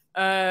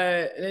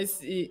 Let's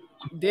see.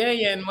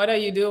 Darian, what are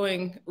you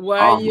doing? Why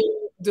are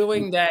you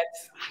doing that?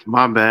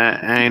 My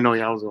bad. I ain't know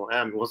y'all was gonna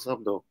ask me. What's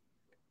up though?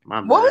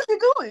 My bad. What was you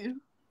doing?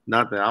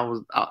 Nothing. I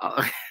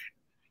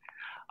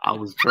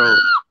was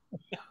trolling.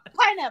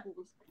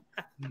 Pineapples.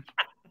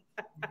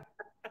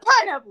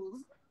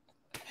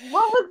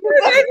 What was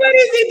what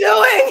is he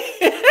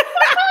doing?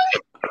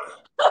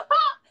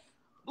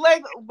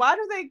 Like, why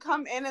do they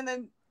come in and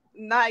then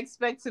not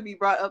expect to be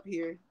brought up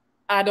here?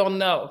 I don't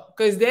know,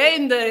 because they're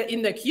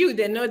in the queue.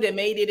 They know they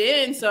made it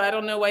in, so I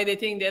don't know why they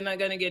think they're not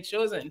gonna get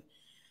chosen.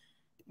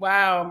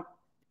 Wow,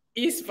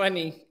 he's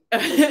funny.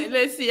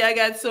 Let's see. I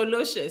got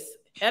Solocious.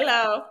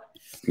 Hello.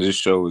 This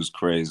show is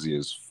crazy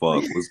as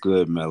fuck. What's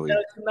good, Melly?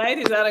 Tonight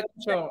is out of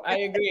control. I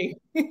agree.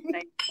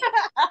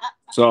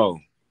 So,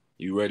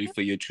 you ready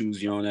for your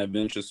choose your own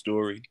adventure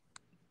story?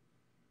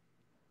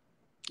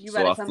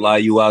 So I fly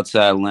you out to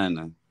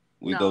Atlanta.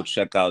 We go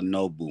check out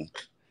Nobu.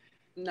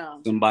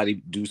 No. Somebody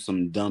do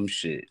some dumb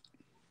shit.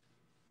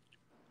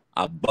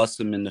 I bust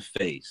him in the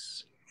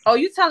face. Oh,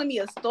 you telling me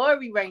a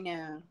story right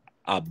now?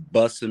 I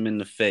bust him in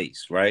the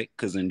face, right?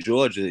 Because in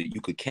Georgia, you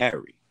could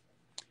carry.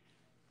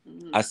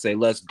 I say,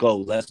 let's go,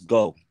 let's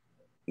go.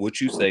 What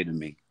you say to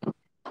me?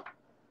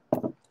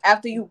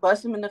 After you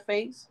bust him in the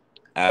face?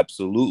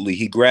 Absolutely.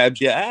 He grabbed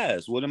your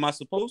ass. What am I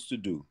supposed to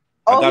do?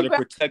 I got to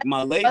protect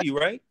my lady,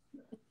 right?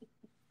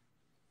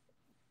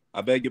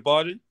 I beg your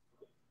pardon?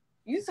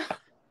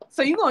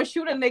 So you gonna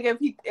shoot a nigga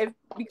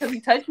because he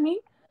touched me?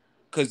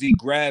 Because he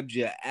grabbed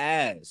your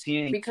ass. He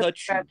ain't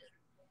touch you.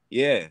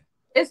 Yeah.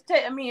 It's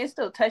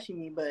still touching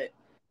me, but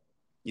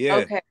yeah.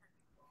 Okay.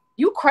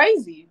 You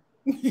crazy.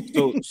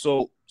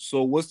 So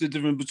what's the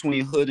difference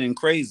between hood and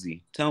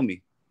crazy? Tell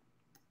me.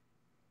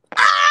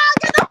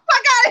 Get the fuck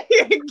out of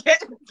here.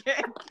 Get.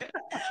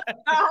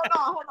 No,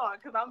 hold on,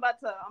 because I'm about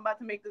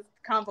to make this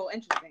convo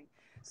interesting.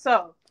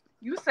 So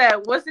You said,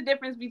 what's the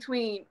difference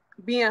between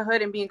being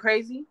hood and being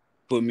crazy?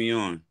 Put me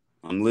on.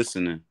 I'm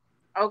listening.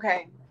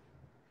 Okay.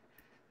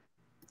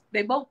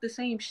 They both the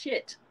same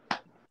shit.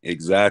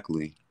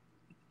 Exactly.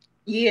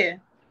 Yeah.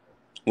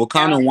 What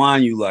kind of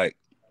wine you like?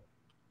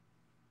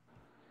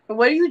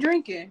 What are you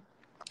drinking?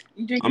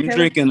 You drinking I'm Taylor?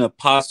 drinking a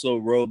Paso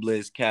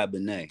Robles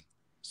Cabernet.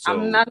 So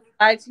I'm not gonna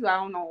lie to you. I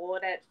don't know all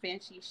that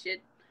fancy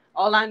shit.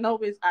 All I know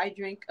is I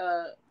drink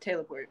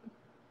Taylor Port.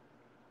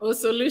 Oh,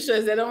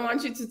 solutions. They don't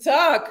want you to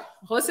talk.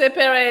 Jose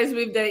Perez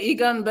with the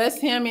Egon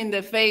bust him in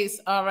the face.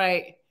 All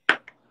right.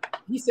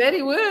 He said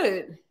he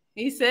would.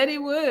 He said he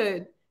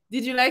would.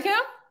 Did you like him?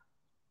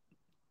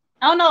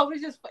 I don't know.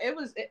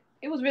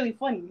 It was really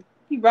funny.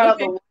 He brought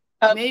Okay.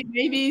 up the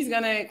Maybe he's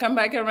gonna come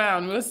back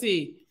around. We'll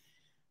see.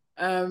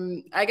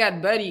 I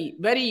got Buddy.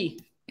 Buddy,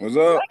 What's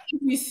why up?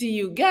 can't we see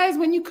you guys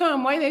when you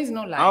come? Why there's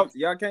no light?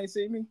 Y'all can't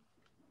see me?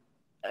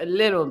 A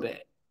little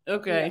bit.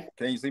 Okay.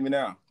 Can you see me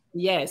now?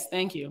 Yes,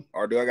 thank you.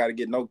 Or do I got to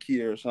get no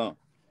key or something?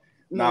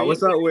 No, Nah,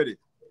 what's up with it?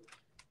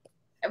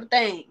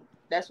 everything.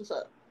 That's what's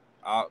up.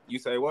 You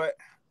say what?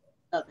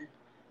 Nothing.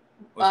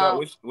 What's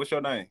up? What's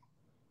your name?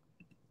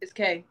 It's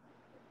Kay.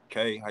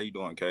 Kay, how you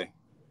doing, Kay?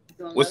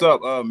 Doing What's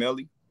good. up,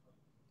 Melly?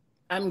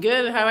 I'm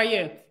good. How are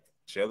you?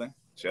 Chilling.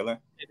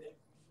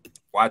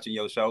 Watching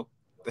your show.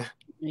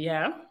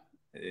 Yeah.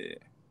 Yeah.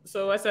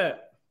 So what's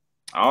up?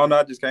 I don't know.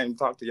 I just came to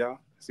talk to y'all.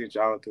 See what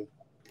y'all do.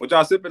 What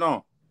y'all sipping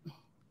on?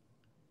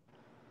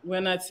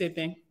 We're not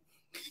sipping.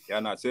 Y'all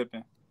not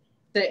sipping?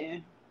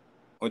 Sitting.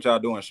 What y'all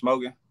doing?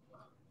 Smoking?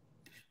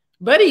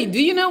 Buddy,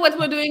 do you know what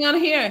we're doing on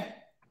here?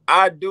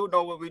 I do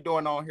know what we're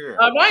doing on here.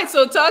 All right,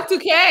 so talk to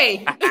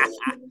Kay.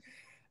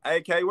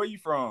 Hey, Kay, where you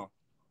from?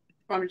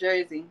 From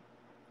Jersey.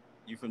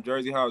 You from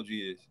Jersey? How old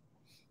you is?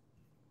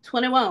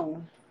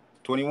 21.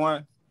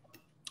 21?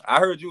 I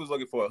heard you was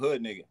looking for a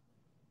hood nigga.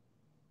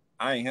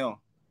 I ain't him.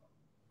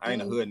 I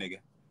ain't a hood nigga.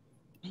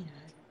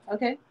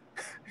 Okay.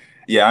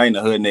 Yeah, I ain't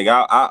a hood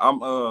nigga.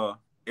 I'm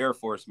Air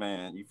Force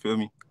man. You feel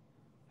me?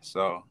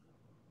 So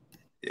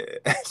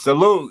yeah,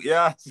 salute.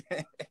 Yeah,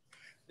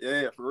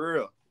 yeah, for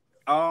real.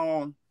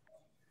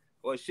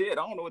 Well, shit, I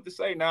don't know what to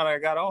say now that I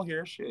got on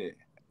here. Shit.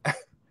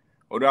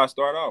 What do I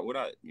start off? What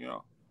what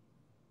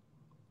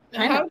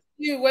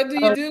do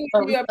you do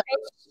when you approach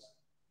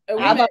a How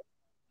woman? about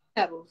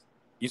apples?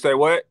 You say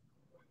what?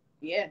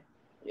 Yeah.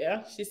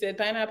 Yeah, she said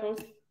pineapples.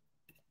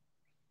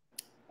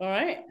 All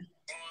right.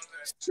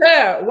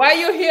 Sir, why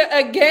you here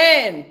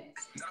again?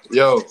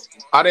 Yo,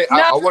 I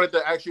No. wanted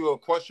to ask you a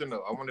question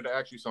though. I wanted to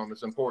ask you something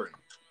that's important.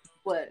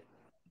 What?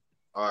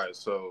 All right,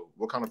 so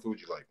what kind of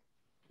food you like?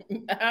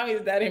 How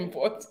is that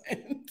important?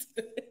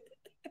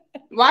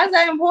 Why is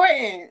that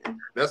important?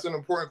 That's an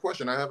important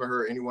question. I haven't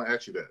heard anyone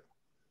ask you that.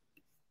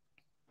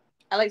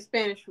 I like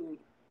Spanish food.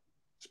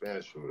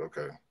 Spanish food,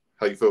 okay.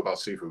 How you feel about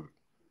seafood?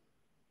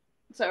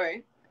 It's all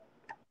right.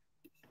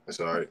 It's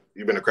all right.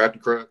 You been a crafty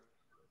crab?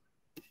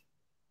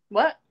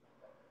 What?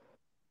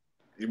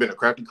 You been a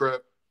crafty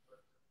crab?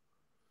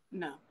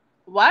 No.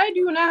 Why do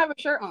you not have a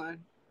shirt on?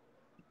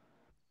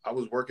 I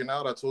was working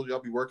out. I told you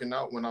I'll be working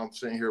out when I'm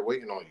sitting here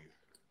waiting on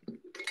you.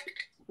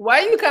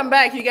 Why you come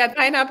back? You got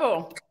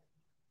pineapple.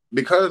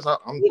 Because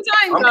I'm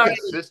already.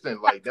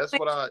 consistent. Like that's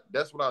what I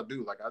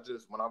do. Like I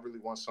just when I really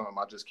want something,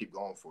 I just keep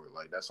going for it.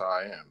 Like that's how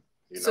I am.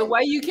 You know? So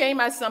why you came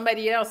as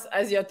somebody else,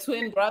 as your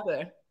twin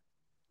brother?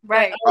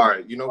 Right. All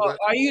right. You know what?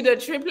 Are you the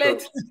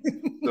triplet?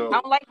 So, I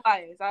don't like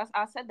bias.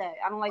 I said that.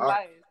 I don't like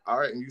bias. all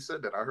right, and you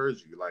said that. I heard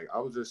you. Like I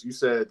was just you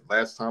said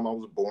last time I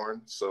was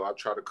born, so I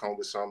try to come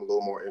with something a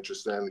little more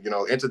interesting,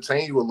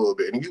 entertain you a little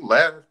bit. And you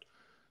laughed.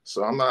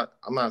 So I'm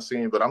not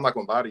saying, but I'm not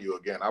gonna lie to you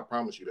again. I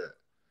promise you that.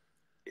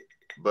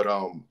 But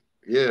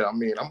yeah, I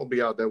mean, I'm gonna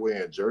be out that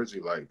way in Jersey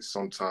like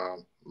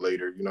sometime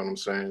later, you know what I'm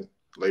saying?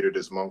 Later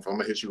this month. I'm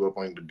gonna hit you up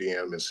on the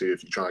DM and see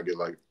if you're trying to get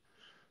like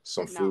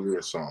some food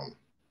or something.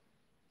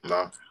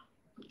 Nah.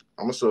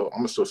 I'm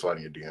gonna still slide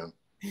in your DM.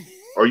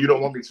 Or you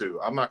don't want me to.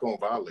 I'm not gonna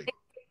violate.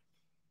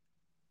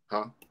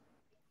 Huh?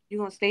 You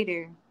gonna stay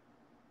there.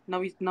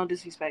 No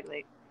disrespect,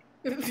 like.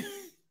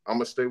 I'm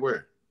gonna stay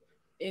where?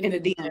 In the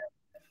DM.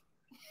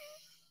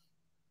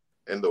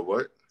 In the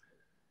what?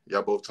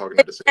 Y'all both talking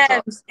at the same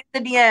time.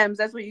 In the DMs.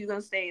 That's where you're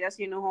gonna stay. That's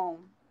your new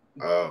home.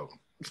 Oh,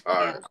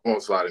 all right. I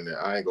won't slide in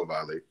there. I ain't gonna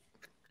violate.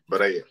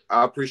 But hey,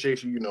 I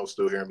appreciate you,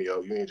 still hearing me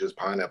out. You ain't just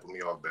pineapple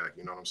me off back.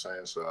 You know what I'm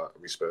saying? So I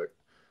respect.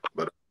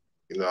 But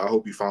I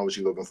hope you find what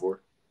you're looking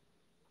for.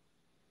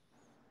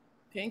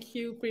 Thank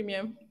you,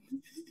 Premium.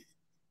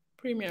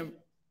 Premium.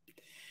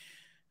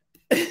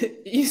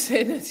 You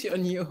said that's your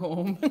new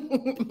home.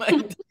 My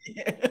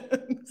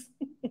DMs.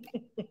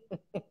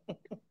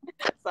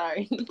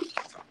 Sorry.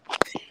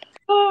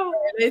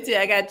 Let's see,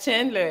 I got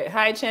Chandler.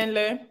 Hi,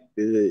 Chandler.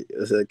 Good.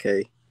 It's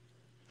okay.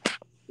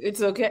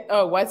 It's okay.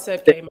 Oh, what's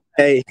up, K?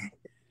 Hey.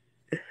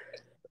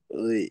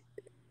 Wait.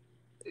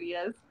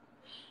 Yes.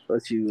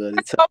 What you want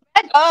to Go talk?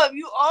 back up.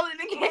 You all in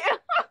the camera.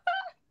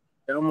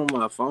 I'm on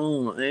my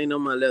phone. I ain't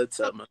on my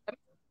laptop.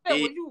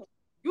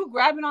 You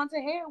grabbing onto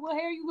hair? What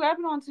hair are you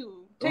grabbing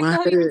onto? Take My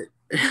the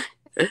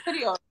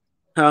hoodie off.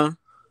 Huh?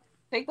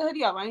 Take the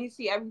hoodie off. I need to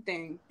see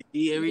everything.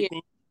 See Yeah.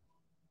 everything?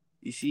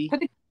 You see?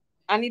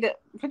 I need to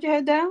put your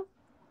head down.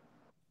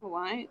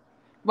 Why?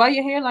 Why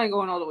your hairline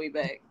going all the way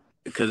back?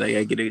 Because I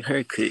gotta get a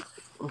haircut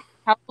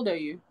How old are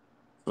you?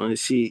 on the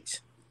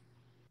sheets.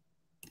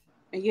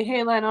 And your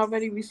hairline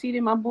already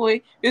receded, my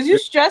boy. Is you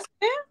stressing?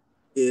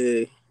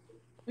 Yeah,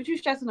 What you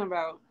stressing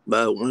about?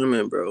 about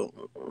women, bro.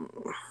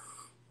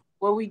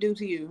 What we do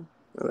to you?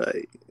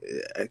 Like,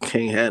 I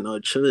can't have no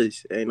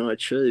trust. Ain't no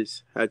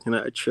trust. How can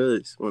I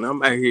trust? When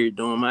I'm out here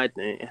doing my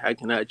thing, how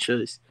can I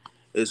trust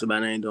if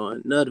somebody ain't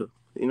doing nothing?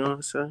 You know what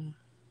I'm saying?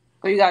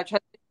 So you got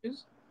trust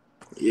issues?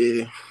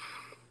 Yeah,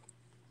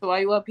 So why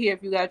you up here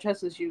if you got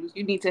trust issues?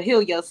 You need to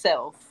heal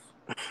yourself.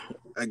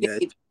 I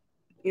got you.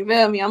 You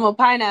feel me? I'm gonna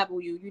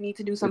pineapple you. You need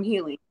to do some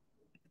healing.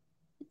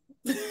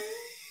 I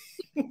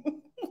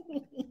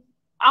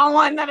don't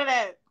want none of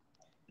that.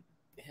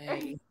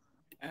 Hey,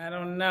 I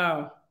don't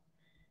know.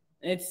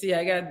 Let's see.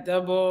 I got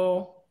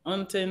double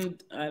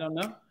untin. I don't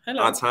know.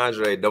 Hello,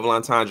 Entendre, double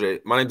entendre.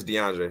 My name's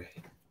DeAndre.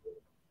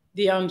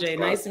 DeAndre.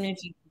 Nice to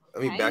meet you.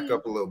 Let me back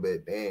up a little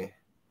bit. Damn.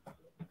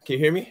 Can you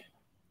hear me?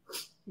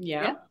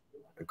 Yeah.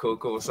 Cool.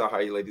 What's up? How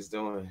you ladies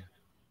doing?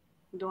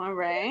 Doing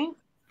right.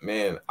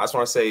 Man, I just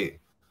want to say,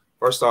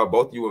 first off,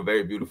 both of you were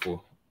very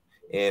beautiful.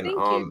 And Thank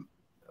you.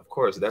 of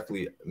course,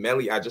 definitely.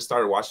 Melly, I just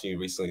started watching you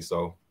recently,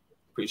 so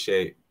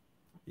appreciate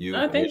you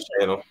and your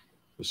channel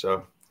for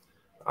sure.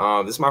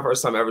 This is my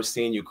first time ever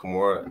seeing you,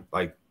 Kimura.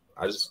 Like,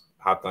 I just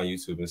hopped on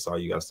YouTube and saw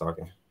you guys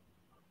talking.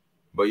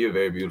 But you're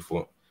very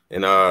beautiful.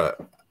 And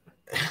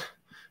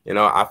you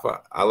know,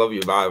 I love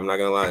your vibe. I'm not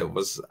gonna lie.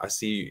 I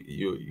see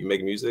you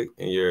make music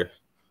and you're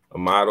a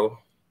model.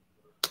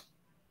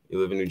 You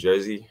live in New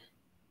Jersey.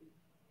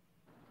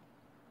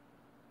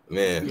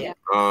 Man, Yeah.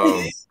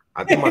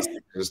 I think my speaker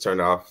just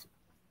turned off.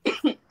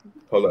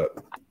 Hold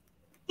up.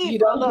 You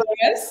don't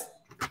hear us?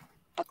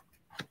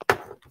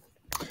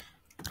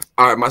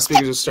 All right, my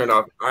speaker just turned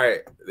off. All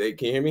right,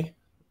 can you hear me?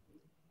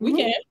 We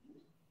can.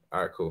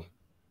 All right, cool.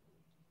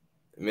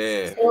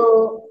 Man.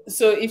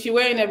 So if you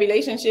were in a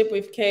relationship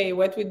with Kay,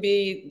 what would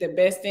be the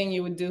best thing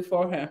you would do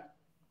for her?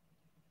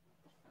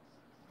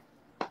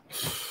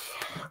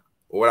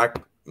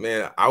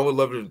 I would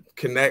love to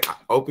connect,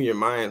 open your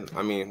mind.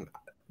 I mean,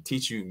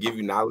 teach you, give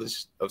you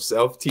knowledge of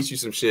self, teach you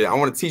some shit. I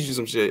want to teach you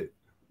some shit.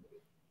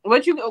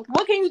 What can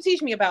you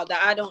teach me about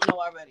that I don't know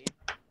already?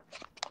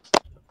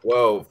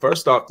 Well,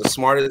 first off, the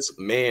smartest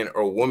man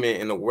or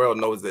woman in the world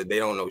knows that they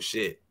don't know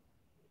shit.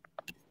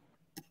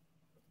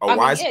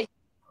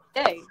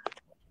 Day.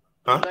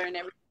 Huh?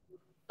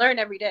 Learn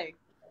every day.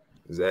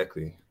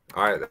 Exactly.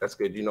 All right, that's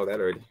good. You know that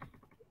already.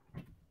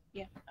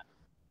 Yeah.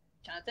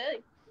 Trying to tell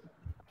you.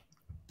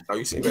 Oh,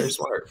 you seem very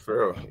smart,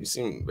 for real. You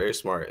seem very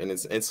smart, and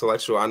it's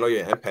intellectual. I know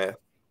you're an empath.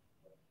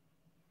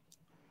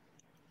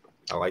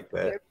 I like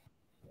that.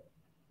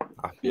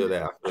 I feel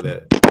that.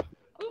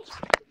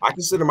 I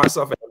consider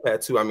myself an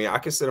empath too. I mean, I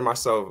consider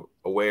myself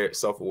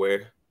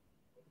self-aware,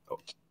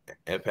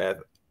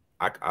 empath.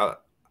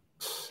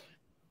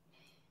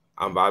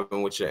 I'm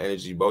vibing with your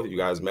energy, both of you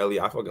guys. Melly,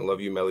 I fucking love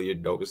you, Melly. You're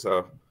dope as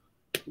hell.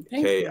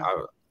 Okay,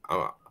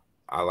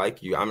 I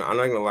like you. I'm not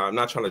gonna lie. I'm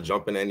not trying to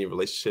jump in any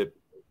relationship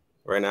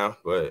right now,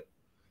 but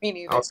me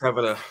neither. I was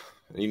having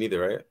you neither,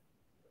 right?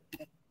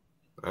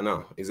 I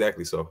know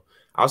exactly. So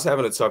I was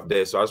having a tough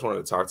day, so I just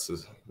wanted to talk to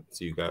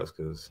you guys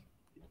because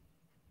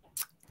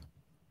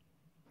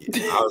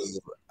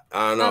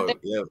I don't know.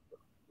 Yeah.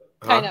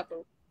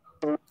 Pineapple.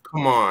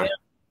 Come on.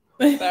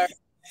 Sorry.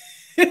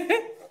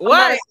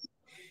 Why?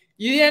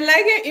 You didn't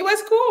like it? It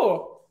was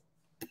cool.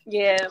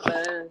 Yeah,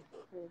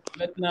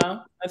 but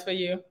no, that's for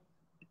you.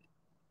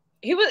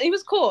 He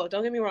was cool.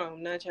 Don't get me wrong.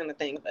 I'm not trying to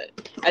think, but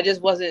I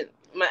just wasn't.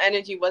 My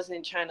energy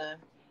wasn't trying to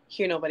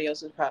hear nobody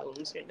else's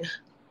problems right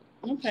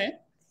now. Okay.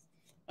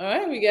 All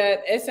right. We got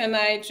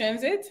SNI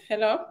Transit.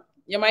 Hello.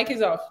 Your mic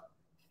is off.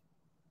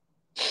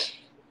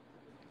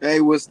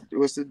 Hey, what's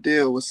the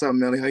deal? What's up,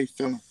 Melly? How you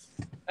feeling?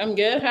 I'm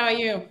good. How are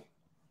you?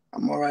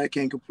 I'm all right. I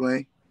can't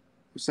complain.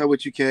 What's up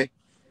with you, Kay?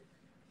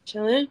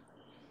 Chilling.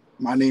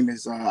 My name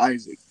is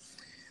Isaac.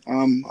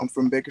 I'm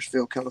from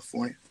Bakersfield,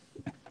 California.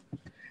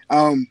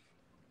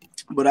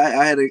 But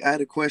I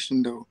had a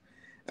question though,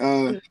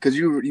 because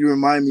you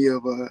remind me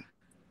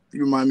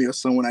of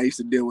someone I used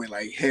to deal with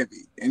like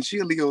heavy, and she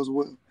a Leo as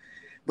well.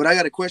 But I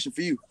got a question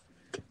for you.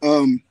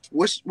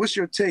 What's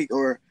your take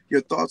or your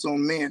thoughts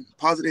on men,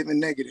 positive and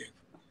negative?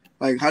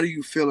 Like, how do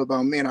you feel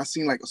about men? I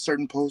seen like a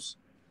certain post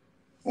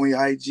on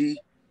your IG.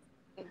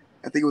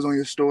 I think it was on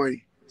your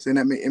story, saying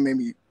that it made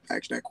me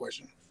ask that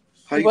question.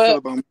 How do you feel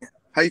about men?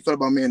 How you feel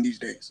about men these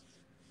days?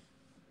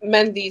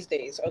 Men these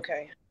days,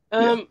 okay.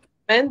 Yeah.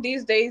 Men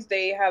these days,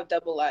 they have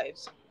double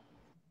lives.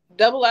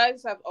 Double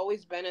lives have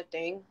always been a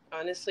thing,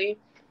 honestly.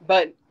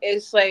 But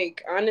it's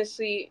like,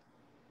 honestly,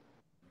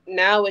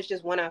 now it's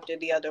just one after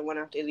the other, one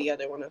after the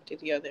other, one after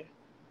the other.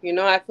 You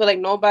know, I feel like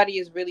nobody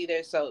is really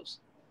themselves.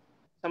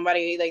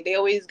 Somebody, like, they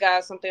always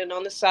got something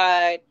on the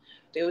side.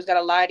 They always got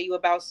to lie to you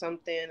about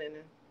something and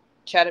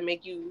try to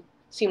make you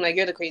seem like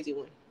you're the crazy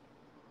one.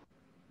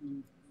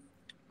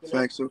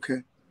 Facts,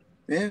 okay.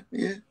 Yeah.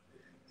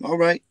 All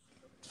right.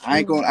 I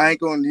ain't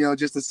going,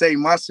 just to save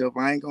myself.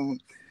 I ain't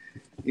going,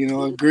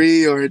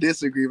 agree or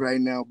disagree right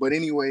now. But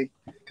anyway,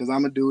 because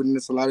I'm a dude and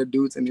there's a lot of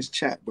dudes in this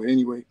chat. But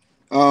anyway,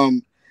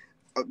 so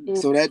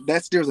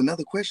that there's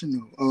another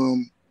question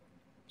though.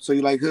 So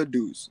you like hood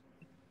dudes?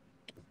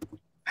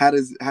 How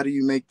do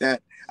you make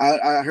that?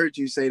 I heard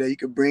you say that you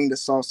could bring the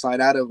soft side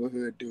out of a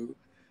hood dude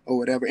or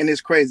whatever. And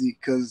it's crazy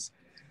because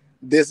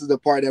this is the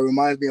part that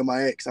reminds me of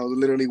my ex. I was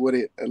literally with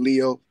a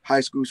Leo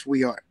high school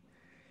sweetheart.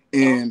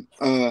 And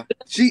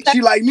she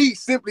liked me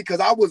simply because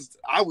I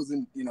was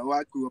in,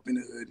 I grew up in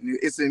the hood and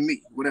it's in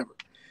me, whatever.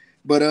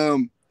 But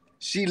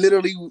she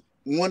literally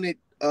wanted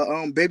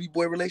a baby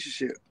boy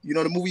relationship. You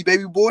know the movie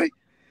Baby Boy?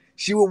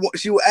 She would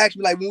ask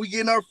me like, when we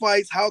get in our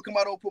fights, how come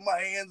I don't put my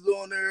hands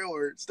on her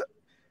or stuff?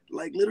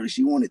 Like literally,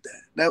 she wanted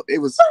that. It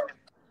was.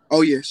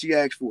 Oh yeah, she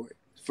asked for it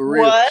for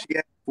real. What? She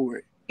asked for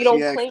it. You don't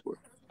She asked claim. for it.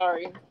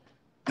 Sorry.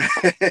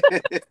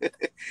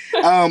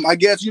 I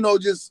guess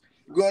just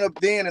growing up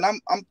then, and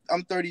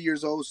I'm 30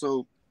 years old,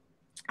 so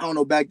I don't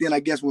know. Back then, I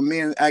guess when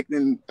men act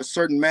in a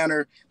certain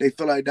manner, they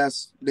feel like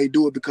they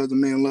do it because the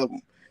men love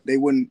them. They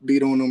wouldn't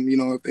beat on them,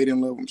 if they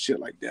didn't love them, shit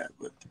like that.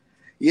 But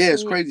yeah,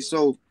 it's crazy.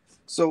 So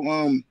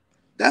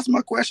that's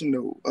my question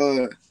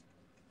though.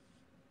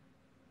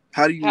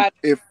 How do you how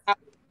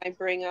I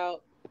bring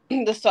out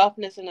the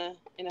softness in a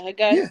hood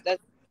guy? Yeah.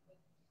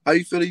 How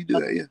you feel that you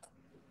do that? Yeah.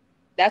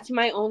 That's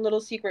my own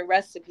little secret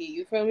recipe.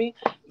 You feel me?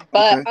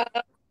 But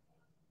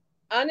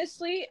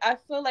honestly, I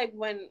feel like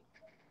when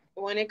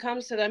it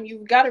comes to them,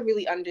 you've got to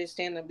really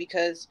understand them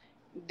because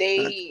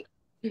they,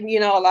 a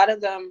lot of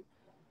them,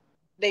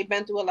 they've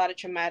been through a lot of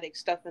traumatic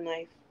stuff in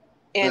life,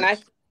 and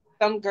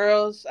some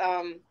girls,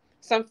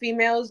 some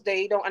females,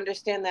 they don't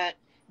understand that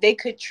they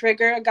could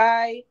trigger a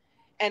guy,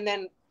 and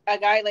then a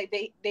guy like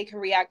they can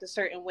react a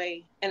certain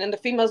way, and then the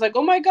female's like,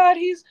 oh my god,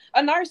 he's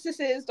a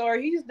narcissist or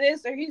he's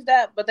this or he's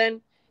that, but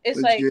then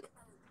it's like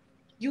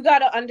you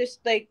gotta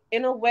understand, like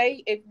in a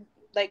way, if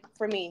like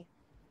for me,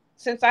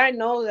 since I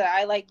know that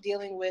I like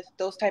dealing with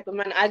those type of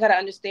men, I gotta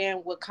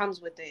understand what comes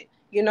with it,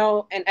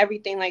 and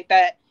everything like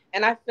that.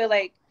 And I feel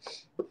like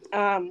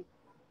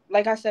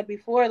I said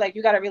before, like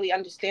you gotta really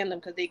understand them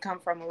because they come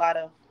from a lot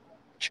of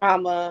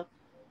trauma,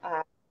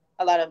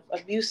 a lot of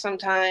abuse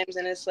sometimes,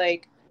 and it's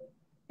like,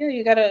 yeah,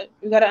 you gotta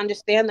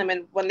understand them.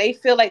 And when they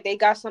feel like they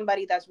got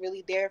somebody that's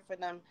really there for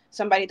them,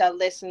 somebody that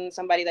listens,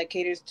 somebody that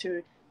caters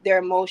to their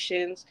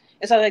emotions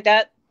and stuff like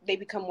that, they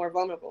become more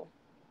vulnerable.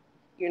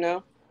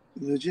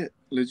 Legit.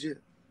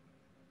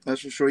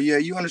 That's for sure. Yeah,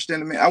 you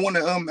understand me. I want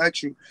to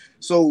ask you.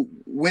 So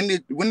when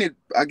did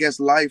I guess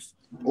life,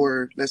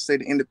 or let's say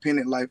the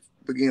independent life,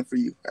 begin for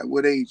you? At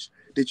what age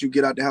did you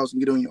get out the house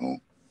and get on your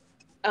own?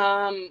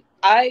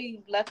 I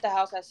left the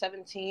house at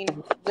 17,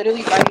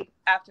 literally right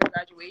after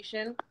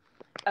graduation.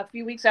 A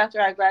few weeks after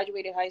I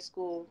graduated high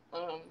school,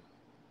 I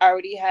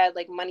already had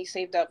like money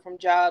saved up from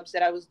jobs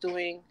that I was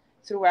doing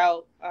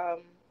throughout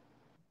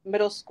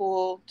middle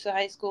school to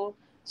high school.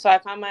 So I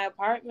found my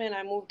apartment,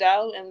 I moved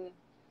out, and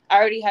I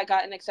already had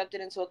gotten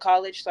accepted into a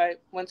college. So I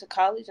went to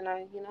college, and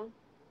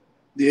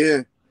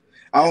Yeah,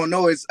 I don't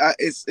know. It's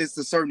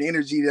a certain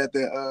energy that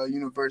the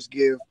universe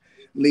give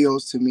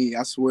Leos to me.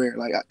 I swear,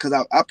 like, cause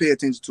I pay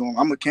attention to them.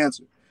 I'm a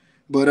Cancer,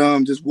 but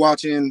just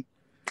watching,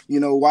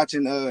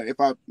 if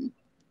I,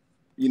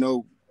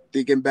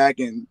 thinking back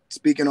and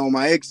speaking on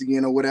my ex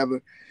again or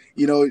whatever,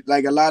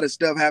 like a lot of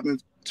stuff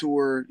happened to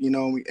her,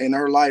 and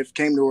her life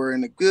came to her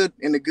in a good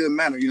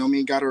manner.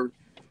 Got her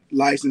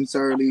license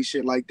early,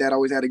 shit like that.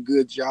 Always had a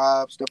good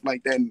job, stuff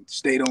like that, and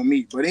stayed on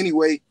me. But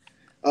anyway,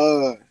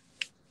 I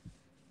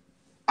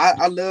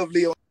love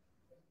Leo.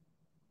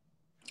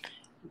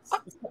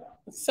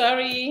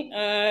 Sorry,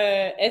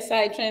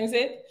 SI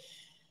Transit.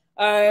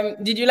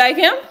 Did you like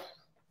him?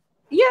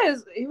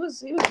 Yes, he was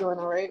doing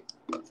all right.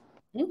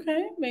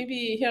 Okay,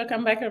 maybe he'll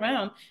come back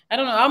around. I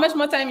don't know. How much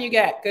more time you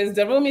got? Because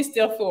the room is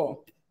still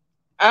full.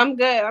 I'm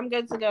good. I'm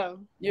good to go.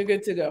 You're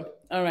good to go.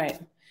 All right.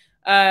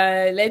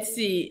 Let's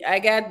see. I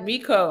got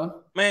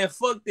Rico. Man,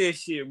 fuck that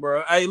shit,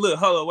 bro. Hey, look,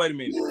 hold on, wait a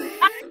minute.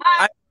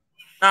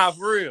 Nah,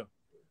 for real.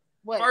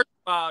 What? First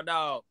of all,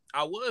 dog,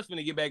 I was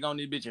finna get back on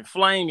this bitch and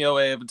flame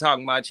your ass for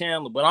talking about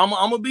Chandler, but I'm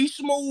gonna be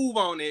smooth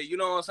on it. You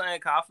know what I'm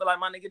saying? Cause I feel like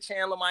my nigga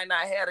Chandler might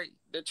not have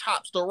the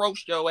chops to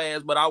roast your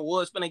ass, but I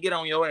was finna get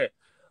on your ass.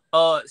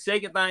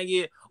 Second thing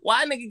is,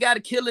 why nigga gotta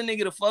kill a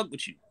nigga to fuck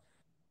with you?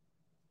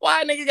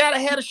 Why a nigga gotta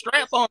have a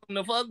strap on him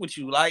to fuck with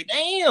you? Like,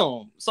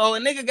 damn. So a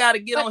nigga gotta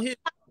get on his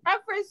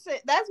preference.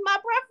 That's my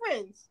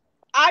preference.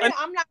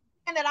 I'm not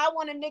saying that I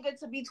want a nigga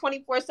to be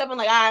 24/7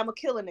 like I'm a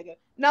killer nigga.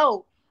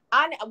 No.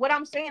 What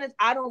I'm saying is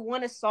I don't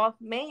want a soft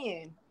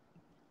man.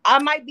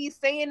 I might be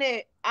saying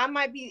it.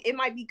 It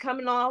might be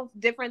coming off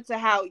different to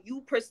how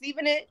you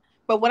perceiving it.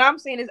 But what I'm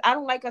saying is I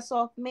don't like a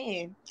soft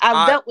man.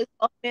 I've dealt with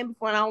soft men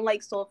before, and I don't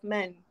like soft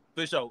men.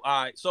 For sure.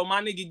 All right. So my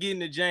nigga get in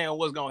the jail.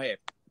 What's gonna happen?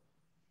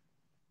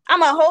 I'm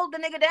gonna hold the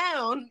nigga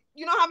down.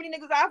 You know how many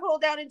niggas I've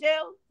hold down in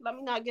jail? Let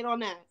me not get on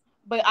that.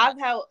 But I've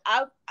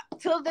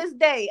till this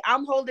day,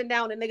 I'm holding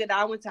down a nigga that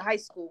I went to high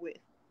school with.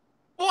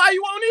 Why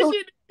you on this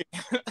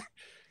shit?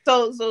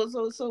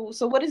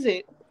 So what is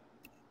it?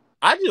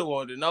 I just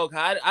wanted to know,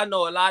 cause I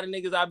know a lot of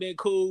niggas I've been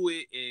cool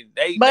with, and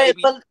they But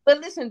be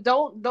listen,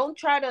 don't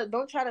try to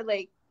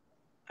like,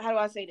 how do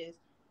I say this?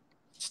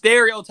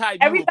 stereotype you.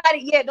 Everybody,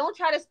 yeah, don't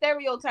try to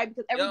stereotype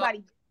because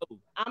everybody.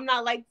 I'm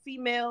not like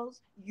females.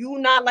 You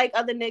not like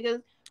other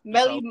niggas.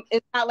 Melly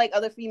is not like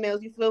other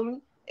females. You feel me?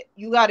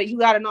 You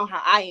gotta know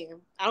how I am.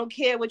 I don't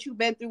care what you've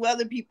been through with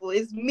other people.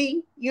 It's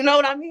me. You know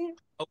what I mean?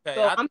 Okay.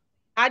 So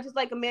I just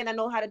like a man that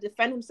know how to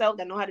defend himself,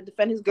 that know how to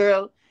defend his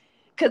girl.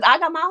 Cause I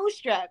got my own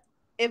strap.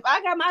 If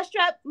I got my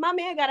strap, my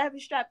man gotta have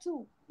his strap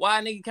too. Why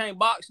a nigga can't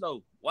box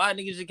though? Why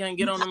niggas just can't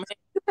get on them?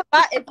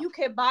 If you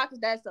can box,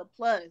 that's a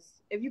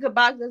plus. If you can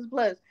box, that's a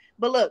plus.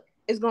 But look,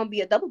 it's gonna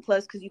be a double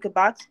plus because you can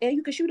box and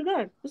you can shoot a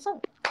gun. What's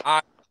up?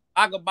 I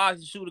could box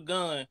and shoot a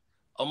gun.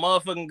 A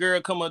motherfucking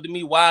girl come up to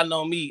me, wilding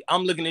on me.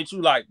 I'm looking at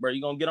you like, bro,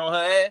 you gonna get on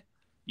her ass?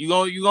 You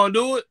gonna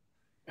do it?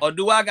 Or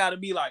do I gotta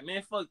be like,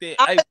 man, fuck that?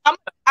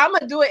 I'm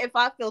gonna do it if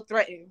I feel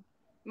threatened.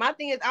 My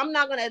thing is, I'm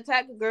not gonna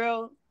attack a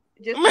girl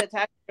just to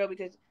attack a girl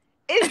because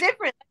it's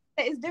different.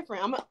 It's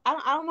different. I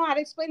don't know how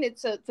to explain it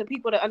to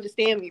people to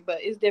understand me, but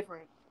it's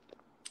different.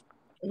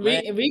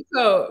 Ricky,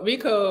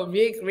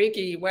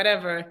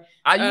 whatever.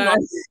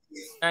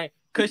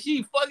 Cause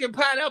she fucking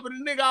pineapple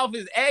the nigga off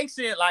his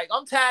accent. Like,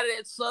 I'm tired of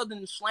that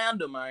southern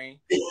slander, man.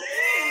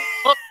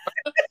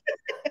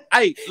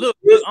 Hey, look.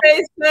 You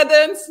say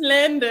southern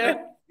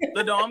slander.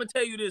 Look, though, I'm gonna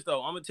tell you this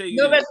though. I'm gonna tell you.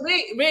 No, this. but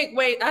Rick,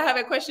 wait. I have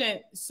a question.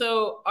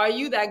 So, are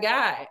you that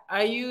guy?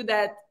 Are you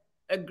that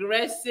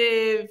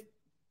aggressive?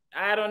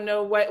 I don't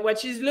know what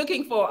she's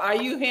looking for. Are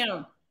you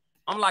him?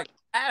 I'm like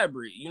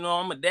hybrid. You know,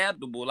 I'm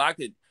adaptable. I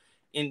could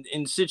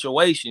in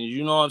situations.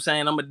 You know what I'm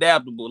saying? I'm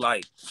adaptable.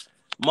 Like,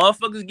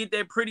 motherfuckers get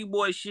that pretty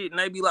boy shit and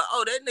they be like,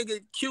 oh, that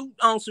nigga cute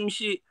on some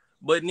shit.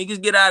 But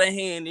niggas get out of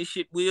hand, this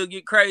shit will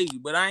get crazy.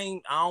 But I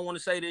don't want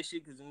to say that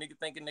shit because the nigga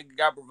think a nigga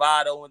got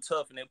bravado and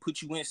tough and then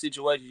put you in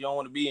situations you don't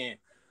want to be in.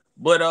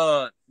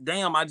 But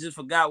damn, I just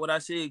forgot what I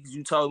said because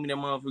you told me that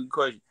motherfucking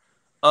question.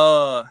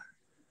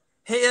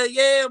 Hell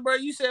yeah, bro.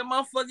 You said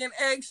my fucking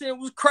accent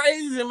was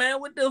crazy, man.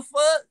 What the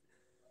fuck?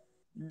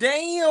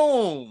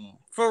 Damn.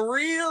 For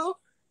real?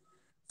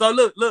 So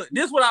look,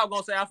 this is what I was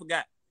gonna say. I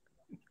forgot.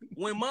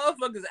 When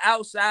motherfuckers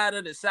outside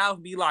of the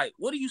South be like,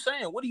 what are you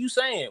saying? What are you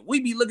saying? We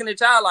be looking at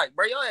y'all like,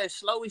 bro, your ass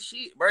slow as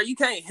shit, bro. You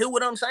can't hear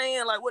what I'm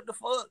saying. Like, what the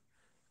fuck?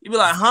 You be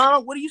like,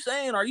 huh? What are you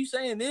saying? Are you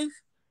saying this?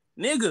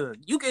 Nigga,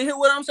 you can hear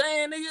what I'm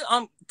saying,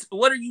 nigga?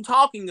 What are you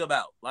talking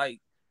about? Like,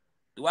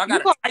 do I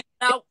gotta type it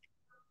out?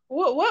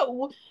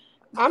 What?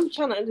 I'm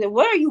trying to.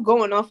 What are you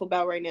going off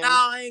about right now? No,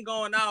 I ain't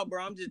going out,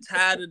 bro. I'm just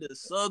tired of the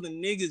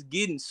southern niggas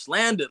getting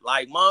slandered.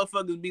 Like,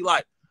 motherfuckers be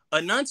like,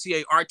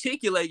 enunciate,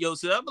 articulate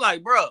yourself. I'm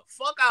like, bro,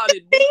 fuck all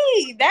this.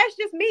 That's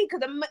just me,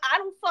 because I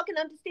don't fucking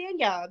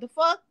understand y'all. The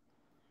fuck?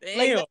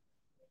 Damn. Like,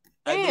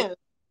 damn.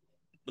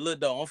 But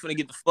look, though, I'm finna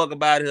get the fuck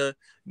up out of here.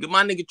 Give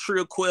my nigga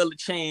Trill Quell a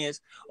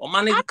chance. Or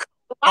my nigga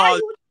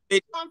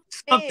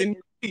something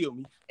to feel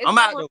me. I'm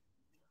out though.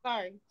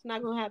 Sorry, it's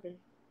not gonna happen.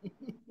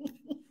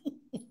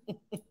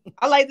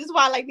 This is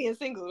why I like being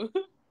single.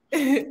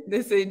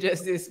 This ain't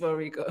justice for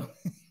Rico.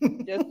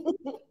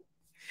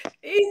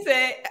 He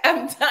said,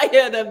 I'm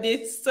tired of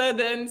this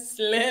southern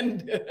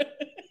slander.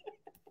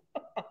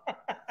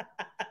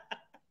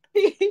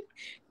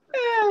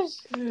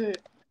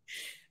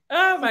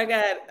 Oh my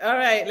God. All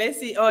right, let's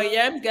see. Oh,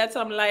 Yam's got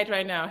some light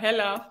right now.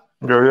 Hello.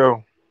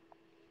 Yo.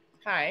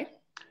 Hi.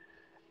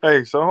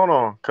 Hey, so hold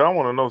on, cause I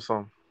want to know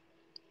something.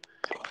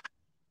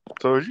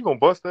 So is you gonna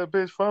bust that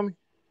bitch for me?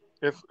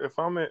 If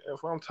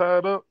I'm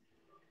tied up?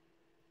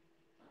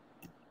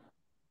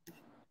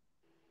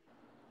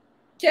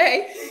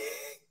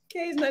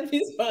 Kay's not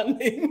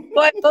responding.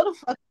 But go to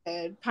fuck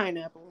ahead,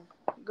 pineapple.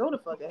 Go to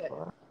fuck ahead.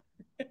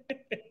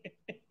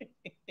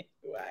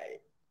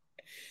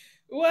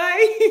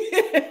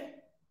 Why?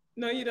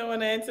 No, you don't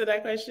want to answer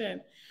that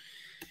question.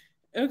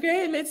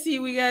 Okay, let's see.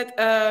 We got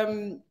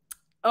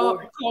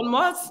Paul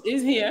Moss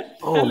is here.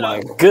 Oh Hello.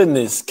 my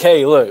goodness.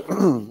 Kay, look.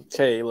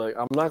 Kay, look,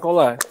 I'm not gonna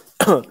lie.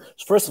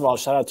 First of all,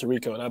 shout out to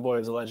Rico. That boy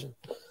is a legend.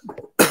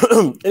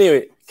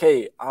 Anyway,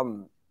 Kay,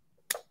 I'm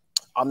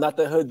not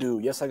the hood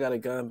dude. Yes, I got a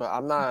gun, but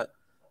I'm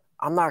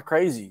not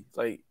crazy.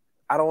 Like,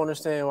 I don't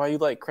understand why you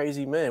like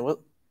crazy men.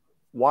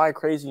 Why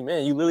crazy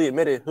men? You literally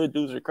admitted hood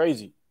dudes are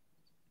crazy.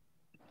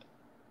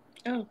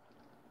 Oh.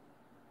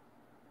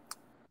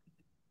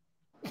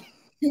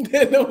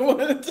 They don't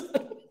want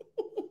to.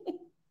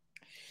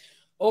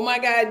 Oh my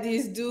God,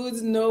 these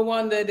dudes, no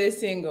wonder they're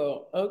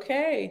single.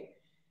 Okay.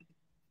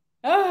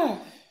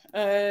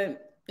 Let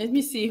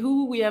me see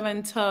who we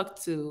haven't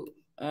talked to.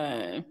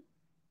 No,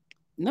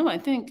 I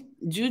think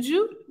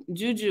Juju.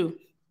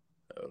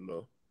 I don't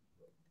know.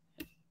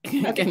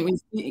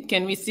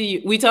 Can we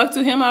see? We talked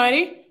to him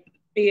already?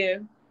 Yeah.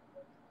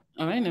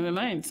 All right, never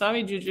mind.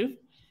 Sorry, Juju.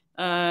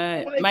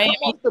 Miami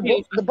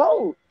the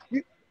boat.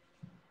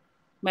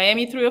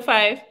 Miami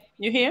 305.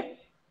 You here?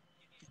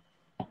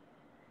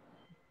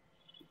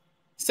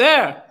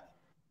 Sir.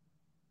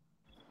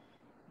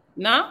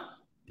 No?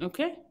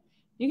 Okay.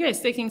 You guys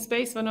taking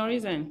space for no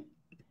reason.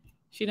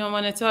 She don't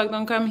want to talk.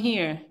 Don't come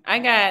here. I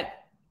got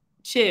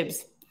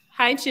Chips.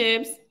 Hi,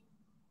 Chips.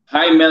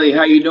 Hi, Melly.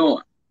 How you doing?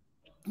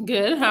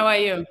 Good. How are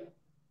you?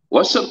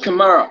 What's up,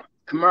 Kamara?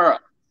 Kamara,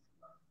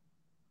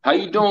 how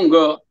you doing,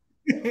 girl?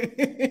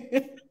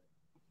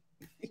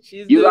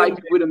 She's You doing like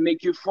people to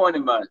make you funny,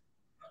 man. Huh?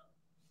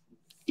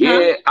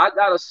 Yeah, I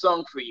got a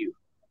song for you.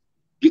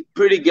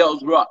 Pretty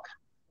Girls Rock.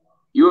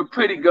 You're a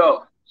pretty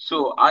girl,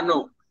 so I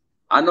know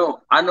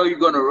you're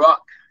gonna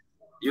rock.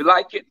 You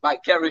like it by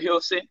Carrie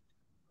Hilson?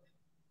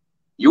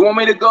 You want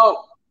me to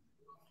go?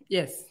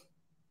 Yes.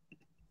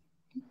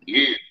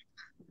 Yeah.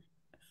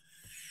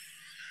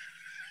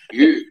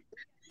 Yeah.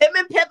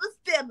 Lemon pepper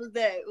steppers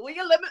at? Where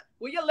your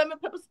lemon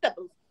pepper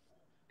steppers?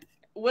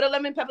 Where the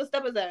lemon pepper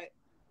steppers at?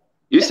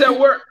 You said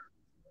work.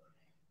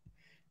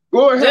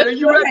 Go ahead. Are Just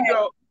you go ready, ahead.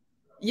 girl?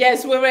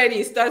 Yes, we're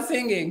ready. Start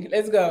singing.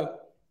 Let's go.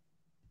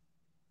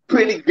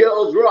 Pretty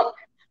Girls Rock.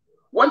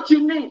 What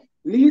you need?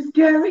 Need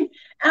scary?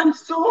 I'm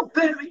so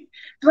very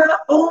glad.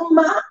 Oh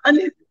my, I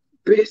need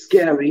be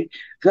scary.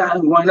 I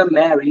wanna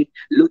marry.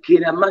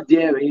 Looking at my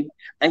dairy,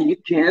 and you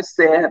can't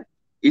stare.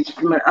 Each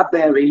moment I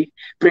berry,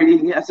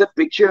 pretty as a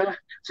picture,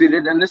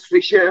 sweeter than a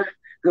picture.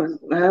 Cause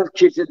I have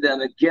kisses than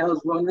the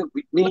girls wanna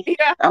with me.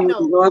 Yeah, I'm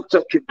not gonna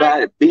talk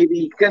about it, baby.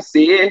 You can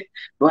say it,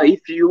 but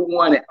if you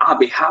want it, I'll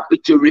be happy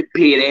to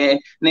repeat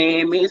it.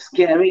 Name is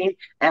scary.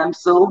 I'm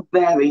so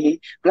very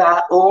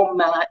glad. Oh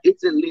my,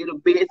 it's a little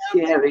bit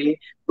scary.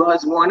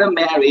 Boys wanna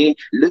marry,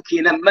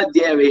 looking at my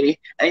dairy,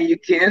 and you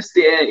can't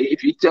stare.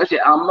 If you touch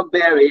it, I'm a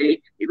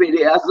berry. If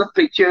it has a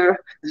picture,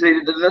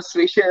 say the let's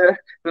picture.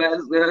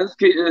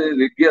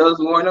 The girls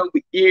wanna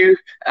be you.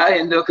 I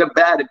ain't talk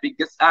about it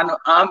because I know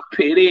I'm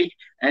pretty.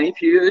 And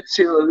if you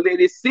two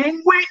ladies sing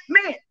with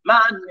me,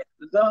 my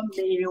niggas on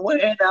me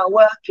when I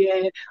walk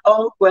in.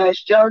 Oh,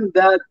 question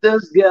that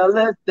this girl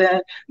is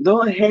that.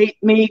 Don't hate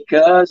me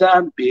cause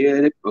I'm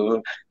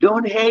beautiful.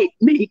 Don't hate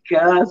me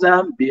cause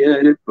I'm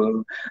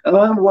beautiful.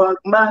 I walk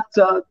my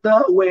talk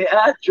the way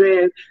I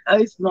trip.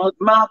 It's not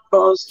my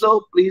fault,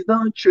 so please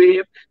don't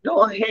trip.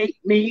 Don't hate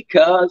me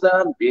cause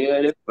I'm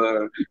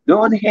beautiful.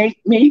 Don't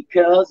hate me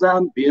cause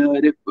I'm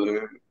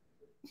beautiful.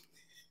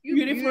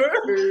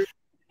 Beautiful.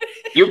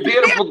 You're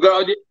beautiful,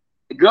 girl.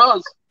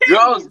 Girls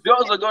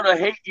are gonna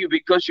hate you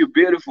because you're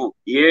beautiful.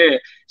 Yeah.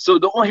 So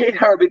don't hate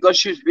her because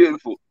she's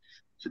beautiful.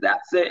 So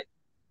that's it.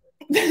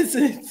 That's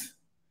it.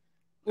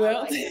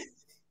 Well,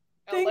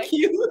 thank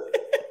you.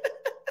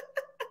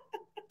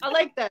 I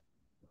like that.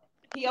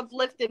 He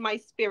uplifted my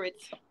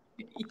spirits.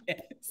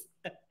 Yes.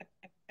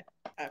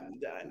 I'm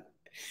done.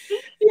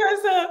 Yeah,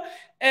 so,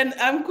 and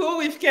I'm cool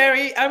with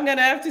Carrie. I'm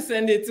gonna have to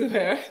send it to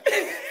her.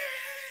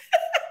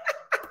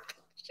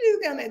 She's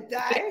gonna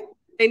die.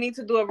 They need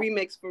to do a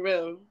remix for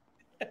real.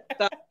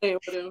 Stop playing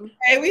with him.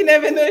 Hey, we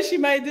never know. She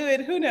might do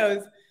it. Who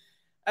knows?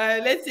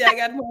 Let's see. I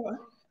got more.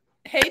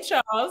 Hey,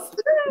 Charles.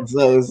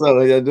 What's up?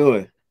 How y'all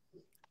doing?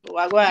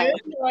 Good.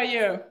 How are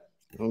you?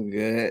 I'm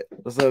good.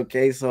 What's up,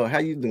 Kay? So how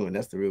you doing?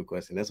 That's the real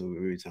question. That's what we're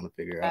really trying to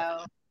figure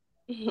out. How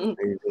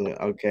you doing?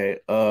 Okay.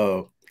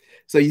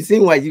 So you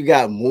seem like you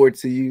got more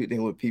to you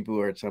than what people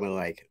are trying to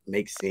like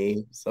make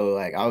seem. So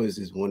like I was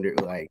just wondering,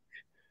 like,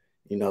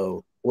 you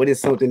know, what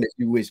is something that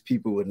you wish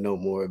people would know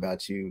more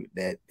about you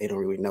that they don't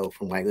really know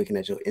from like looking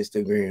at your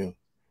Instagram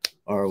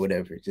or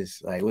whatever?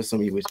 Just like what's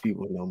something you wish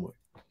people would know more?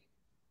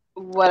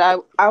 What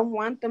I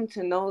want them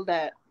to know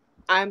that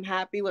I'm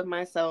happy with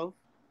myself,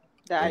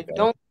 that I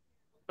don't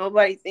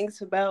nobody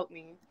thinks about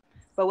me.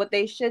 But what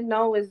they should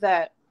know is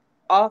that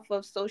off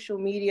of social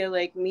media,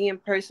 like me in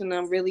person,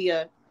 I'm really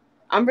a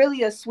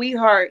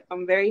sweetheart.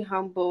 I'm very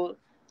humble.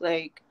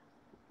 Like,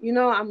 you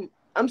know,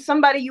 I'm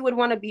somebody you would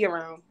want to be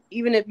around,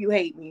 even if you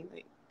hate me.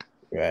 Like,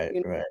 Right,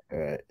 you know?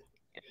 right.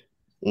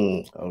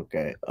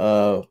 Okay.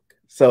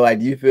 So like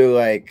do you feel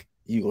like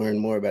you learn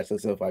more about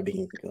yourself by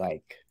being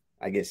like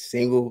I guess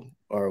single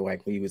or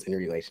like when you was in a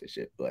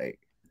relationship? Like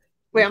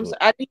Wait, I'm sorry.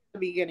 I think the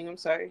beginning. I'm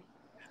sorry.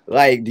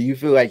 like do you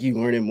feel like you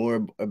learning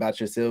more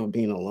about yourself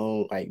being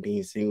alone, like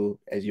being single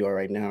as you are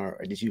right now,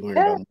 or did you learn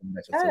about more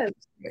about yourself in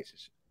this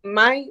relationship?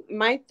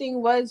 My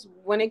thing was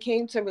when it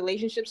came to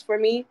relationships for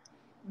me,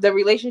 the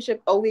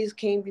relationship always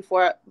came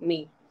before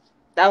me.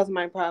 That was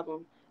my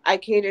problem. I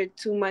catered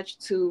too much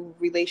to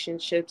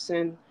relationships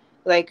and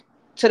like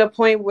to the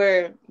point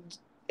where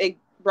it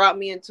brought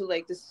me into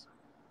like this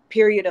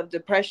period of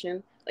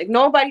depression. Like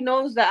nobody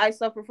knows that I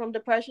suffer from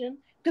depression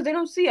because they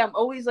don't see. I'm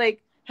always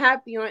like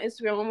happy on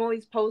Instagram. I'm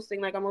always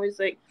posting. Like I'm always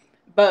like,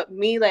 but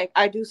me like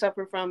I do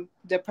suffer from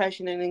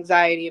depression and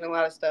anxiety and a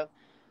lot of stuff.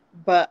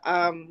 But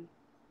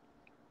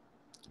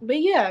but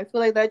yeah, I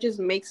feel like that just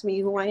makes me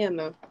who I am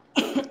now.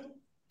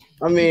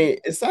 I mean,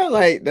 it sounds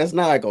like that's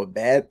not like a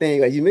bad thing.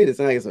 Like you made it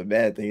sound like it's a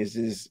bad thing. It's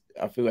just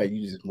I feel like you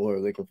just more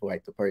looking for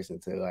like the person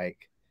to like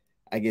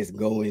I guess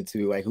go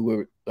into like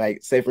whoever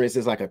like say for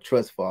instance like a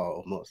trust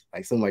fall almost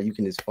like somebody you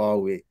can just fall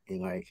with and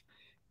like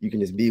you can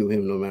just be with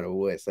him no matter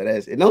what. So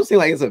that's it don't seem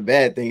like it's a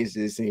bad thing. It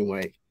just seems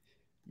like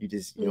you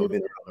just you know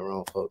been around the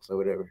wrong folks or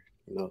whatever,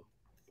 you know.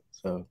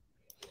 So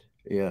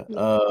yeah.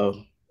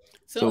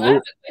 So I have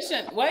a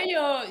question. Why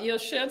your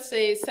shirt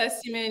say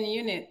Sassy Man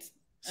Unit?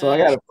 So I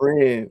got a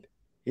friend.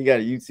 He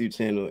got a YouTube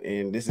channel,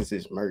 and this is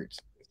his merch.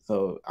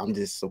 So I'm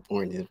just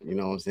supporting him. You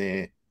know what I'm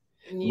saying?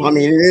 Well, I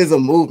mean, it is a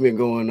movement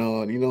going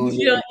on. You know what I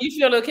mean? You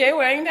feel okay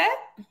wearing that?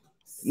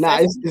 Nah,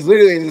 it's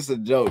literally just a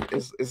joke.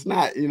 It's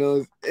not. You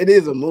know, it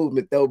is a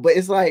movement though. But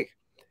it's like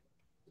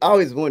I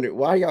always wondered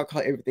why y'all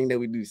call everything that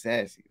we do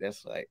sassy.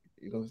 That's like,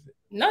 you know what I'm saying?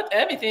 Not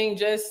everything,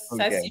 just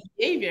sassy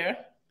behavior.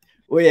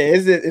 Well, yeah,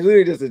 it's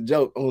literally just a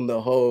joke on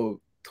the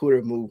whole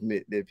Twitter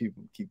movement that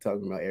people keep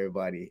talking about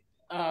everybody.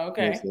 Oh,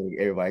 okay. You know,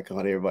 everybody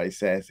calling everybody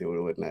sassy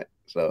or whatnot.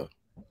 So,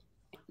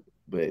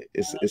 but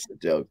it's a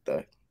joke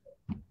though.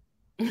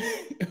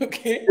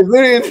 Okay.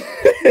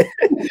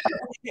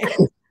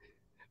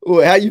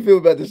 Well, how you feel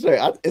about the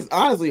shirt? It's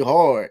honestly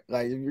hard.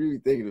 Like, if you're really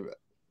thinking about it.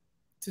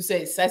 To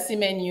say Sassy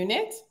Man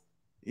Unit?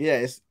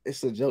 Yeah,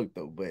 it's a joke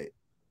though, but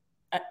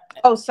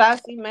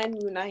Sassy Men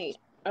Unite.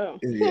 Oh.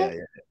 Yeah.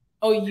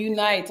 Oh,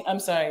 Unite. I'm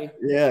sorry.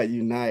 Yeah,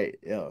 Unite.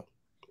 Yeah.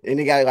 And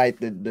they got like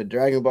the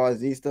Dragon Ball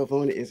Z stuff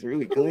on it. It's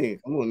really clean.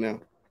 Come on now.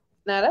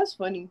 Nah, that's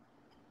funny.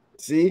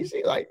 See,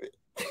 she liked it.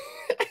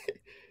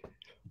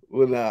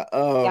 Well,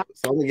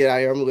 so I'm gonna get out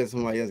here. I'm gonna let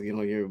somebody else get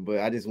on here,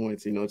 but I just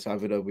wanted to,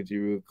 chop it up with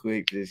you real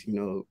quick. Just,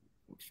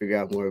 figure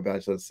out more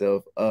about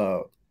yourself.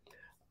 I'm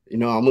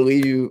gonna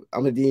leave you.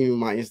 I'm gonna DM you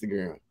my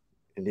Instagram,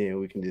 and then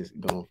we can just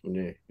go on from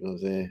there. You know what I'm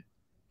saying?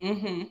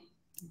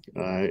 Mm-hmm.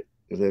 All right.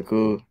 Is that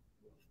cool?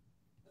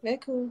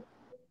 That's cool.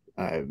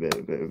 All right, bet.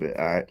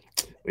 All right.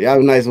 Well, y'all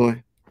have a nice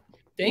one.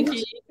 Thank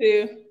you.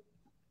 You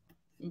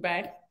too.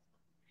 Bye.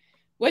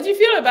 What do you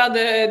feel about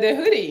the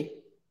hoodie?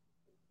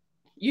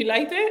 You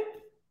liked it?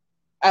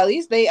 At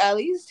least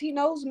he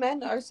knows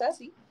men are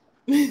sassy.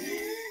 I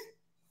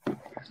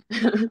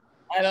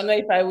don't know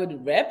if I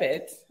would rep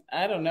it.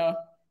 I don't know.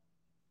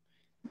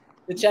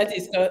 The chat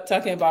is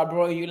talking about,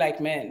 bro, you like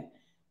men.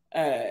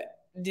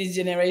 This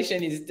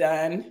generation is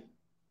done.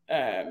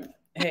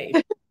 Hey,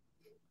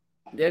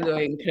 they're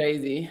going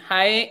crazy.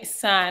 Hi,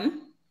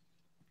 San.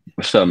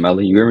 What's up,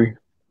 Melly? You hear me?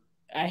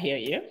 I hear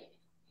you.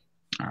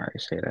 All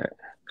right, say that.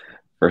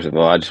 First of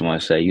all, I just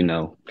want to say,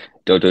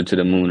 Dodo to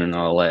the moon and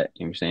all that.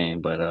 You know what I'm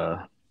saying? But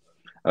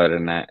other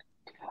than that,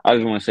 I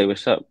just want to say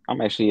what's up.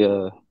 I'm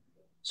actually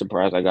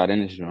surprised I got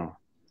in this joint.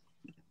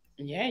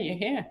 Yeah, you're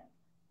here.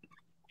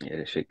 Yeah,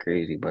 this shit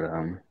crazy. But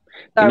Kamar,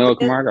 I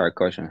got a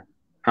question.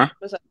 Huh?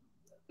 What's up?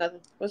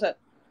 Nothing. What's up?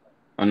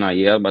 Oh no,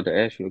 yeah, I was about to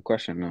ask you a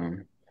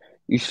question.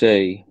 You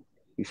say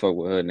you fuck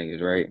with hood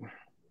niggas, right?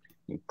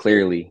 And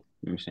clearly, you know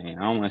what I'm saying,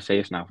 I don't want to say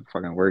it's not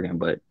fucking working,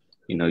 but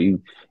you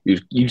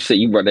say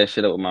you brought that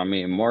shit up with my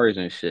man Mars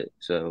and shit.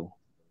 So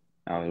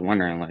I was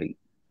wondering, like,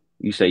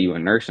 you say you a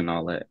nurse and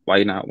all that.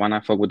 Why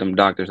not fuck with them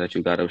doctors that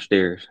you got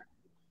upstairs?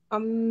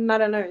 I'm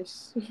not a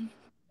nurse.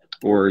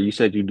 Or you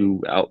said you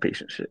do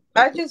outpatient shit.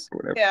 I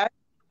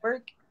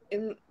work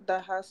in the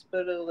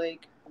hospital,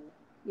 like,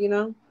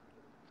 You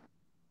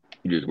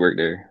just work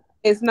there.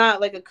 It's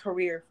not like a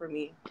career for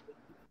me.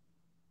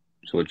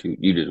 So what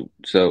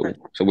so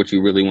what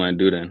you really want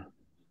to do then?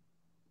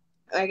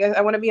 I guess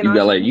I want to be an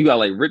you got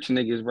rich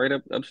niggas right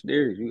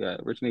upstairs. You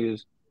got rich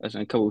niggas that's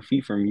a couple of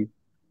feet from you.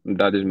 Them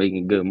doctors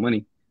making good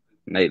money.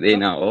 They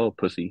not all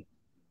pussy.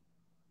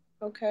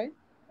 Okay.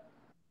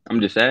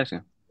 I'm just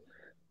asking.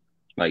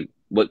 Like,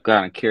 what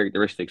kind of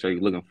characteristics are you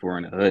looking for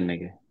in a hood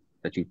nigga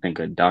that you think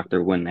a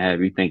doctor wouldn't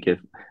have? You think if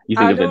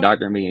a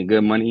doctor making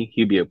good money,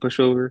 he'd be a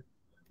pushover?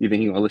 You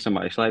think he gonna let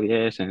somebody slap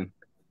your ass and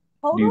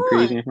do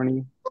crazy in front of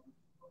you?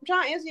 I'm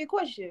trying to answer your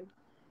question.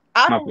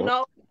 I don't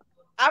know.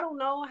 I don't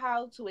know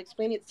how to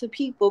explain it to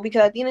people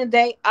because at the end of the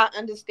day, I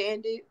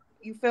understand it.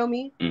 You feel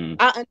me? Mm.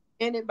 I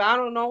understand it, but I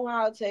don't know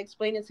how to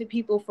explain it to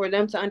people for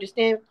them to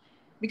understand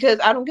because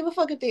I don't give a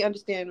fuck if they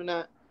understand or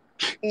not.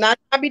 Not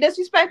be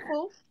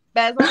disrespectful,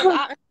 but as long as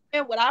I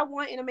understand what I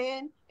want in a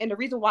man and the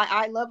reason why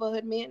I love a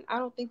hood man, I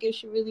don't think it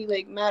should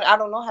really matter. I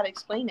don't know how to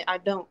explain it. I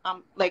don't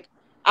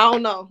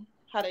know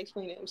how to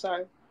explain it. I'm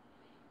sorry.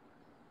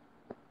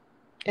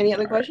 Any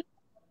other questions?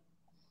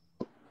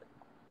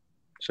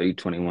 So you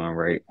 21,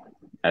 right?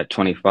 At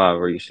 25,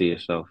 where you see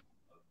yourself?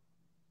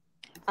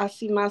 I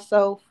see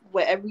myself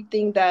with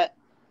everything that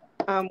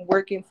I'm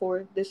working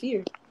for this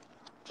year.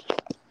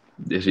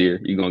 This year?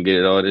 You gonna get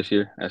it all this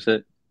year? That's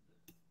it?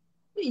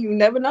 You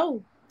never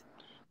know.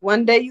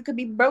 One day you could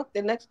be broke,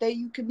 the next day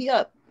you could be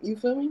up. You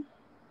feel me?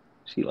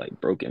 She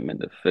broken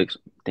meant to fix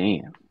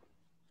them.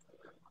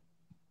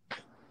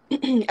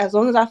 Damn. As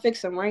long as I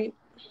fix them, right?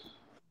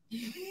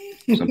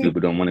 Some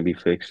people don't want to be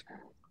fixed.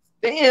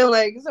 Damn,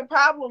 it's a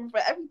problem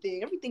for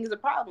everything. Everything is a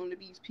problem to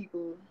these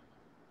people.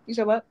 You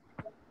said what?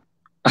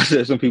 I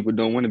said some people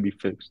don't want to be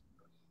fixed.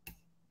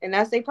 And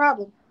that's their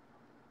problem.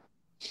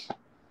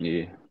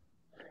 Yeah.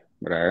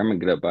 But all right, I'm going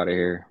to get up out of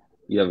here.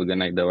 You have a good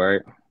night, though, all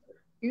right?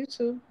 You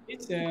too. You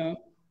too.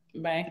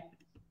 Bye.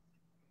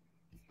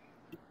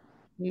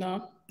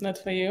 No, not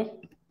for you.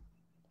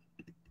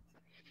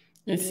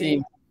 Let's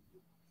see.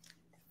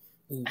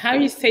 How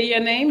you say your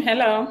name?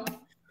 Hello.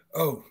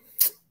 Oh,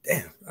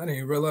 damn. I didn't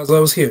even realize I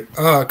was here.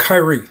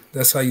 Kyrie.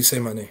 That's how you say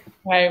my name.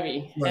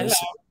 Kyrie. Hello.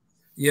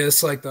 Yeah,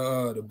 it's like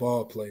the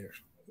ball player.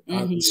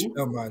 I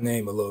spell my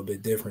name a little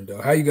bit different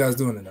though. How you guys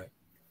doing tonight?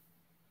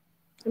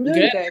 I'm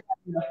doing good.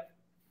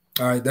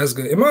 All right, that's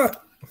good. Am I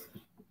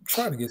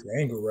trying to get the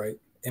angle right?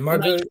 Am I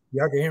good?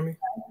 Y'all can hear me?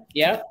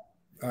 Yeah.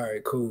 All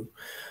right, cool.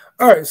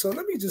 All right, so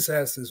let me just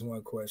ask this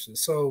one question.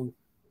 So,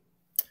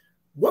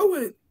 what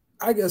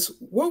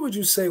would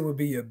you say would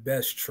be your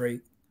best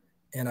trait,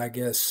 and I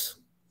guess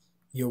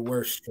your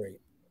worst trait?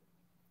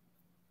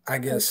 I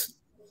guess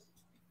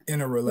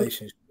in a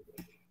relationship.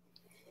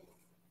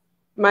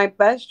 My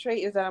best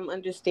trait is that I'm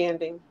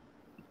understanding.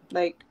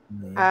 Like,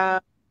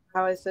 how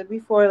I said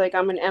before, like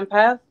I'm an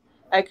empath.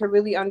 I could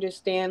really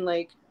understand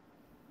like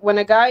when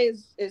a guy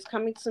is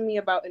coming to me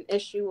about an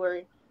issue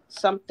or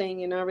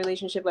something in a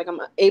relationship. Like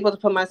I'm able to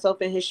put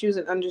myself in his shoes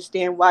and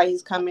understand why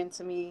he's coming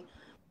to me.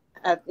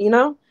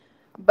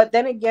 But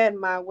then again,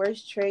 my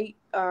worst trait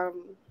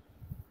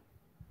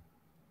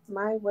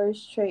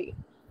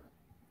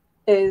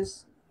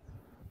is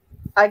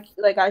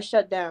I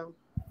shut down.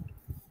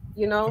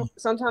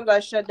 Sometimes I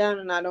shut down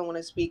and I don't want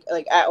to speak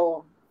like at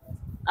all.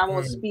 I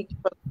won't speak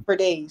for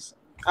days.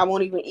 I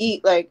won't even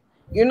eat. Like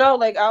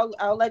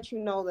I'll let you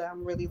know that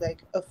I'm really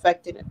like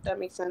affected. If that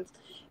makes sense.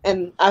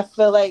 And I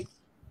feel like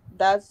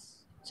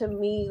that's to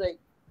me like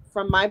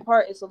from my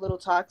part, it's a little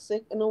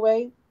toxic in a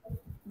way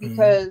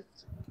because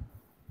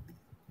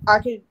I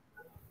could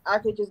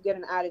just get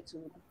an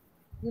attitude,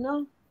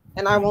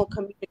 and I won't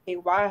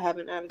communicate why I have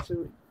an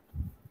attitude.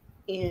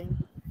 And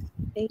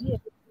yeah.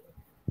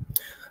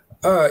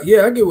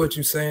 Yeah, I get what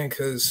you're saying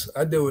because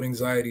I deal with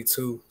anxiety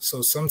too.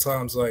 So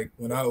sometimes, like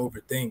when I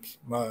overthink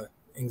my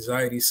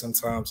anxiety,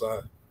 sometimes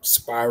I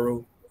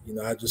spiral.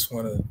 I just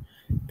want to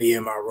be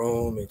in my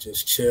room and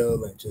just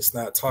chill and just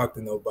not talk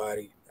to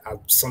nobody. I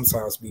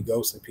sometimes be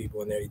ghosting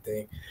people and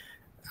everything.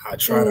 I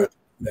try not to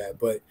do that.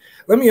 But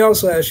let me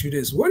also ask you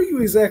this: what are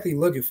you exactly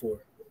looking for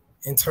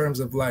in terms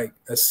of like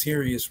a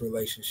serious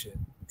relationship?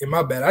 And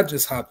my bad, I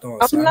just hopped on.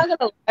 I'm not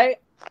gonna lie.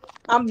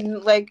 I'm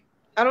like,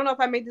 I don't know if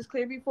I made this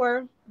clear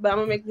before, but I'm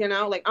gonna make it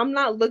now. Like, I'm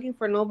not looking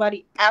for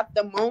nobody at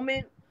the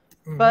moment,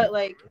 but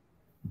like,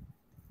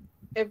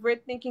 if we're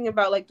thinking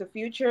about like the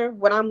future,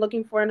 what I'm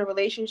looking for in a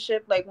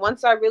relationship, like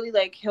once I really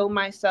like heal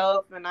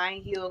myself and I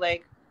heal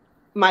like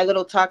my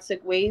little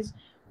toxic ways,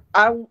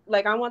 I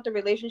want the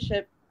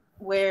relationship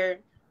where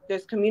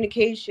there's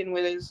communication,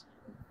 where there's.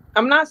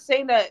 I'm not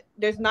saying that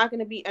there's not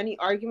gonna be any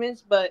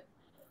arguments, but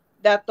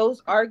that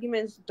those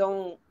arguments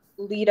don't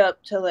lead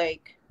up to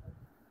like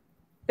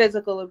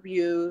physical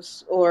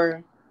abuse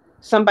or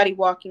somebody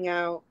walking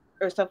out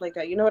or stuff like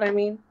that. You know what I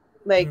mean?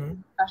 Like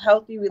a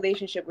healthy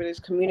relationship where there's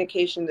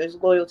communication, there's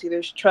loyalty,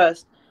 there's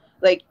trust.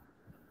 Like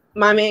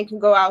my man can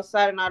go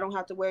outside and I don't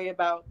have to worry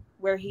about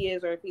where he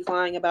is or if he's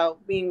lying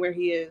about being where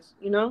he is,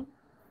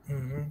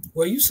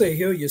 Well, you say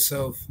heal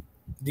yourself.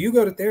 Do you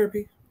go to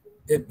therapy?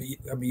 I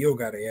mean, you don't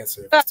got to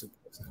answer if it's too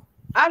personal.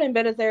 I didn't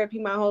been to therapy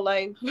my whole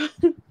life.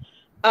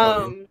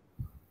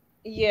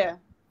 Yeah,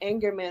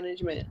 anger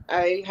management.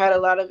 I had a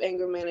lot of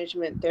anger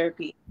management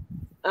therapy.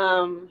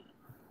 But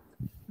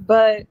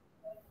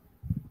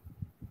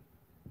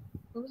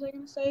what was I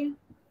gonna say?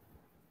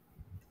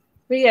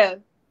 But yeah,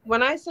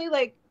 when I say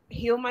like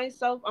heal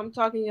myself, I'm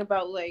talking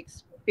about like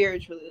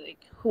spiritually,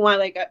 like who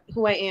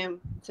I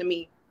am to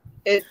me.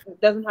 It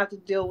doesn't have to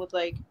deal with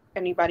like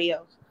anybody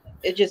else.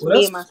 It's just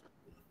me and myself.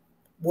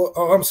 Well,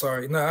 oh, I'm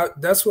sorry. No,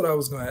 that's what I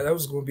was going to. That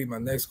was going to be my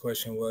next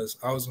question.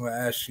 I was going to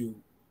ask you.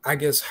 I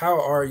guess how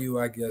are you?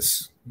 I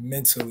guess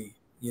mentally,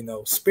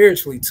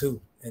 spiritually too,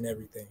 and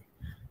everything.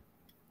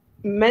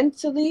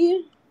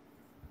 Mentally,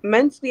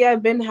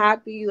 I've been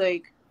happy.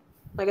 Like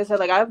I said,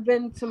 like I've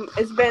been to.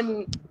 It's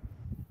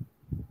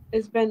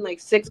been like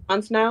 6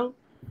 months now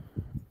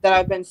that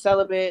I've been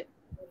celibate.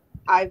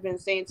 I've been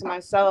saying to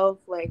myself,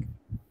 like,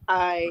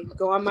 I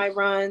go on my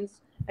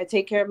runs, I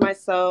take care of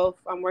myself,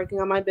 I'm working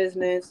on my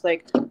business.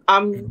 Like,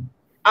 I'm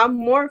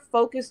more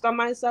focused on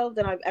myself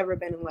than I've ever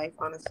been in life,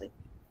 honestly.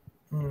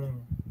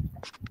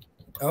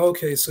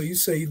 Okay, so you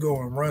say you go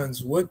on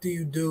runs. What do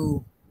you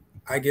do?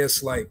 I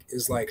guess like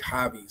is like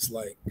hobbies,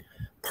 like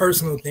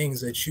personal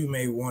things that you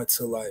may want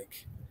to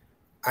like,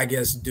 I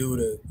guess do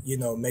to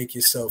make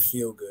yourself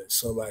feel good.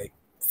 So like,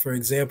 for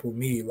example,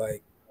 me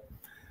like.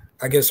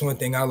 I guess one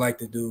thing I like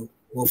to do,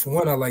 well, for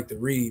one, I like to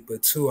read,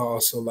 but two, I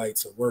also like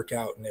to work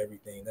out and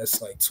everything.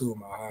 That's like two of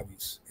my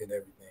hobbies and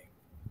everything.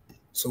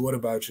 So what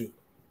about you?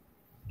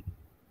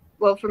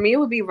 Well, for me, it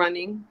would be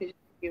running.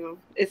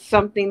 It's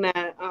something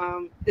that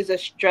is a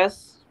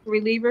stress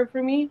reliever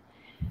for me.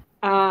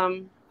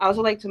 I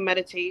also like to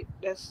meditate.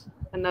 That's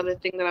another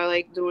thing that I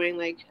like doing,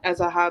 like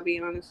as a hobby,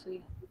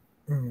 honestly.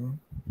 Yeah.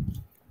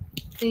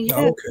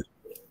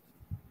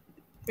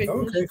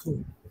 Okay,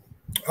 cool.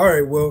 All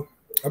right, well,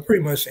 I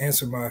pretty much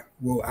answered I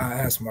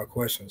asked my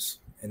questions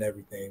and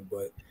everything,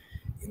 but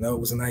it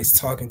was nice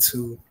talking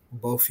to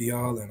both of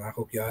y'all, and I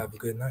hope y'all have a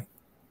good night.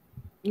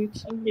 You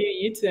too. Yeah,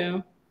 you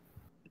too.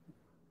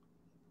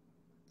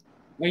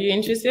 Are you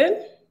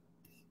interested?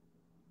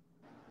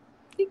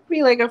 He could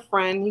be like a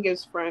friend. He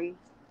gives friend.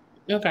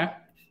 Okay.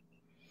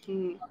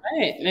 Mm. All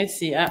right, let's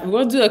see.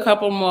 We'll do a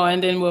couple more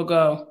and then we'll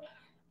go.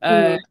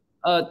 Uh,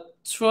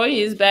 Troy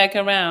is back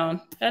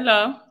around.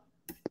 Hello.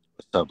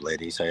 What's up,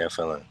 ladies? How y'all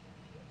feeling?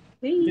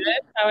 Good.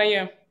 How are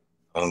you?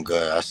 I'm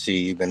good. I see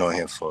you've been on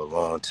here for a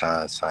long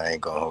time, so I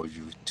ain't gonna hold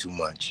you too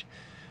much.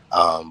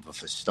 But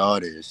for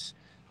starters,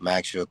 I'm gonna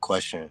ask you a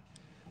question.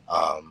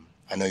 I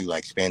know you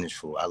like Spanish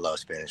food. I love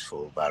Spanish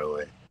food, by the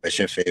way. What's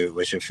your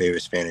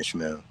favorite Spanish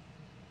meal?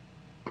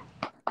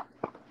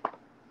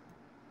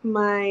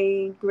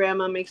 My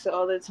grandma makes it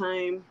all the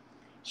time.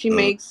 She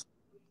makes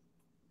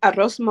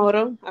arroz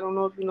moro. I don't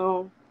know if you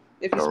know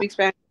if you speak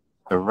Spanish.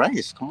 The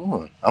rice. Come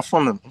on. I'm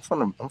from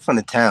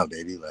the town,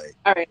 baby. Like.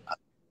 All right.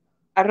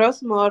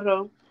 Arroz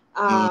moro.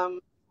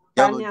 Carne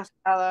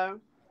asada.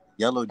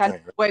 Yellow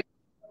joint. Right?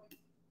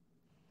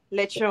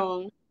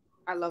 Lechon.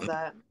 I love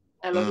that.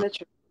 I love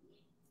lechon.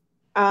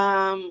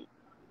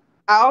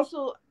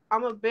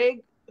 I'm a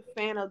big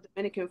fan of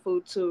Dominican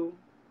food too.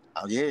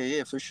 Oh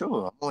yeah, for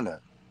sure. I'm on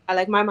that. I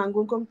like my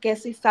mango con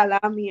queso y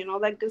salami and all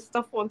that good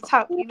stuff on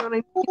top. You know what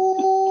I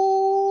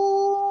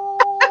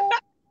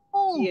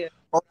mean? Yeah.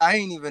 Oh, I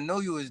didn't even know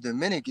you was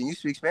Dominican. You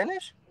speak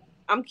Spanish?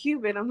 I'm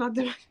Cuban. I'm not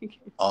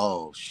Dominican.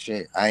 Oh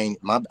shit! I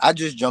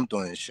just jumped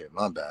on this shit.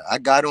 My bad. I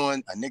got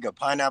on a nigga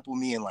pineapple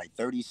me in like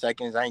 30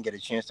 seconds. I ain't get a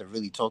chance to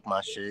really talk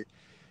my shit.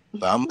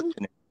 But I'm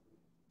listening.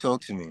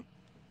 Talk to me.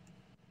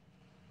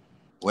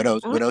 What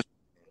else? What else?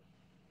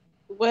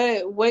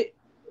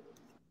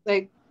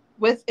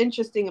 What's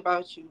interesting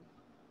about you?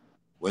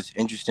 What's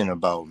interesting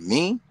about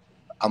me?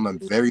 I'm a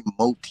very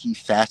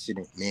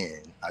multifaceted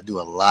man. I do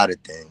a lot of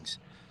things.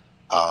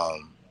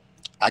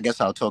 I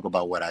guess I'll talk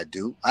about what I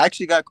do. I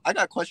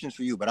got questions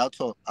for you, but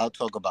I'll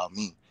talk about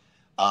me.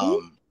 I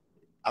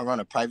run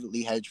a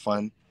privately hedged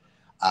fund.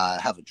 I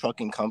have a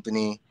trucking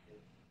company,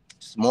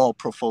 small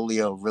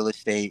portfolio of real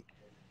estate.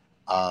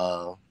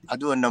 I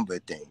do a number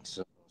of things.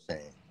 You know what I'm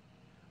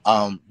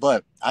saying.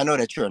 But I know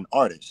that you're an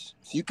artist.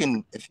 If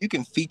you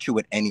can feature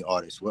with any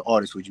artist, what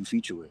artist would you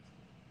feature with?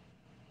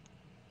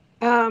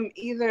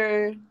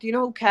 Either do you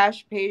know who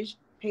Cash Page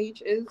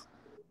is?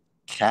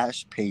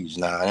 Cash Page.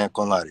 Nah, I ain't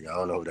gonna lie to you. I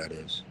don't know who that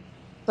is.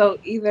 So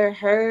either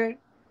her,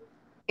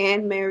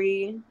 Anne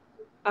Mary,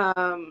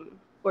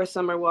 or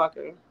Summer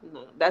Walker.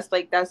 No, that's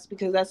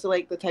because that's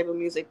like the type of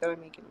music that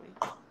I'm making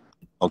with.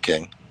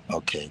 Okay.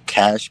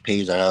 Cash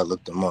Page. I gotta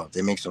look them up.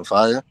 They make some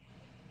fire.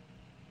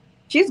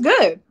 She's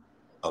good.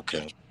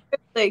 Okay.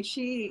 Like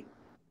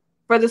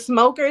for the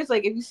smokers,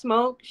 like if you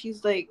smoke,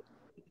 she's like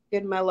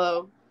good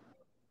mellow,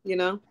 you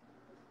know?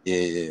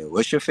 Yeah.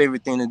 What's your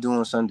favorite thing to do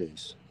on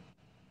Sundays?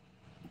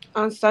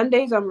 On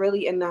Sundays, I'm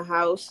really in the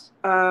house.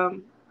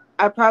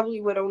 I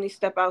probably would only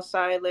step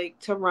outside like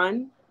to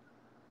run,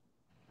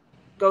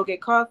 go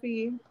get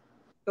coffee,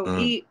 go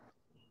eat,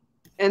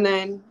 and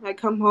then I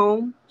come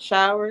home,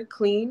 shower,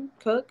 clean,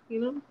 cook,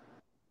 you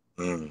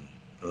know?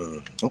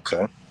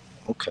 Okay.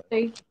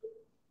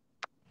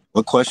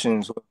 What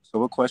questions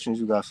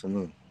you got for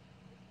me?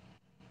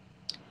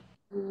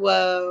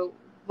 Well,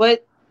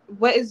 what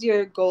is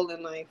your goal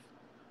in life?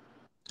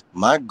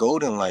 My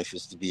goal in life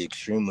is to be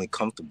extremely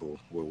comfortable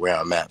with where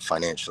I'm at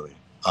financially.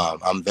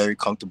 I'm very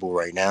comfortable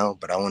right now,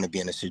 but I want to be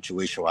in a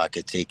situation where I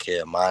could take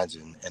care of mine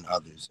and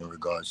others in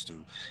regards to.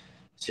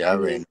 See, I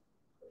already.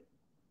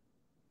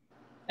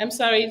 I'm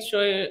sorry,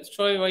 Troy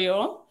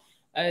Royal.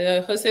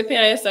 Jose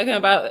Perez is talking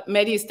about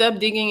Maddie, stop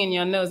digging in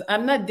your nose.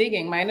 I'm not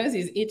digging. My nose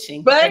is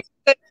itching. But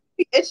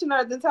itching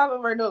at the top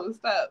of our nose.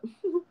 Stop.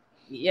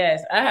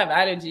 Yes, I have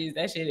allergies.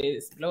 That shit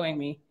is blowing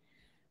me.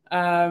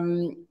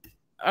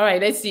 All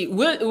right, let's see.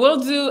 We'll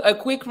do a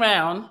quick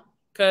round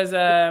because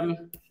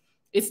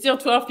it's still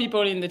 12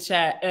 people in the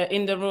chat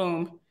in the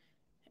room,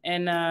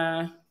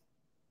 and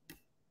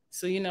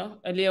so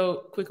a little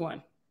quick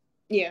one.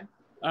 Yeah.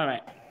 All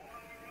right.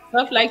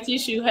 Soft like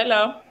tissue.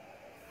 Hello.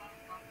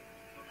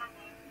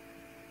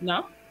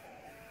 No.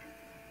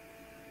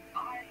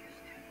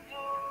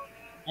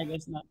 I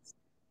guess not.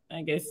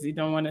 I guess you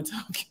don't want to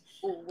talk.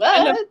 What?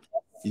 Hello.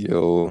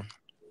 Yo,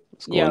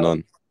 what's going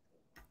on?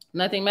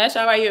 Nothing much.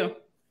 How are you?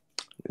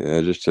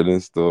 Yeah, just chilling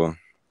still.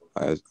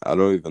 I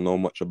don't even know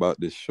much about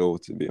this show,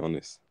 to be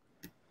honest.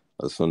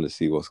 I just want to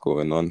see what's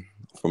going on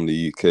from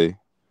the UK.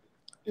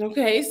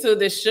 Okay, so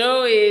the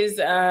show is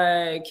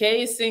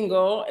Kay is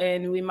single,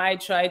 and we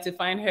might try to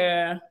find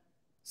her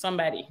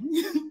somebody.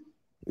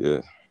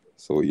 Yeah.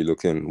 So what are you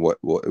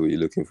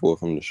looking for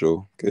from the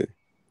show? Okay.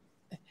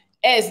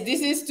 Yes, this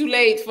is too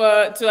late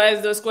to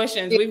ask those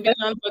questions. We've been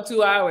on for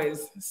 2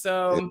 hours,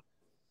 so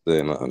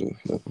Yeah, nothing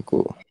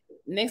cool.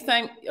 Next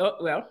time. Oh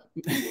well,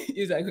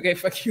 he's like, okay,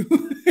 fuck you.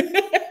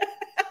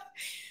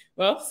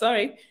 Well,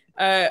 sorry.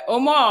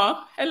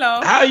 Omar,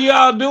 hello. How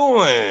y'all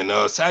doing?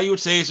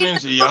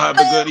 Salutations. Y'all have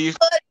a good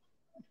Easter.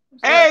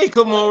 Hey,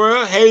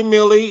 Kimura. Hey,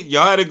 Millie.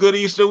 Y'all had a good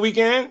Easter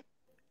weekend?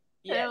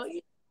 Yeah.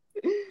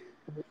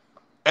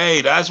 Hey,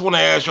 I just want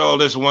to ask y'all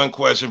this one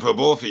question for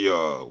both of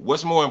y'all.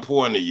 What's more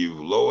important to you,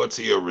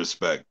 loyalty or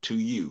respect to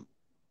you?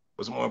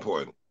 What's more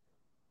important?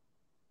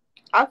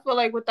 I feel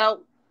like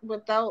without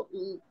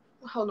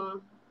hold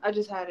on. I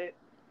just had it.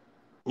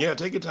 Yeah,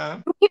 take your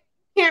time.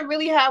 can't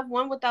really have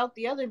one without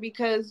the other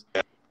because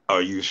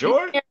Are you you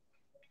sure?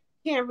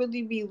 can't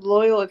really be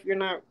loyal if you're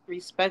not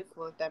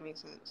respectful, if that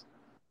makes sense.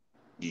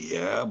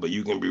 Yeah, but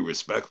you can be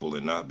respectful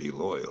and not be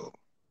loyal.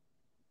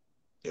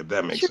 If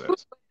that makes True.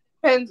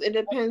 sense. It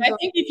depends I on.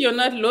 think if you're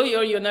not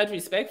loyal, you're not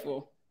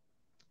respectful.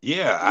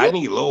 Yeah, I Yeah.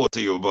 need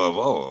loyalty above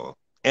all.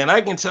 And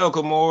I can tell,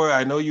 Kamora,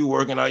 I know you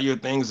working out your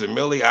things. And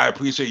Millie, I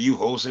appreciate you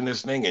hosting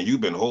this thing. And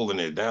you've been holding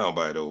it down,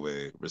 by the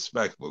way,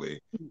 respectfully.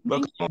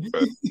 But Thank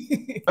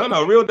Kamora,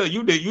 no, real deal.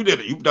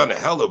 You've done a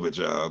hell of a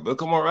job. But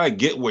Kamora, I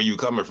get where you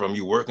coming from.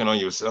 You working on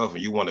yourself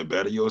and you want to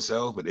better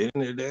yourself. But at the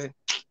end of the day,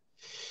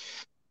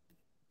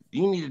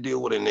 you need to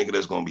deal with a nigga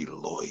that's going to be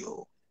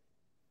loyal.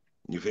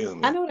 You feel I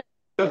me? know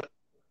that.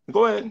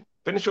 Go ahead.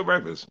 Finish your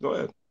breakfast. Go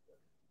ahead.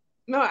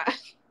 No,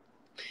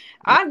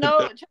 I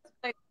know. Just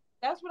like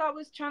that's what I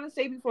was trying to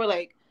say before.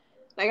 Like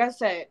I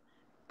said,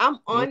 I'm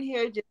on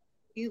here just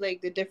to see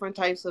like the different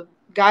types of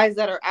guys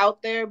that are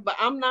out there, but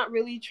I'm not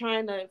really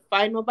trying to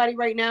find nobody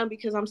right now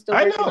because I'm still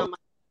I working know. on my.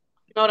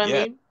 You know what I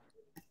Yeah. mean?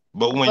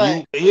 But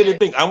when But here's the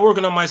thing, I'm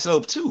working on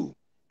myself too.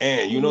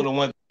 And you know mhm. the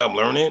one thing I'm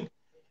learning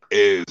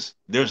is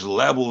there's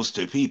levels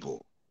to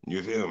people.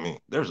 You feel me?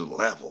 There's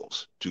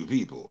levels to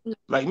people.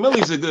 Like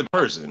Millie's a good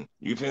person.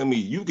 You feel me?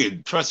 You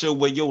can trust her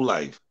with your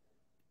life.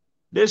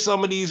 There's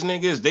some of these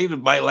niggas, they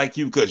might like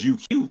you because you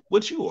cute,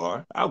 what you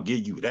are. I'll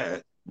give you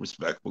that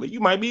respectfully.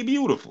 You might be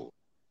beautiful.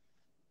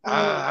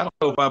 I don't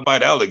know if I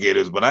bite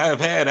alligators, but I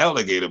have had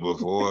alligator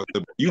before.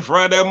 You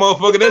fry that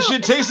motherfucker, that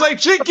shit tastes like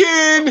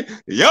chicken.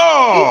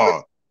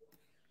 Y'all.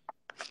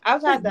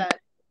 I've had that.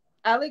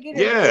 Alligator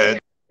is Yeah.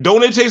 good.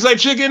 Don't it taste like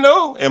chicken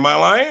though? Am I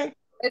lying?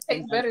 It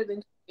tastes better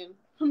than chicken.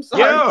 I'm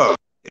sorry. Yeah.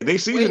 They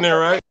season Way it better.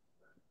 right.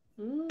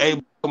 Hey,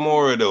 Mm.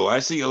 Gamora though, I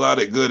see a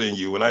lot of good in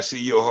you and I see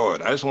your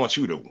heart. I just want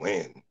you to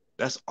win.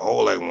 That's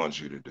all I want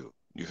you to do.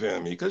 You feel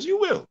me? Because you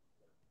will.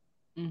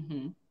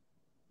 Mm-hmm.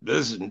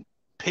 Just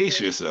pace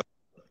yourself.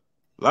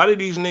 A lot of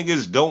these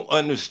niggas don't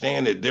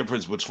understand the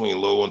difference between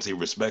loyalty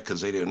and respect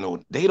because they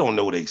don't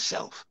know they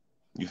self.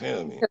 You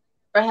feel me?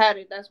 I had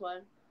it. That's why.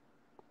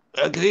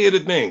 Here's the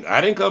thing.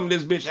 I didn't come to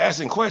this bitch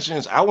asking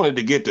questions. I wanted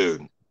to get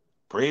to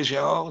praise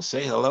y'all,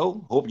 say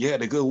hello, hope you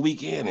had a good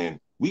weekend, and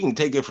we can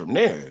take it from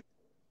there.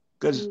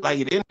 Because, like,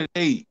 at the end of the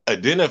day,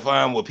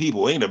 identifying with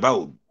people ain't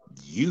about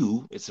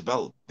you, it's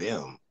about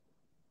them.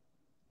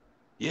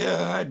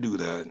 Yeah, I do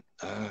that.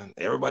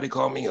 Everybody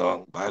call me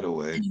Unc, by the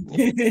way.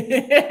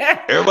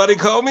 Everybody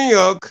call me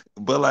Unc,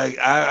 but like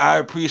I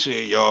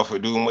appreciate y'all for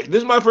doing what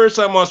this is my first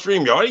time on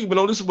stream, y'all. I didn't even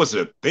know this was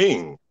a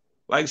thing.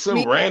 Like some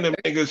Me. random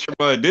niggas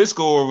from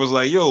Discord was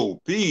like, yo,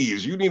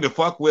 Peas, you need to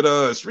fuck with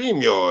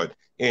StreamYard.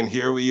 And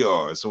here we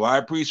are. So I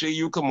appreciate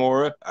you,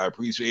 Kamora. I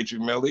appreciate you,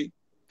 Melly.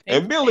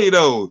 And Billy,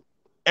 though,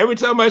 every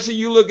time I see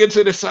you looking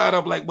to the side,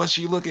 I'm like, what's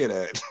she looking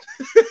at?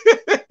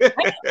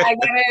 I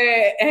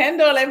gotta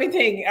handle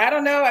everything. I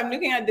don't know. I'm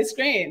looking at the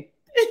screen.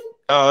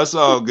 Oh, it's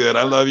all good.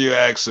 I love your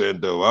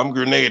accent, though. I'm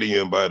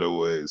Grenadian, by the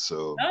way.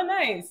 So, Oh,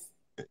 nice.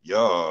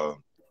 y'all,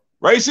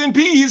 rice and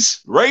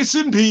peas, rice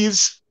and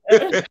peas.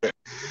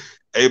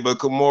 Hey, but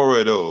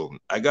Kamora, though,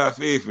 I got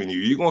faith in you.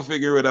 You're going to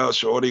figure it out,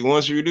 shorty.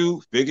 Once you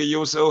do, figure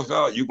yourself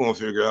out, you're going to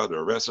figure out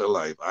the rest of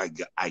life.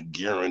 I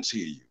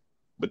guarantee you.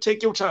 But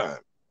take your time.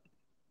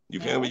 You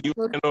feel me? You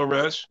in no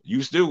rush.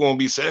 You still going to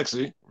be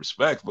sexy,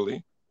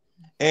 respectfully.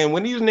 And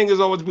when these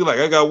niggas always be like,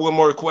 I got one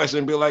more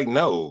question, be like,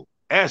 no,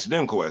 ask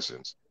them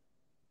questions.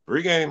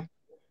 Free game.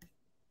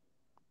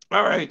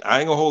 All right, I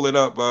ain't gonna hold it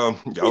up.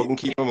 Y'all can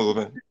keep it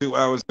moving. 2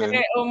 hours in.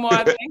 Hey,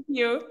 Omar, thank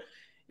you.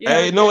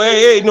 Hey, no,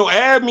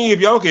 add me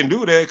if y'all can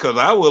do that, because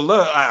I would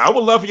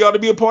love for y'all to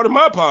be a part of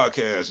my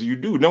podcast. You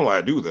do know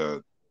I do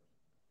that.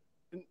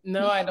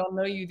 No, I don't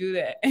know you do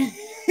that.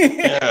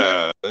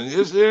 Yeah,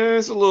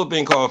 it's a little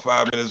thing called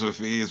 5 minutes with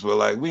fees, but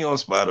like we on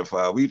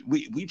Spotify,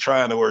 we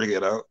trying to work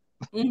it out.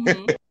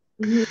 Mm-hmm.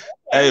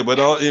 Hey,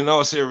 but in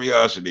all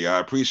seriously, I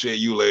appreciate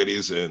you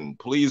ladies, and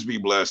please be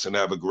blessed and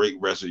have a great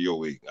rest of your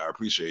week. I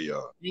appreciate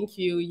y'all. Thank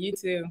you. You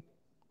too.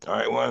 All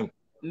right, one.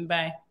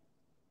 Bye.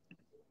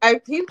 I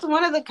peeped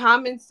one of the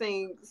comments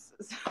saying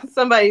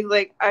somebody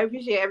like I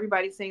appreciate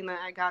everybody saying that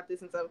I got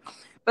this and stuff,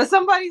 but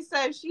somebody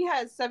said she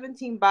has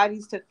 17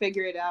 bodies to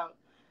figure it out.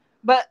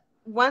 But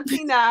one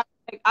thing that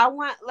I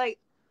want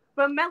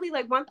but Melly,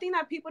 like one thing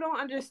that people don't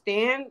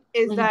understand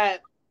is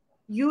that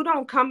you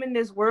don't come in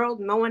this world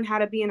knowing how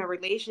to be in a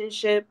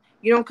relationship.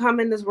 You don't come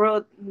in this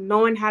world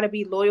knowing how to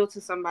be loyal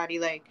to somebody.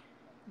 Like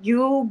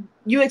you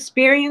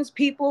experience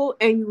people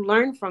and you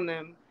learn from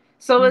them.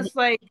 So it's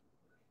like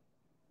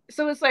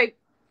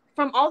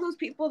from all those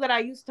people that I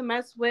used to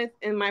mess with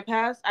in my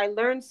past, I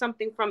learned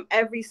something from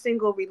every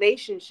single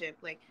relationship.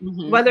 Like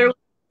whether it was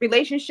a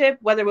relationship,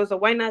 whether it was a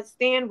why not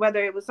stand,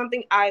 whether it was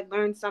something, I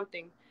learned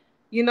something,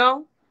 you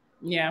know?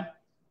 Yeah.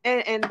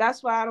 And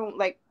that's why I don't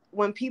like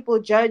when people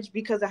judge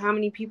because of how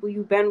many people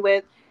you've been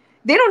with.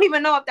 They don't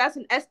even know if that's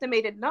an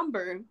estimated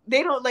number.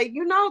 They don't they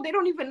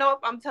don't even know if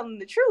I'm telling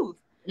the truth.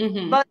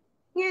 But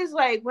here's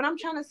like what I'm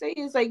trying to say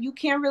is you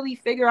can't really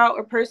figure out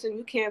a person.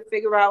 You can't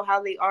figure out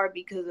how they are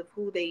because of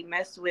who they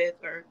mess with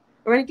or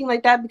or anything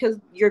like that, because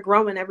you're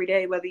growing every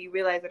day, whether you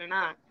realize it or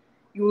not.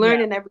 You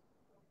learn in every,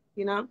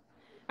 you know.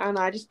 I don't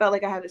know. I just felt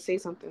like I had to say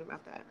something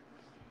about that.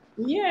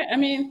 Yeah, I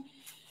mean,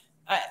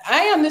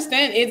 I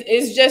understand.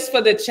 It's just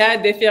for the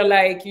chat. They feel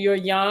like you're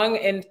young,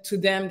 and to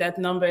them that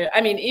number.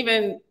 I mean,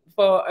 even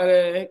for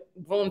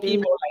grown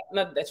people, like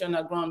not that you're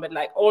not grown, but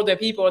like older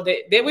people,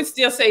 they would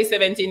still say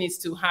 17 is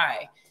too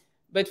high.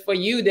 But for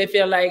you, they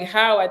feel like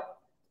how at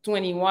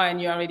 21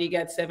 you already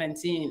got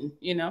 17.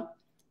 You know,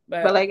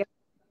 But like,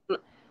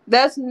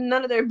 that's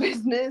none of their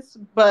business.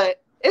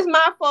 But it's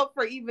my fault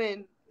for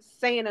even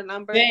saying a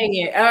number. Dang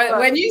it!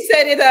 When you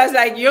said it, I was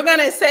like, "You're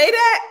gonna say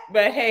that?"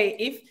 But hey,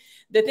 if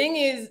the thing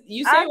is,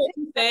 you say what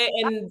you say,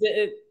 and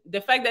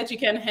the fact that you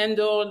can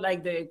handle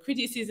like the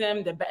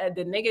criticism,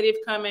 the negative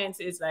comments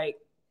is like,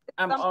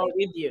 I'm all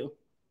with you.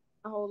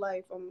 My whole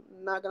life, I'm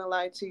not gonna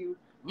lie to you.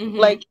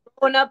 Like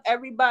growing up,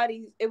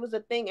 it was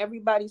a thing.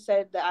 Everybody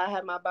said that I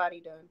had my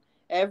body done.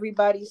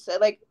 Everybody said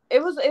like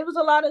it was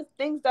a lot of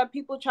things that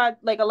people tried,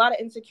 like a lot of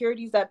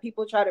insecurities that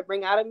people try to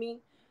bring out of me.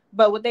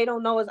 But what they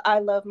don't know is I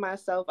love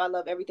myself. I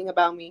love everything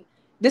about me.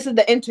 This is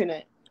the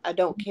internet. I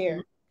don't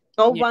care.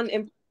 No one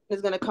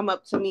is gonna come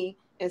up to me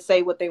and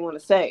say what they want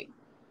to say.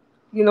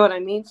 You know what I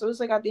mean? So it's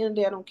like at the end of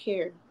the day, I don't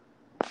care.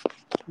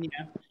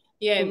 Yeah.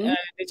 Yeah.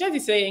 The chat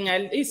is saying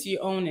at least you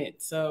own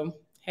it. So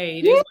hey,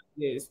 it is what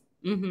it is.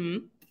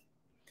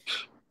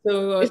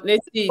 So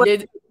let's see.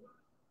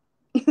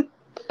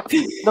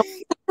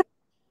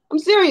 I'm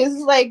serious.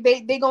 It's like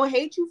they gonna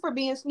hate you for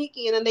being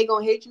sneaky, and then they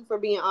gonna hate you for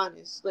being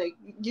honest. Like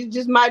you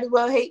just might as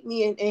well hate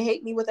me and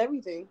hate me with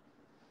everything.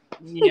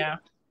 Yeah.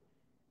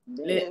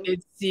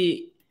 Let's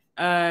see.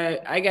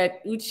 I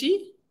got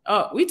Uchi.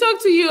 Oh, we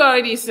talked to you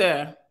already,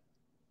 sir.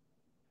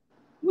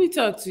 We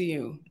talked to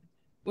you.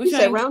 We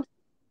said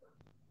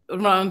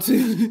round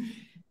two.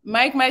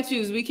 Mike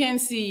Matthews, we can't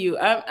see you.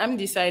 I'm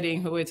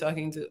deciding who we're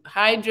talking to.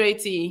 Hi, Dre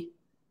T.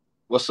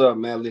 What's up,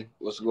 Melly?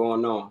 What's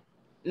going on?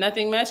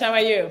 Nothing much. How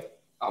are you?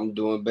 I'm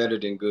doing better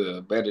than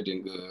good. Better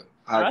than good.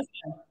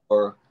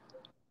 Awesome.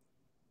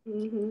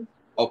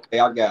 Okay,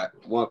 I got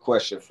one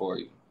question for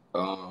you.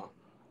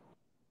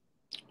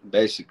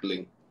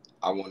 Basically,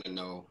 I want to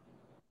know.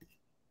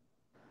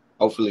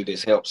 Hopefully,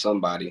 this helps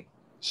somebody.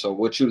 So,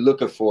 what you're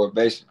looking for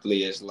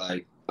basically is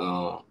like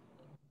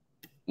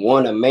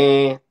one, a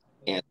man,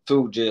 and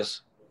two,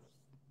 just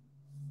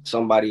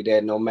somebody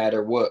that no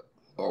matter what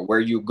or where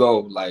you go,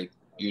 like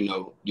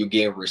you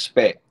get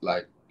respect,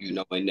 like and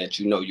that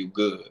you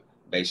good,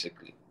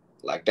 basically.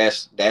 Like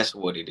that's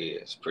what it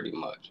is, pretty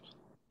much.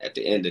 At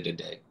the end of the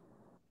day,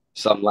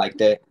 something like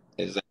that.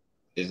 Is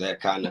that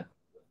kind of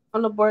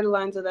on the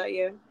borderlines of that?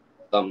 Yeah,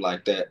 something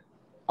like that.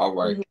 All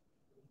right.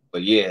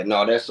 But yeah,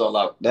 no, that's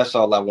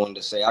all I wanted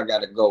to say. I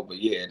gotta go, but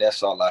yeah,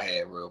 that's all I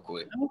had real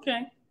quick.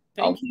 Okay.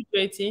 Thank you,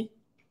 JT.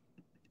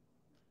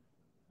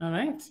 All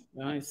right.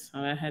 Nice.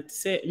 All I had to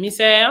say.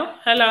 Misael,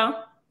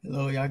 hello.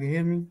 Hello, y'all can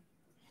hear me?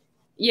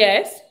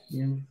 Yes.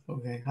 Yeah.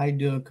 Okay. How you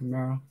doing,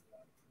 Kamara? Is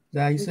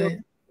that how you say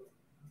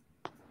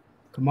it?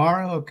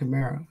 Kamara or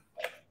Kamara?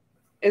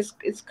 It's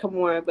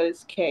Kamara, but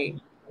it's K.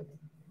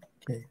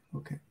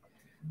 Okay.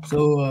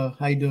 So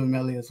how you doing,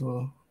 Melly, as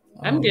well?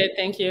 I'm good,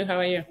 thank you. How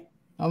are you?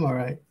 I'm all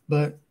right.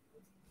 But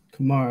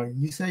Kamara,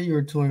 you say you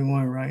were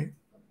 21, right?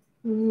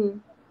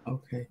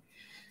 Okay.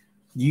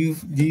 Do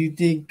you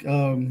think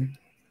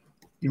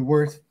you're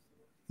worth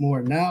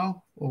more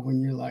now or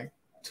when you're like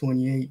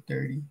 28,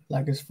 30?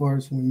 Like as far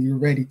as when you're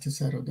ready to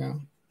settle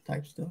down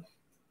type stuff?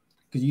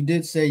 Because you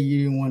did say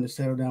you didn't want to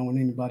settle down with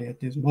anybody at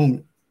this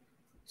moment.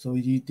 So do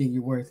you think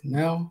you're worth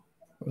now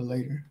or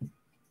later?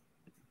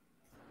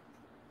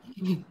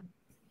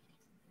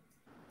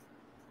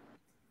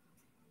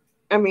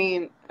 I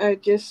mean, I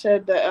just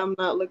said that I'm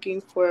not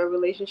looking for a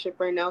relationship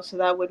right now, so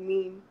that would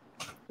mean,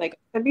 like I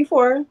said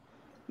before,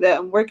 that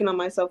I'm working on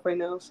myself right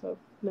now. So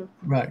no.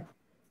 Right.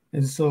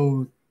 And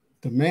so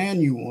the man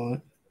you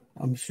want,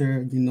 I'm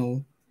sure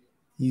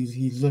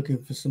he's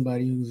looking for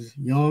somebody who's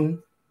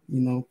young,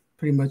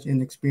 pretty much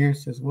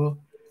inexperienced as well.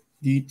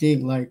 Do you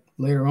think like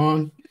later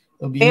on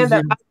it'll be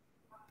easier?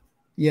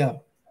 Yeah.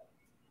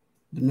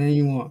 The man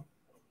you want.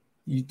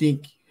 You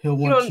think he'll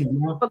want you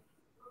now?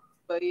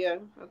 But yeah,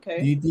 okay.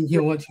 Do you think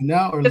he'll want you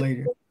now or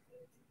later?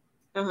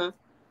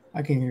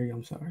 I can't hear you.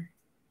 I'm sorry.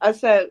 I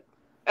said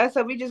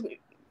we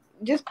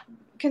just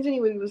continue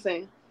what you were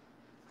saying.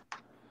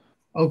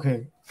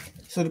 Okay.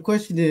 So the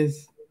question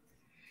is,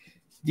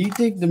 do you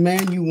think the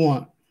man you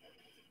want,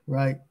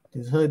 right?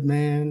 This hood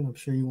man, I'm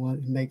sure he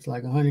makes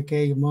like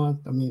 $100K a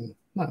month. I mean,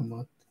 not a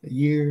month, a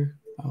year.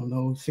 I don't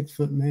know, 6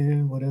 foot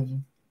man, whatever.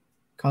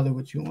 Call it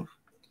what you want.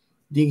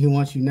 Do you think he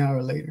wants you now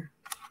or later?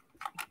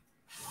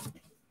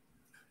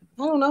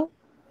 I don't know.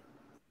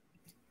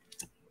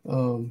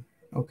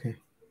 Okay.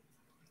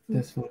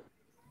 That's fine.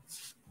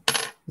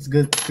 It's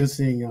good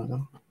seeing y'all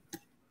though.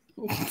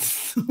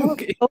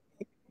 Okay.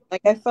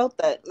 Like I felt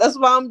that. That's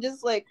why I'm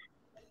just like,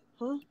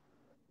 huh?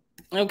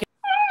 Okay.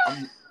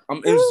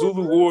 I'm in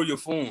Zulu Warrior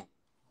form.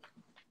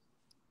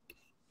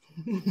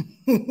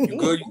 You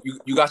good?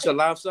 You got your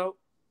laughs out?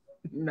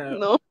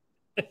 No.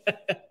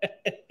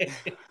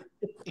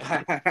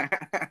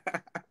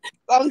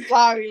 I'm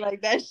sorry,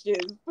 like that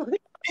shit.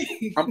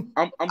 I'm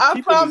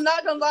I'm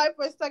not gonna lie.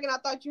 For a second, I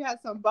thought you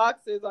had some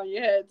boxes on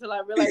your head till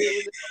I realized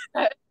it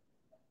was.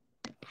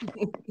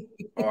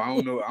 Oh, I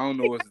don't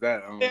know what's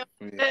that.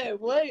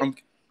 What?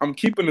 I'm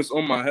keeping this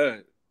on my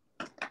head.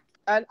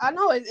 I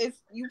know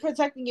it's you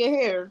protecting your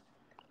hair.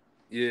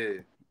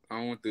 Yeah, I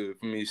don't want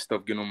for me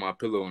stuff getting on my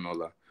pillow and all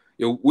that.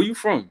 Yo, where you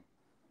from?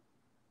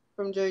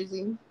 From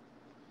Jersey.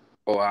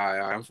 Oh,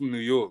 I'm from New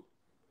York.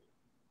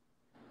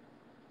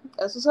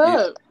 That's what's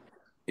up.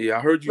 Yeah,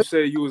 I heard you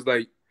say you was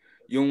like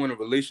you don't want a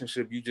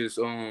relationship. You just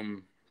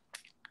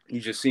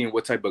seeing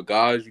what type of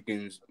guys you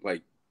can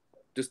like,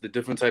 just the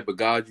different type of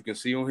guys you can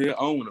see on here.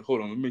 I don't want to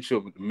hold on. Let me make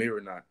sure the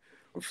mirror not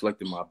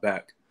reflecting my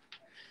back.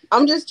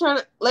 I'm just trying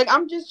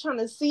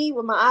to see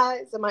with my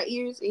eyes and my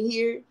ears and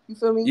hear. You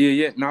feel me?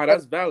 Yeah. Nah,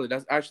 that's valid.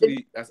 That's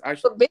actually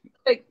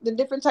like the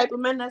different type of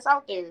men that's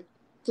out there.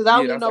 Because I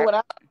don't even know what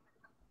I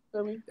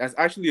feel me. That's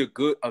actually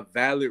a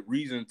valid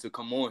reason to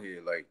come on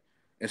here. Like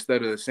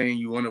instead of saying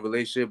you want a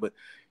relationship, but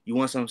you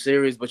want something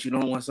serious, but you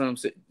don't want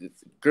something.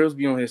 Girls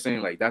be on here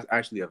saying like that's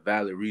actually a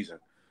valid reason.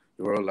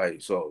 Bro,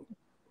 like so.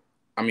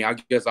 I mean, I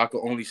guess I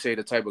could only say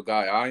the type of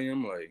guy I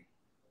am. Like,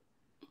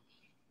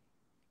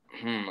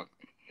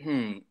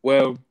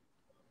 Well,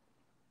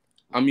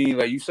 I mean,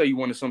 like you say you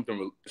wanted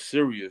something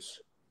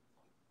serious,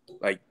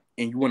 like,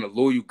 and you want a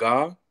loyal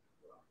guy.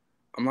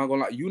 I'm not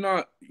gonna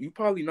lie, you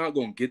probably not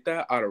gonna get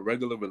that out of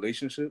regular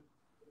relationship.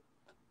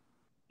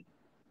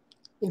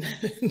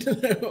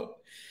 No.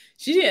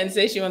 She didn't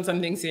say she wants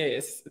something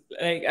serious.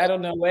 Like, I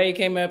don't know where he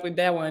came up with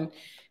that one.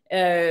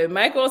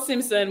 Michael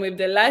Simpson with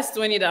the last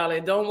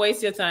 $20. Don't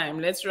waste your time.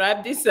 Let's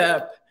wrap this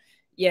up.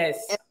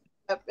 Yes.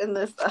 In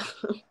this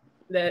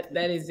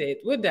that is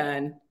it. We're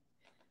done.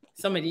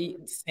 Somebody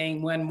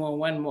saying one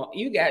more.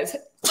 You guys.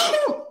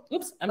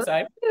 Oops, I'm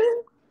sorry.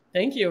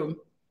 Thank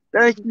you.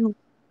 Thank you.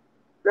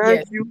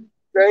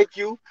 Thank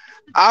you.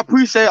 I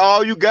appreciate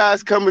all you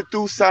guys coming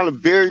through. Sounding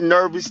very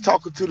nervous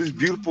talking to this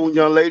beautiful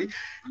young lady.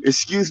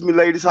 Excuse me,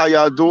 ladies. How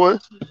y'all doing?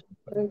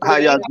 How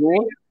y'all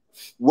doing?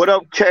 What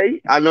up,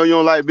 Kay? I know you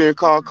don't like being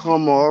called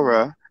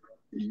Kamara.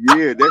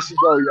 Yeah, there she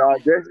go, y'all.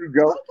 There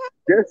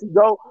she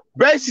go.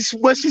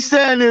 Basically, what she's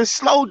saying is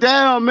slow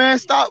down, man.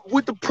 Stop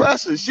with the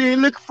pressure. She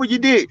ain't looking for your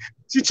dick.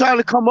 She trying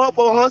to come up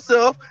on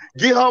herself,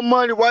 get her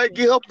money right,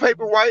 get her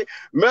paper right.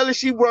 Melly,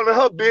 she running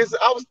her business.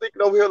 I was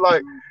thinking over here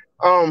like,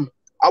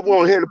 I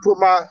went ahead to put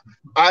my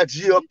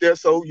IG up there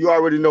so you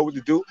already know what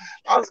to do.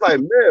 I was like,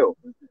 Mel,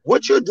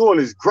 what you're doing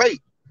is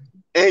great.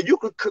 And you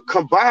could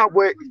combine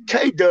what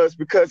Kay does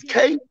because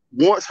Kay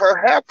wants her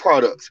hair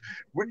products.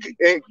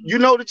 And you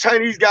know the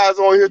Chinese guys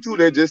on here too,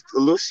 they're just a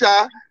little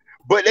shy,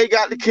 but they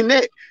got to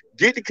connect.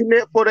 Get the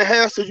connect for the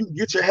hair so you can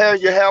get your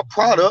hair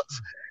products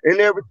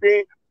and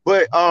everything.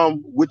 But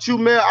with you,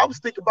 man, I was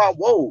thinking about,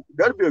 whoa,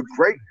 that'd be a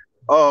great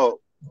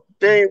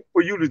thing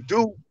for you to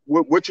do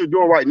with what you're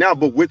doing right now,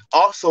 but with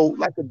also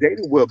like a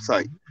dating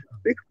website.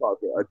 Think about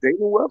that. A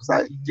dating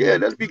website? Yeah,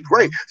 that'd be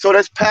great. So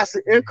that's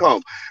passive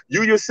income.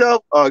 You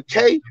yourself,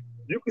 Kay,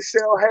 you can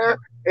sell hair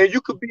and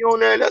you could be on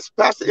there and that's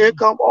passive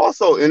income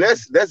also. And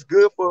that's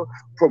good for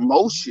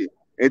promotion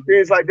and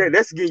things like that.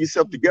 That's getting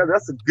yourself together.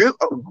 That's a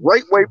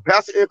great way,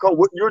 passive income,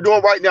 what you're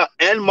doing right now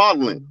and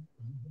modeling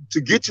to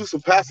get you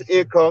some passive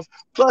income.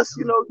 Plus,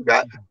 you know, you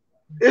got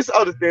it's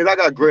other things. I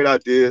got great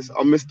ideas.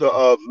 I'm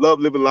Mr. Love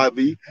Living Live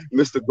V,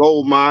 Mr.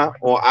 Goldmine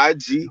on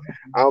IG.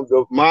 I'm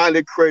the mind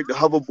that created the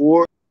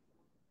hoverboard.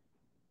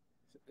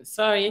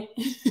 Sorry.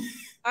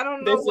 I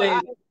don't know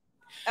what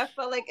I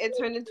felt like it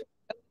turned into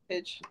a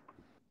pitch.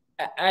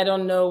 I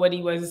don't know what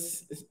he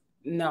was.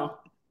 No.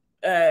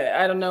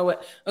 I don't know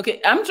what.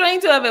 Okay, I'm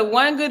trying to have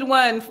one good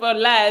one for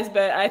last,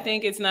 but I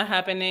think it's not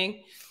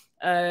happening.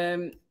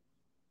 Let's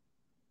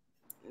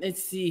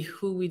see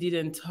who we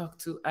didn't talk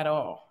to at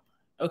all.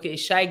 Okay,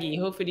 Shaggy.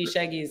 Hopefully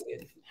Shaggy is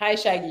good. Hi,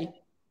 Shaggy.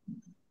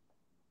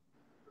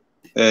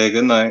 Hey,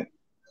 good night.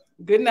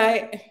 Good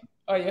night.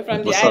 Oh, you're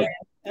from What's the up?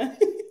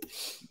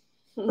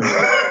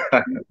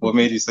 island. What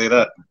made you say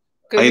that?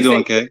 How you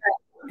doing, Kay?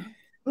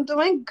 I'm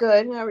doing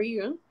good. How are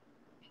you?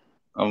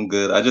 I'm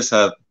good. I just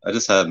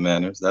have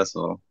manners. That's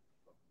all.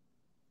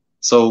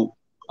 So,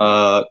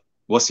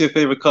 what's your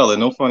favorite color?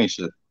 No funny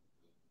shit.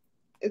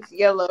 It's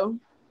yellow.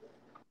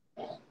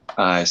 All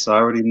right. So I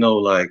already know.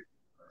 Like,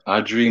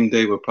 our dream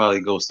day would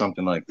probably go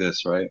something like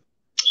this, right?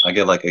 I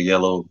get like a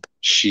yellow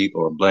sheet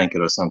or a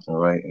blanket or something,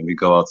 right? And we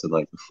go out to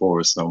like the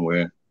forest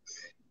somewhere.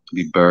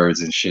 Be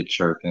birds and shit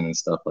chirping and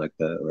stuff like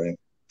that, right?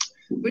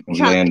 When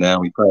we laying down,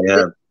 we probably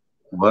have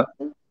what?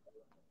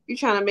 You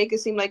trying to make it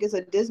seem like it's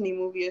a Disney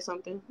movie or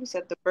something? You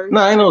said the birds.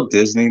 No, I know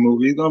Disney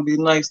movie. It's gonna be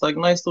nice, like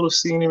nice little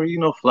scenery, you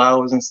know,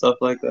 flowers and stuff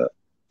like that.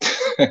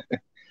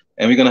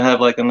 And we're gonna have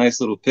like a nice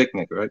little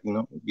picnic, right? You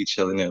know, be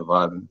chilling there,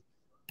 vibing.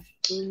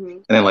 Mm-hmm.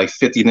 And then like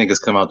 50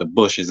 niggas come out the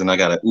bushes, and I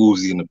got an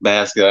Uzi in the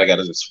basket. I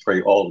gotta just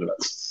spray all of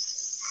it.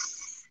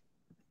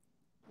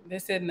 They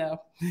said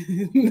no.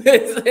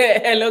 They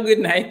said hello, good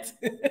night.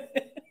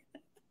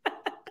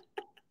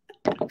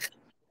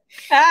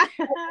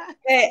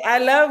 Hey, I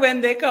love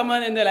when they come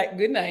on and they're like,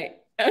 good night.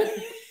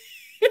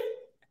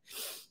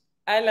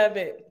 I love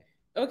it.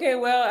 Okay,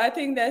 well, I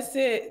think that's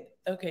it.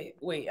 Okay,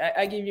 wait,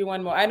 I give you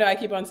one more. I know I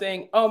keep on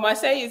saying, oh,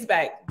 Marseille is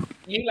back.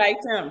 You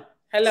liked him.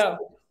 Hello.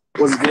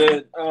 What's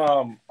good?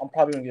 I'm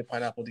probably gonna get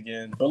pineappled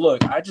again. But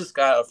look, I just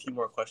got a few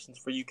more questions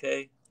for you,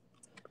 Kay.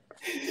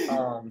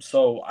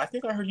 So I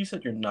think I heard you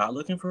said you're not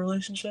looking for a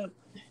relationship.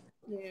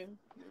 Yeah.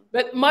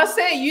 But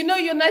Marseille, you know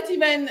you're not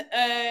even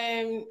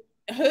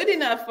hood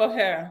enough for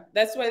her.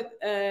 That's what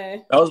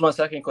That was my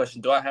second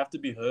question. Do I have to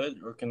be hood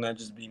or can that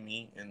just be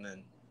me and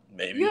then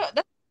maybe? Yeah,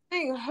 that's the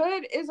thing.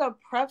 Hood is a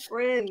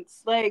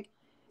preference. Like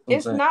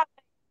That's what I'm saying. it's not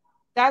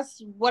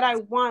that's what I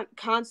want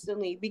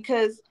constantly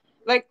because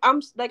like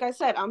I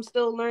said, I'm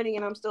still learning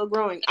and I'm still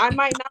growing. I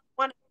might not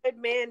want a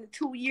good man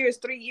 2 years,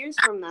 3 years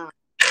from now.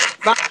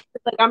 But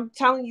like I'm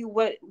telling you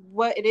what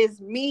it is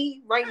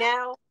me right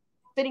now,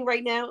 sitting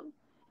right now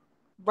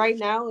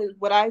is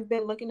what I've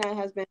been looking at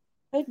has been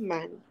good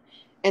men.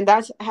 And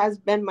that has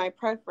been my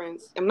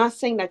preference. I'm not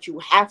saying that you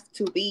have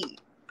to be.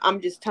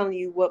 I'm just telling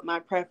you what my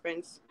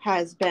preference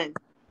has been.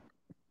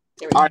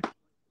 All right.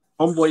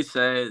 Homeboy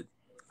said,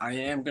 I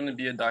am going to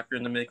be a doctor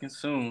in the making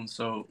soon,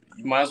 so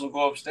you might as well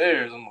go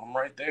upstairs. I'm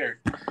right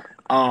there.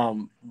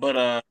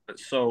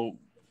 So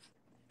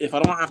if I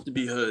don't have to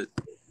be hood,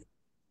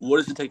 what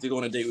does it take to go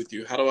on a date with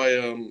you? How do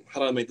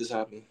I make this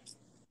happen?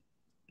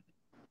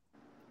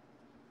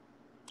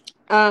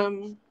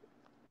 You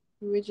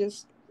would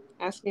just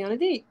ask me on a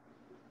date.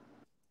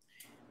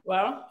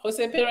 Well,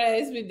 Jose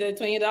Perez with the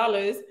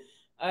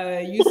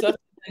 $20. Yusuf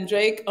and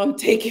Drake on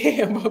Take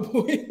Care, my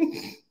boy.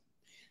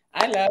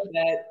 I love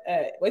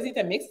that. Was it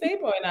a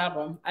mixtape or an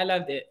album? I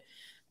loved it.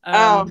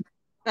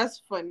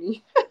 That's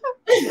funny.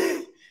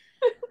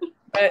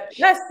 But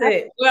that's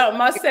it. Well,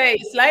 Marseille,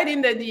 slide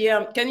in the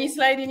DM. Can you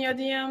slide in your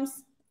DMs?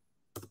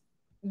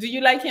 Do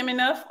you like him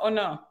enough or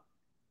no?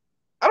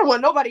 I don't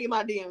want nobody in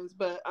my DMs,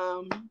 but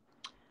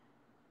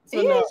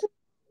so no.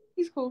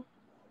 He's cool.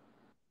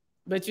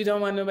 But you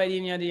don't want nobody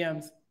in your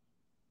DMs?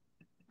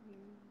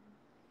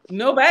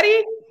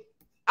 Nobody?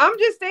 I'm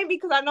just saying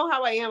because I know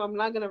how I am. I'm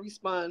not gonna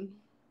respond.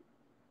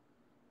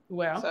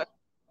 Well,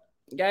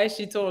 guys,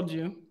 she told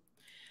you.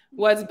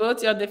 What's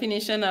both your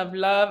definition of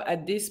love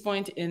at this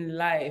point in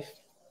life?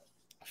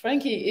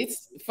 Frankie,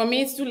 for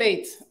me, it's too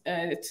late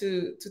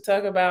to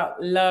talk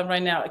about love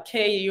right now.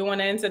 Kay, you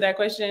want to answer that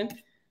question?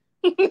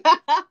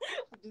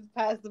 Just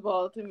pass the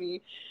ball to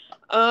me.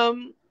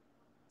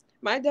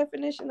 My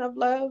definition of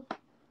love,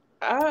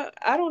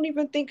 I don't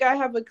even think I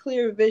have a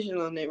clear vision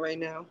on it right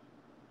now.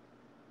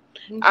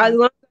 Okay.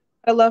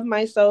 I love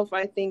myself.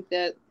 I think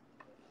that,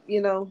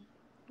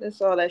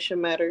 that's all that should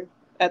matter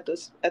at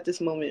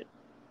this moment.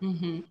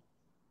 Mm-hmm.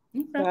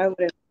 Okay. So I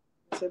wouldn't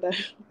answer that.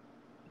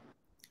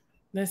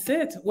 That's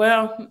it.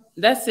 Well,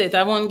 that's it.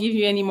 I won't give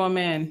you any more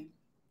men.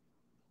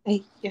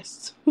 Hey,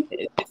 yes.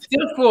 It's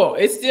still full.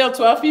 It's still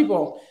 12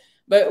 people,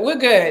 but we're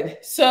good.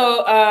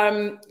 So,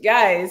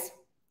 guys,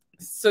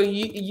 so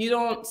you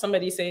don't,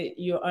 somebody say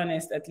you're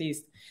honest at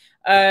least.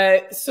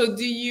 So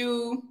do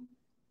you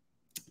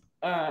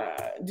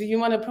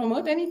want to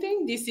promote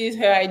anything? This is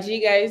her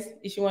IG, guys.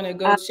 If you want to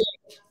go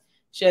check,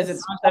 she has a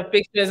bunch of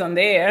pictures on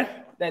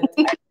there that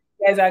you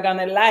guys are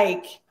gonna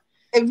like.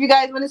 If you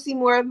guys want to see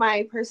more of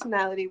my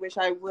personality, which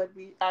I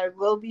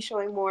will be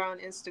showing more on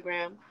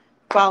Instagram,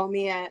 follow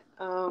me at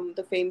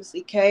the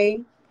Famously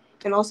K,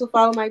 and also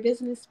follow my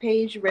business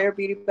page, Rare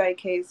Beauty by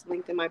K, is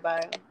linked in my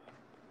bio.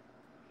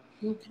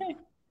 Okay.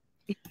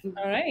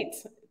 All right.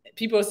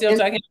 People still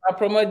talking about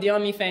promote the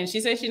OnlyFans.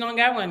 She says she don't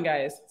got one,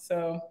 guys.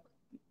 So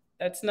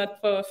that's not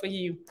for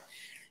you.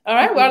 All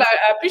right. Well,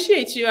 I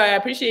appreciate you. I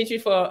appreciate you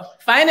for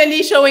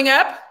finally showing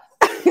up.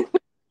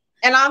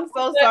 And I'm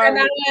so sorry. An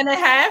hour and a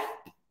half.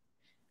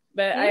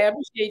 But I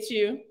appreciate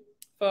you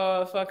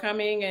for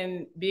coming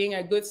and being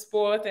a good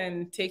sport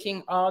and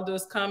taking all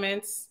those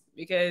comments,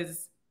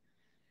 because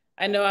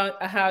I know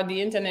how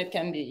the internet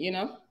can be,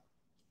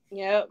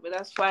 Yeah, but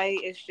that's why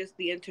it's just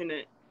the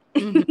internet.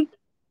 Mm-hmm.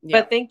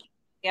 Yeah. But thank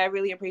you. I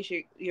really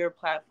appreciate your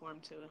platform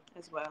too,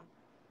 as well.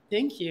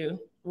 Thank you.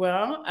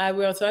 Well, I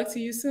will talk to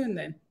you soon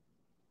then.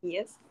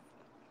 Yes.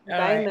 All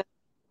right.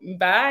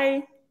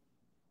 Bye.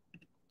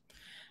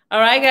 All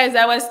right, guys,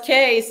 that was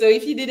Kay. So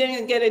if you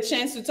didn't get a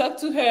chance to talk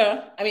to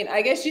her,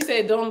 I guess she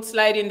said don't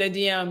slide in the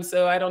DM,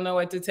 so I don't know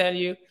what to tell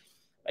you.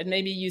 But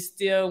maybe you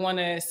still want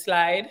to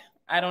slide.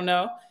 I don't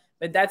know.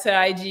 But that's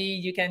her IG.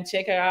 You can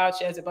check her out.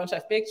 She has a bunch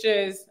of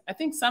pictures. I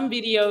think some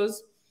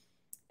videos.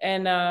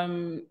 And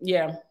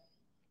yeah,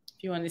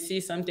 if you want to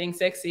see something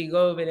sexy,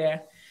 go over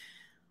there.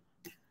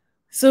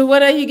 So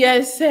what are you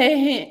guys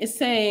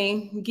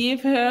saying?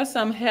 Give her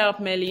some help,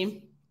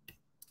 Melly.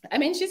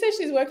 She says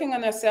she's working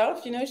on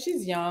herself.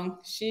 She's young.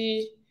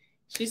 She's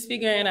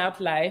figuring out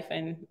life.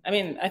 And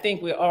I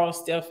think we're all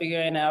still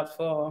figuring out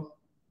for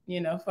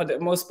the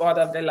most part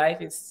of the life.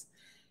 It's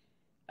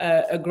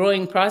a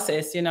growing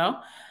process, You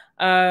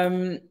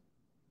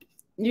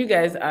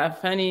guys are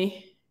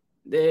funny.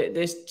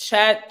 The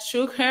chat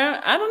shook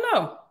her. I don't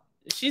know.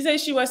 She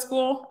said she was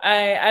cool.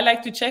 I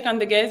like to check on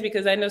the guests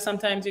because I know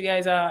sometimes you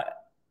guys are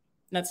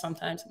not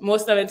sometimes.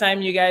 Most of the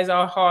time, you guys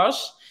are harsh.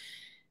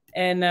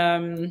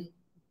 And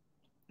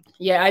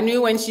yeah, I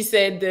knew when she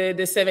said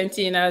the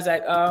 17, I was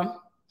like,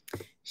 oh,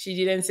 she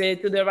didn't say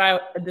it to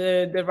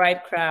the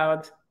right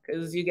crowd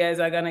because you guys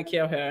are gonna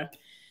kill her.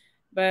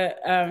 But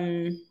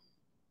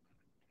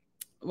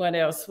what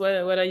else?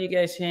 What are you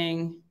guys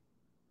saying?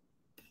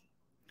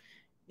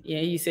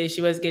 Yeah, you say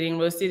she was getting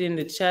roasted in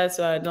the chat,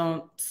 so I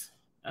don't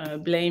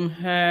blame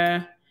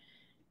her.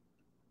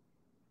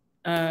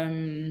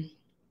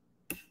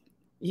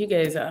 You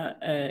guys are,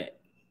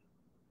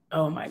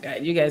 oh my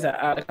God, you guys are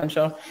out of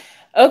control.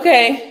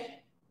 Okay.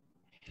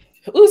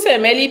 Who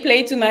said Melly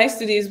play too nice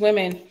to these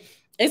women?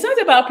 It's not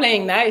about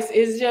playing nice.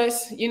 It's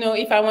just,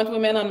 if I want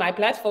women on my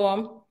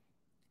platform,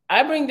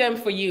 I bring them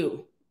for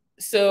you.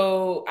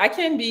 So I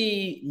can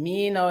be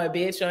mean or a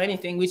bitch or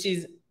anything, which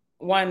is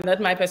one,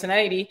 not my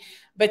personality.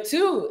 But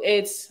two,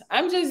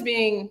 I'm just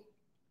being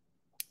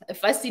a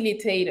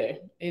facilitator,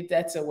 if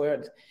that's a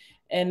word.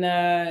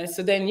 And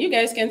so then you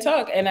guys can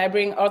talk, and I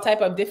bring all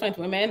type of different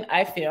women,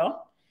 I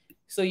feel,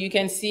 so you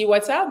can see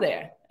what's out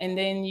there, and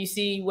then you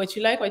see what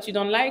you like, what you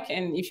don't like,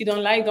 and if you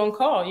don't like, don't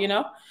call.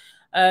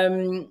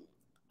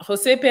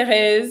 Jose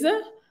Perez,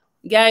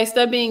 guys,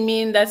 stop being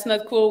mean. That's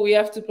not cool. We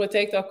have to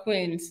protect our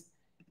queens.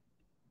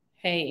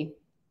 Hey,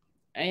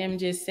 I am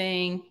just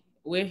saying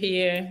we're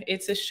here.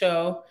 It's a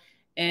show,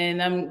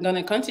 and I'm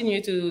gonna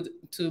continue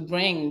to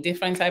bring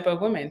different type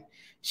of women.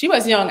 She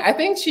was young. I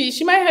think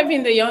she might have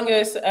been the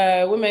youngest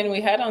woman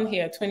we had on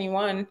here,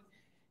 21.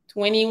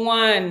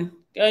 21.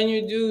 Can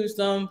you do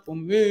something for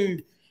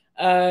me?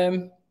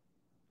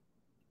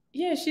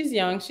 Yeah, she's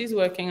young. She's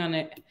working on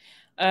it.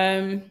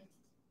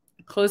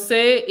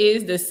 Jose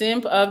is the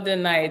simp of the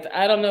night.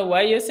 I don't know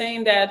why you're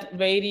saying that.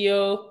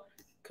 Radio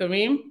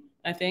Kareem,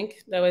 I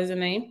think that was the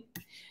name.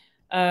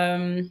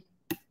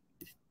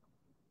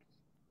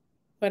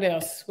 What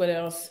else? What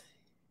else?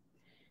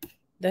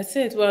 That's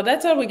it. Well,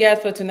 that's all we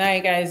got for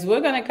tonight, guys.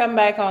 We're gonna come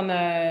back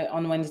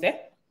on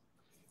Wednesday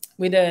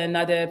with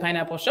another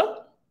pineapple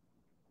show.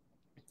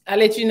 I'll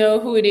let you know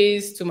who it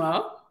is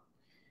tomorrow.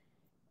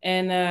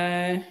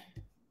 And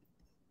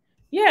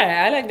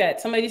yeah, I like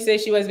that. Somebody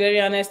said she was very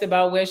honest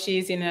about where she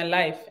is in her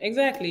life.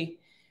 Exactly.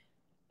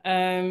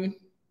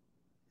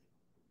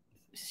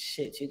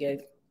 Shit, you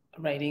get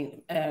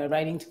writing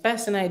too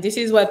fast tonight. This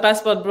is what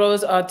passport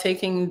bros are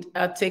taking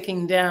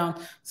down.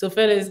 So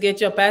fellas, get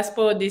your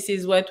passport. This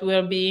is what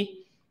will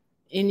be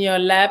in your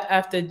lap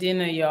after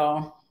dinner,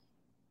 y'all.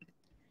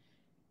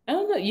 I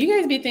don't know. You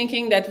guys be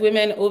thinking that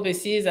women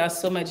overseas are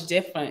so much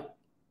different.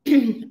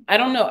 I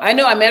don't know. I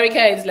know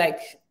America is like,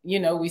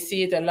 we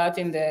see it a lot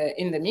in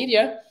the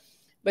media,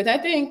 but I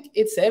think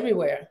it's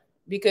everywhere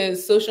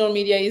because social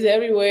media is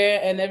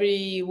everywhere, and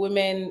every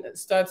woman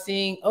starts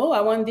seeing, oh,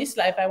 I want this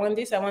life, I want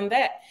this, I want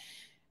that.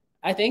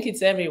 I think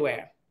it's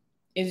everywhere.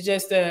 It's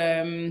just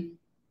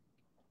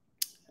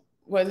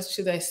what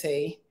should I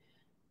say?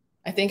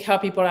 I think how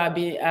people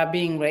are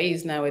being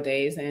raised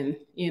nowadays, and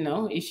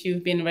if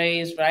you've been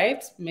raised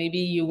right, maybe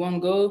you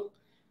won't go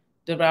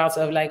the route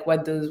of like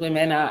what those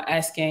women are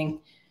asking.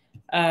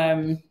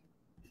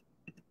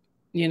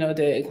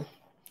 The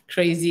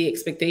crazy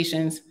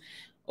expectations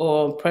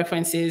or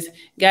preferences.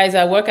 Guys,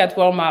 I work at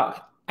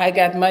Walmart. I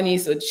got money,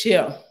 so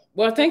chill.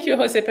 Well, thank you,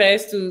 Jose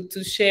Perez,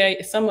 to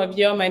share some of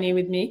your money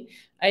with me.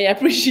 I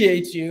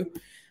appreciate you.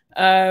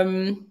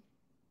 Well,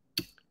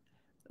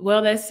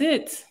 that's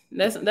it.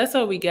 That's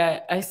all we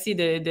got. I see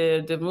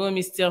the room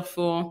is still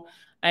full.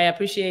 I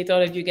appreciate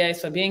all of you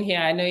guys for being here.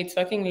 I know it's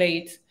fucking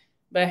late,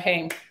 but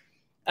hey.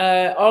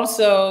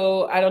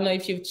 Also, I don't know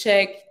if you've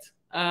checked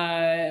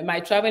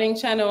my traveling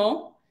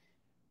channel.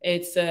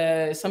 It's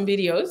some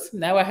videos.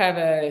 Now I have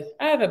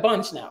a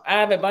bunch now. I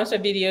have a bunch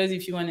of videos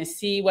if you want to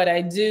see what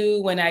I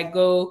do when I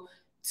go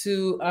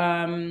to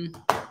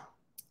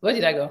where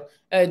did I go?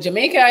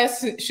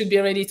 Jamaica should be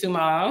ready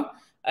tomorrow.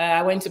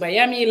 I went to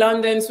Miami,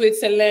 London,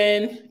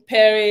 Switzerland,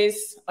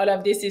 Paris. All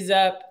of this is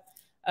up.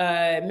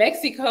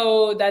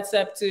 Mexico, that's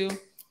up too.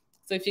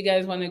 So if you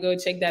guys want to go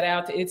check that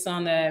out, it's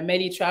on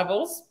Meli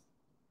Travels.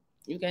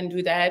 You can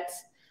do that.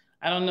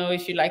 I don't know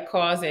if you like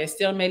cars. There's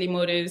still Meli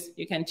Motors.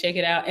 You can check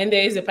it out. And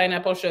there is a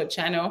Pineapple Show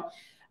channel.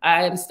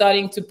 I'm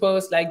starting to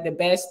post like the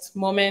best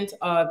moment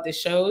of the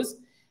shows.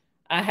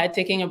 I had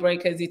taken a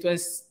break because it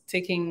was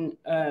taking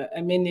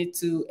a minute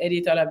to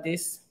edit all of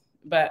this.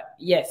 But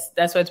yes,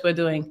 that's what we're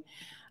doing.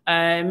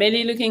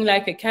 Meli looking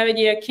like a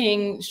Cavalier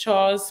King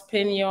Charles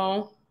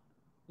Pignon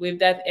with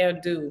that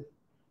hairdo.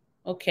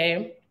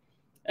 Okay.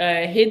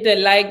 Hit the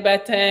like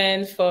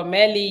button for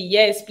Meli.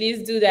 Yes,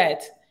 please do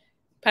that.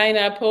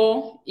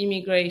 Pineapple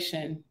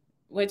immigration.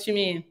 What you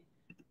mean?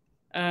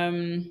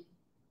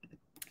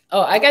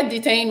 Oh, I got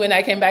detained when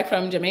I came back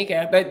from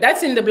Jamaica, but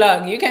that's in the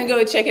blog. You can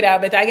go check it out.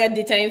 But I got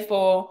detained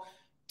for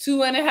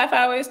 2.5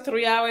 hours,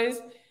 3 hours.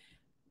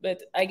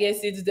 But I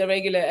guess it's the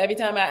regular. Every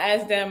time I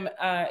ask them,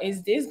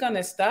 is this going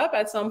to stop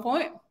at some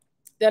point?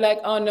 They're like,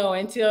 oh, no,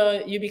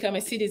 until you become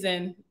a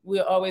citizen,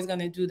 we're always going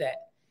to do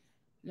that.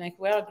 I'm like,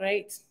 well,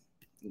 great.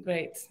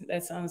 Great.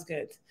 That sounds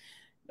good.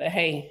 But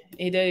hey,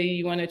 either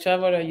you want to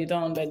travel or you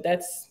don't, but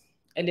that's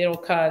a little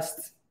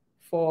cost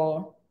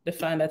for the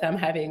fun that I'm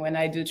having when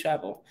I do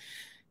travel.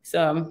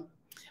 So,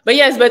 but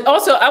yes, but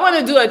also I want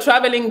to do a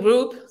traveling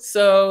group.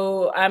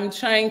 So I'm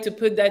trying to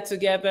put that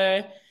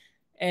together,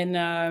 and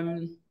I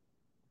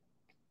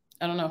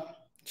don't know,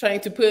 trying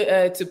to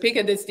pick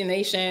a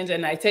destination,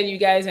 and I tell you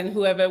guys, and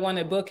whoever want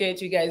to book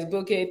it, you guys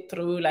book it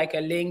through like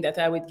a link that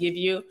I would give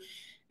you,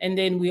 and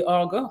then we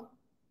all go.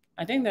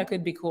 I think that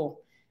could be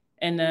cool,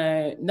 and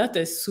not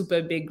a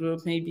super big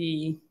group,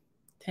 maybe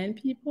 10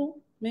 people,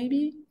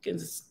 maybe,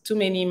 because too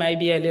many might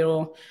be a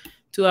little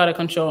too out of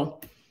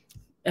control.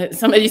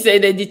 Somebody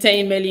said they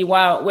detain Melly.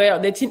 Wow, well,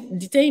 they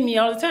detain me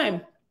all the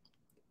time.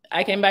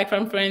 I came back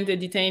from France, they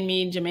detain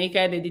me.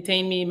 Jamaica, they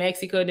detain me.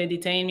 Mexico, they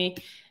detain me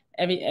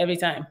every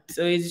time.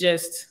 So it's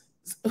just,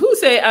 who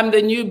say I'm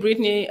the new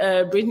Britney?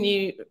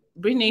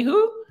 Britney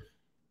who?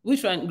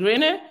 Which one?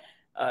 Greener?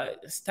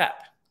 Stop.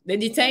 They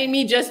detain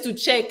me just to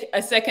check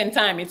a second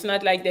time. It's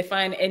not like they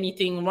find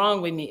anything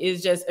wrong with me.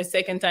 It's just a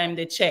second time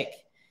they check.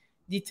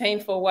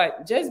 Detained for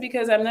what? Just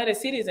because I'm not a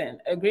citizen.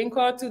 A green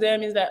card to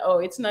them is that, oh,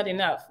 it's not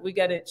enough. We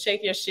got to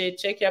check your shit,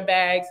 check your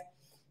bags,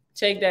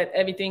 check that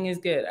everything is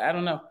good. I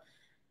don't know.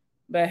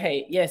 But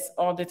hey, yes,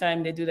 all the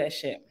time they do that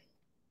shit.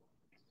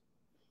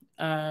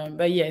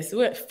 But yes,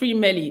 we're free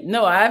Melly.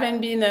 No, I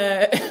haven't been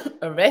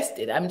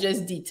arrested. I'm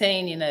just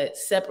detained in a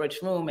separate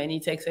room, and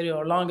it takes a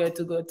little longer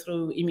to go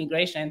through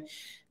immigration,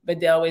 but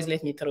they always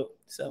let me through.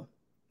 So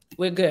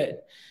we're good.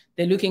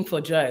 They're looking for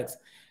drugs.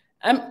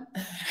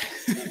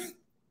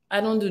 I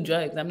don't do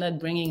drugs. I'm not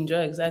bringing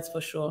drugs, that's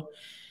for sure.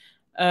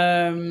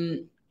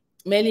 Melly,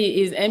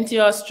 is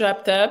MTR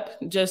strapped up?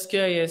 Just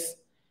curious.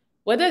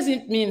 What does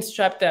it mean,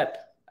 strapped up?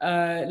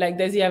 Like,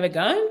 does he have a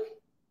gun?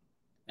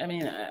 I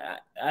mean,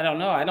 I don't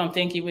know. I don't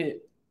think he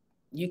would.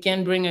 You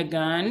can bring a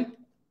gun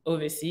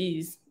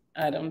overseas,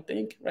 I don't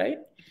think, right?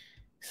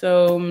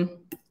 So,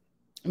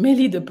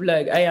 Melly the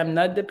plug. I am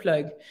not the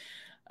plug.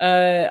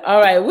 All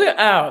right, we're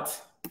out.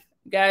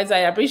 Guys, I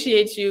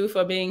appreciate you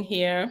for being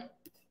here.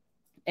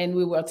 And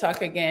we will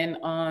talk again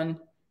on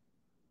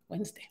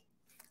Wednesday.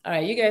 All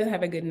right, you guys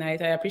have a good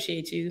night. I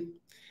appreciate you.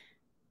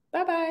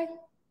 Bye-bye.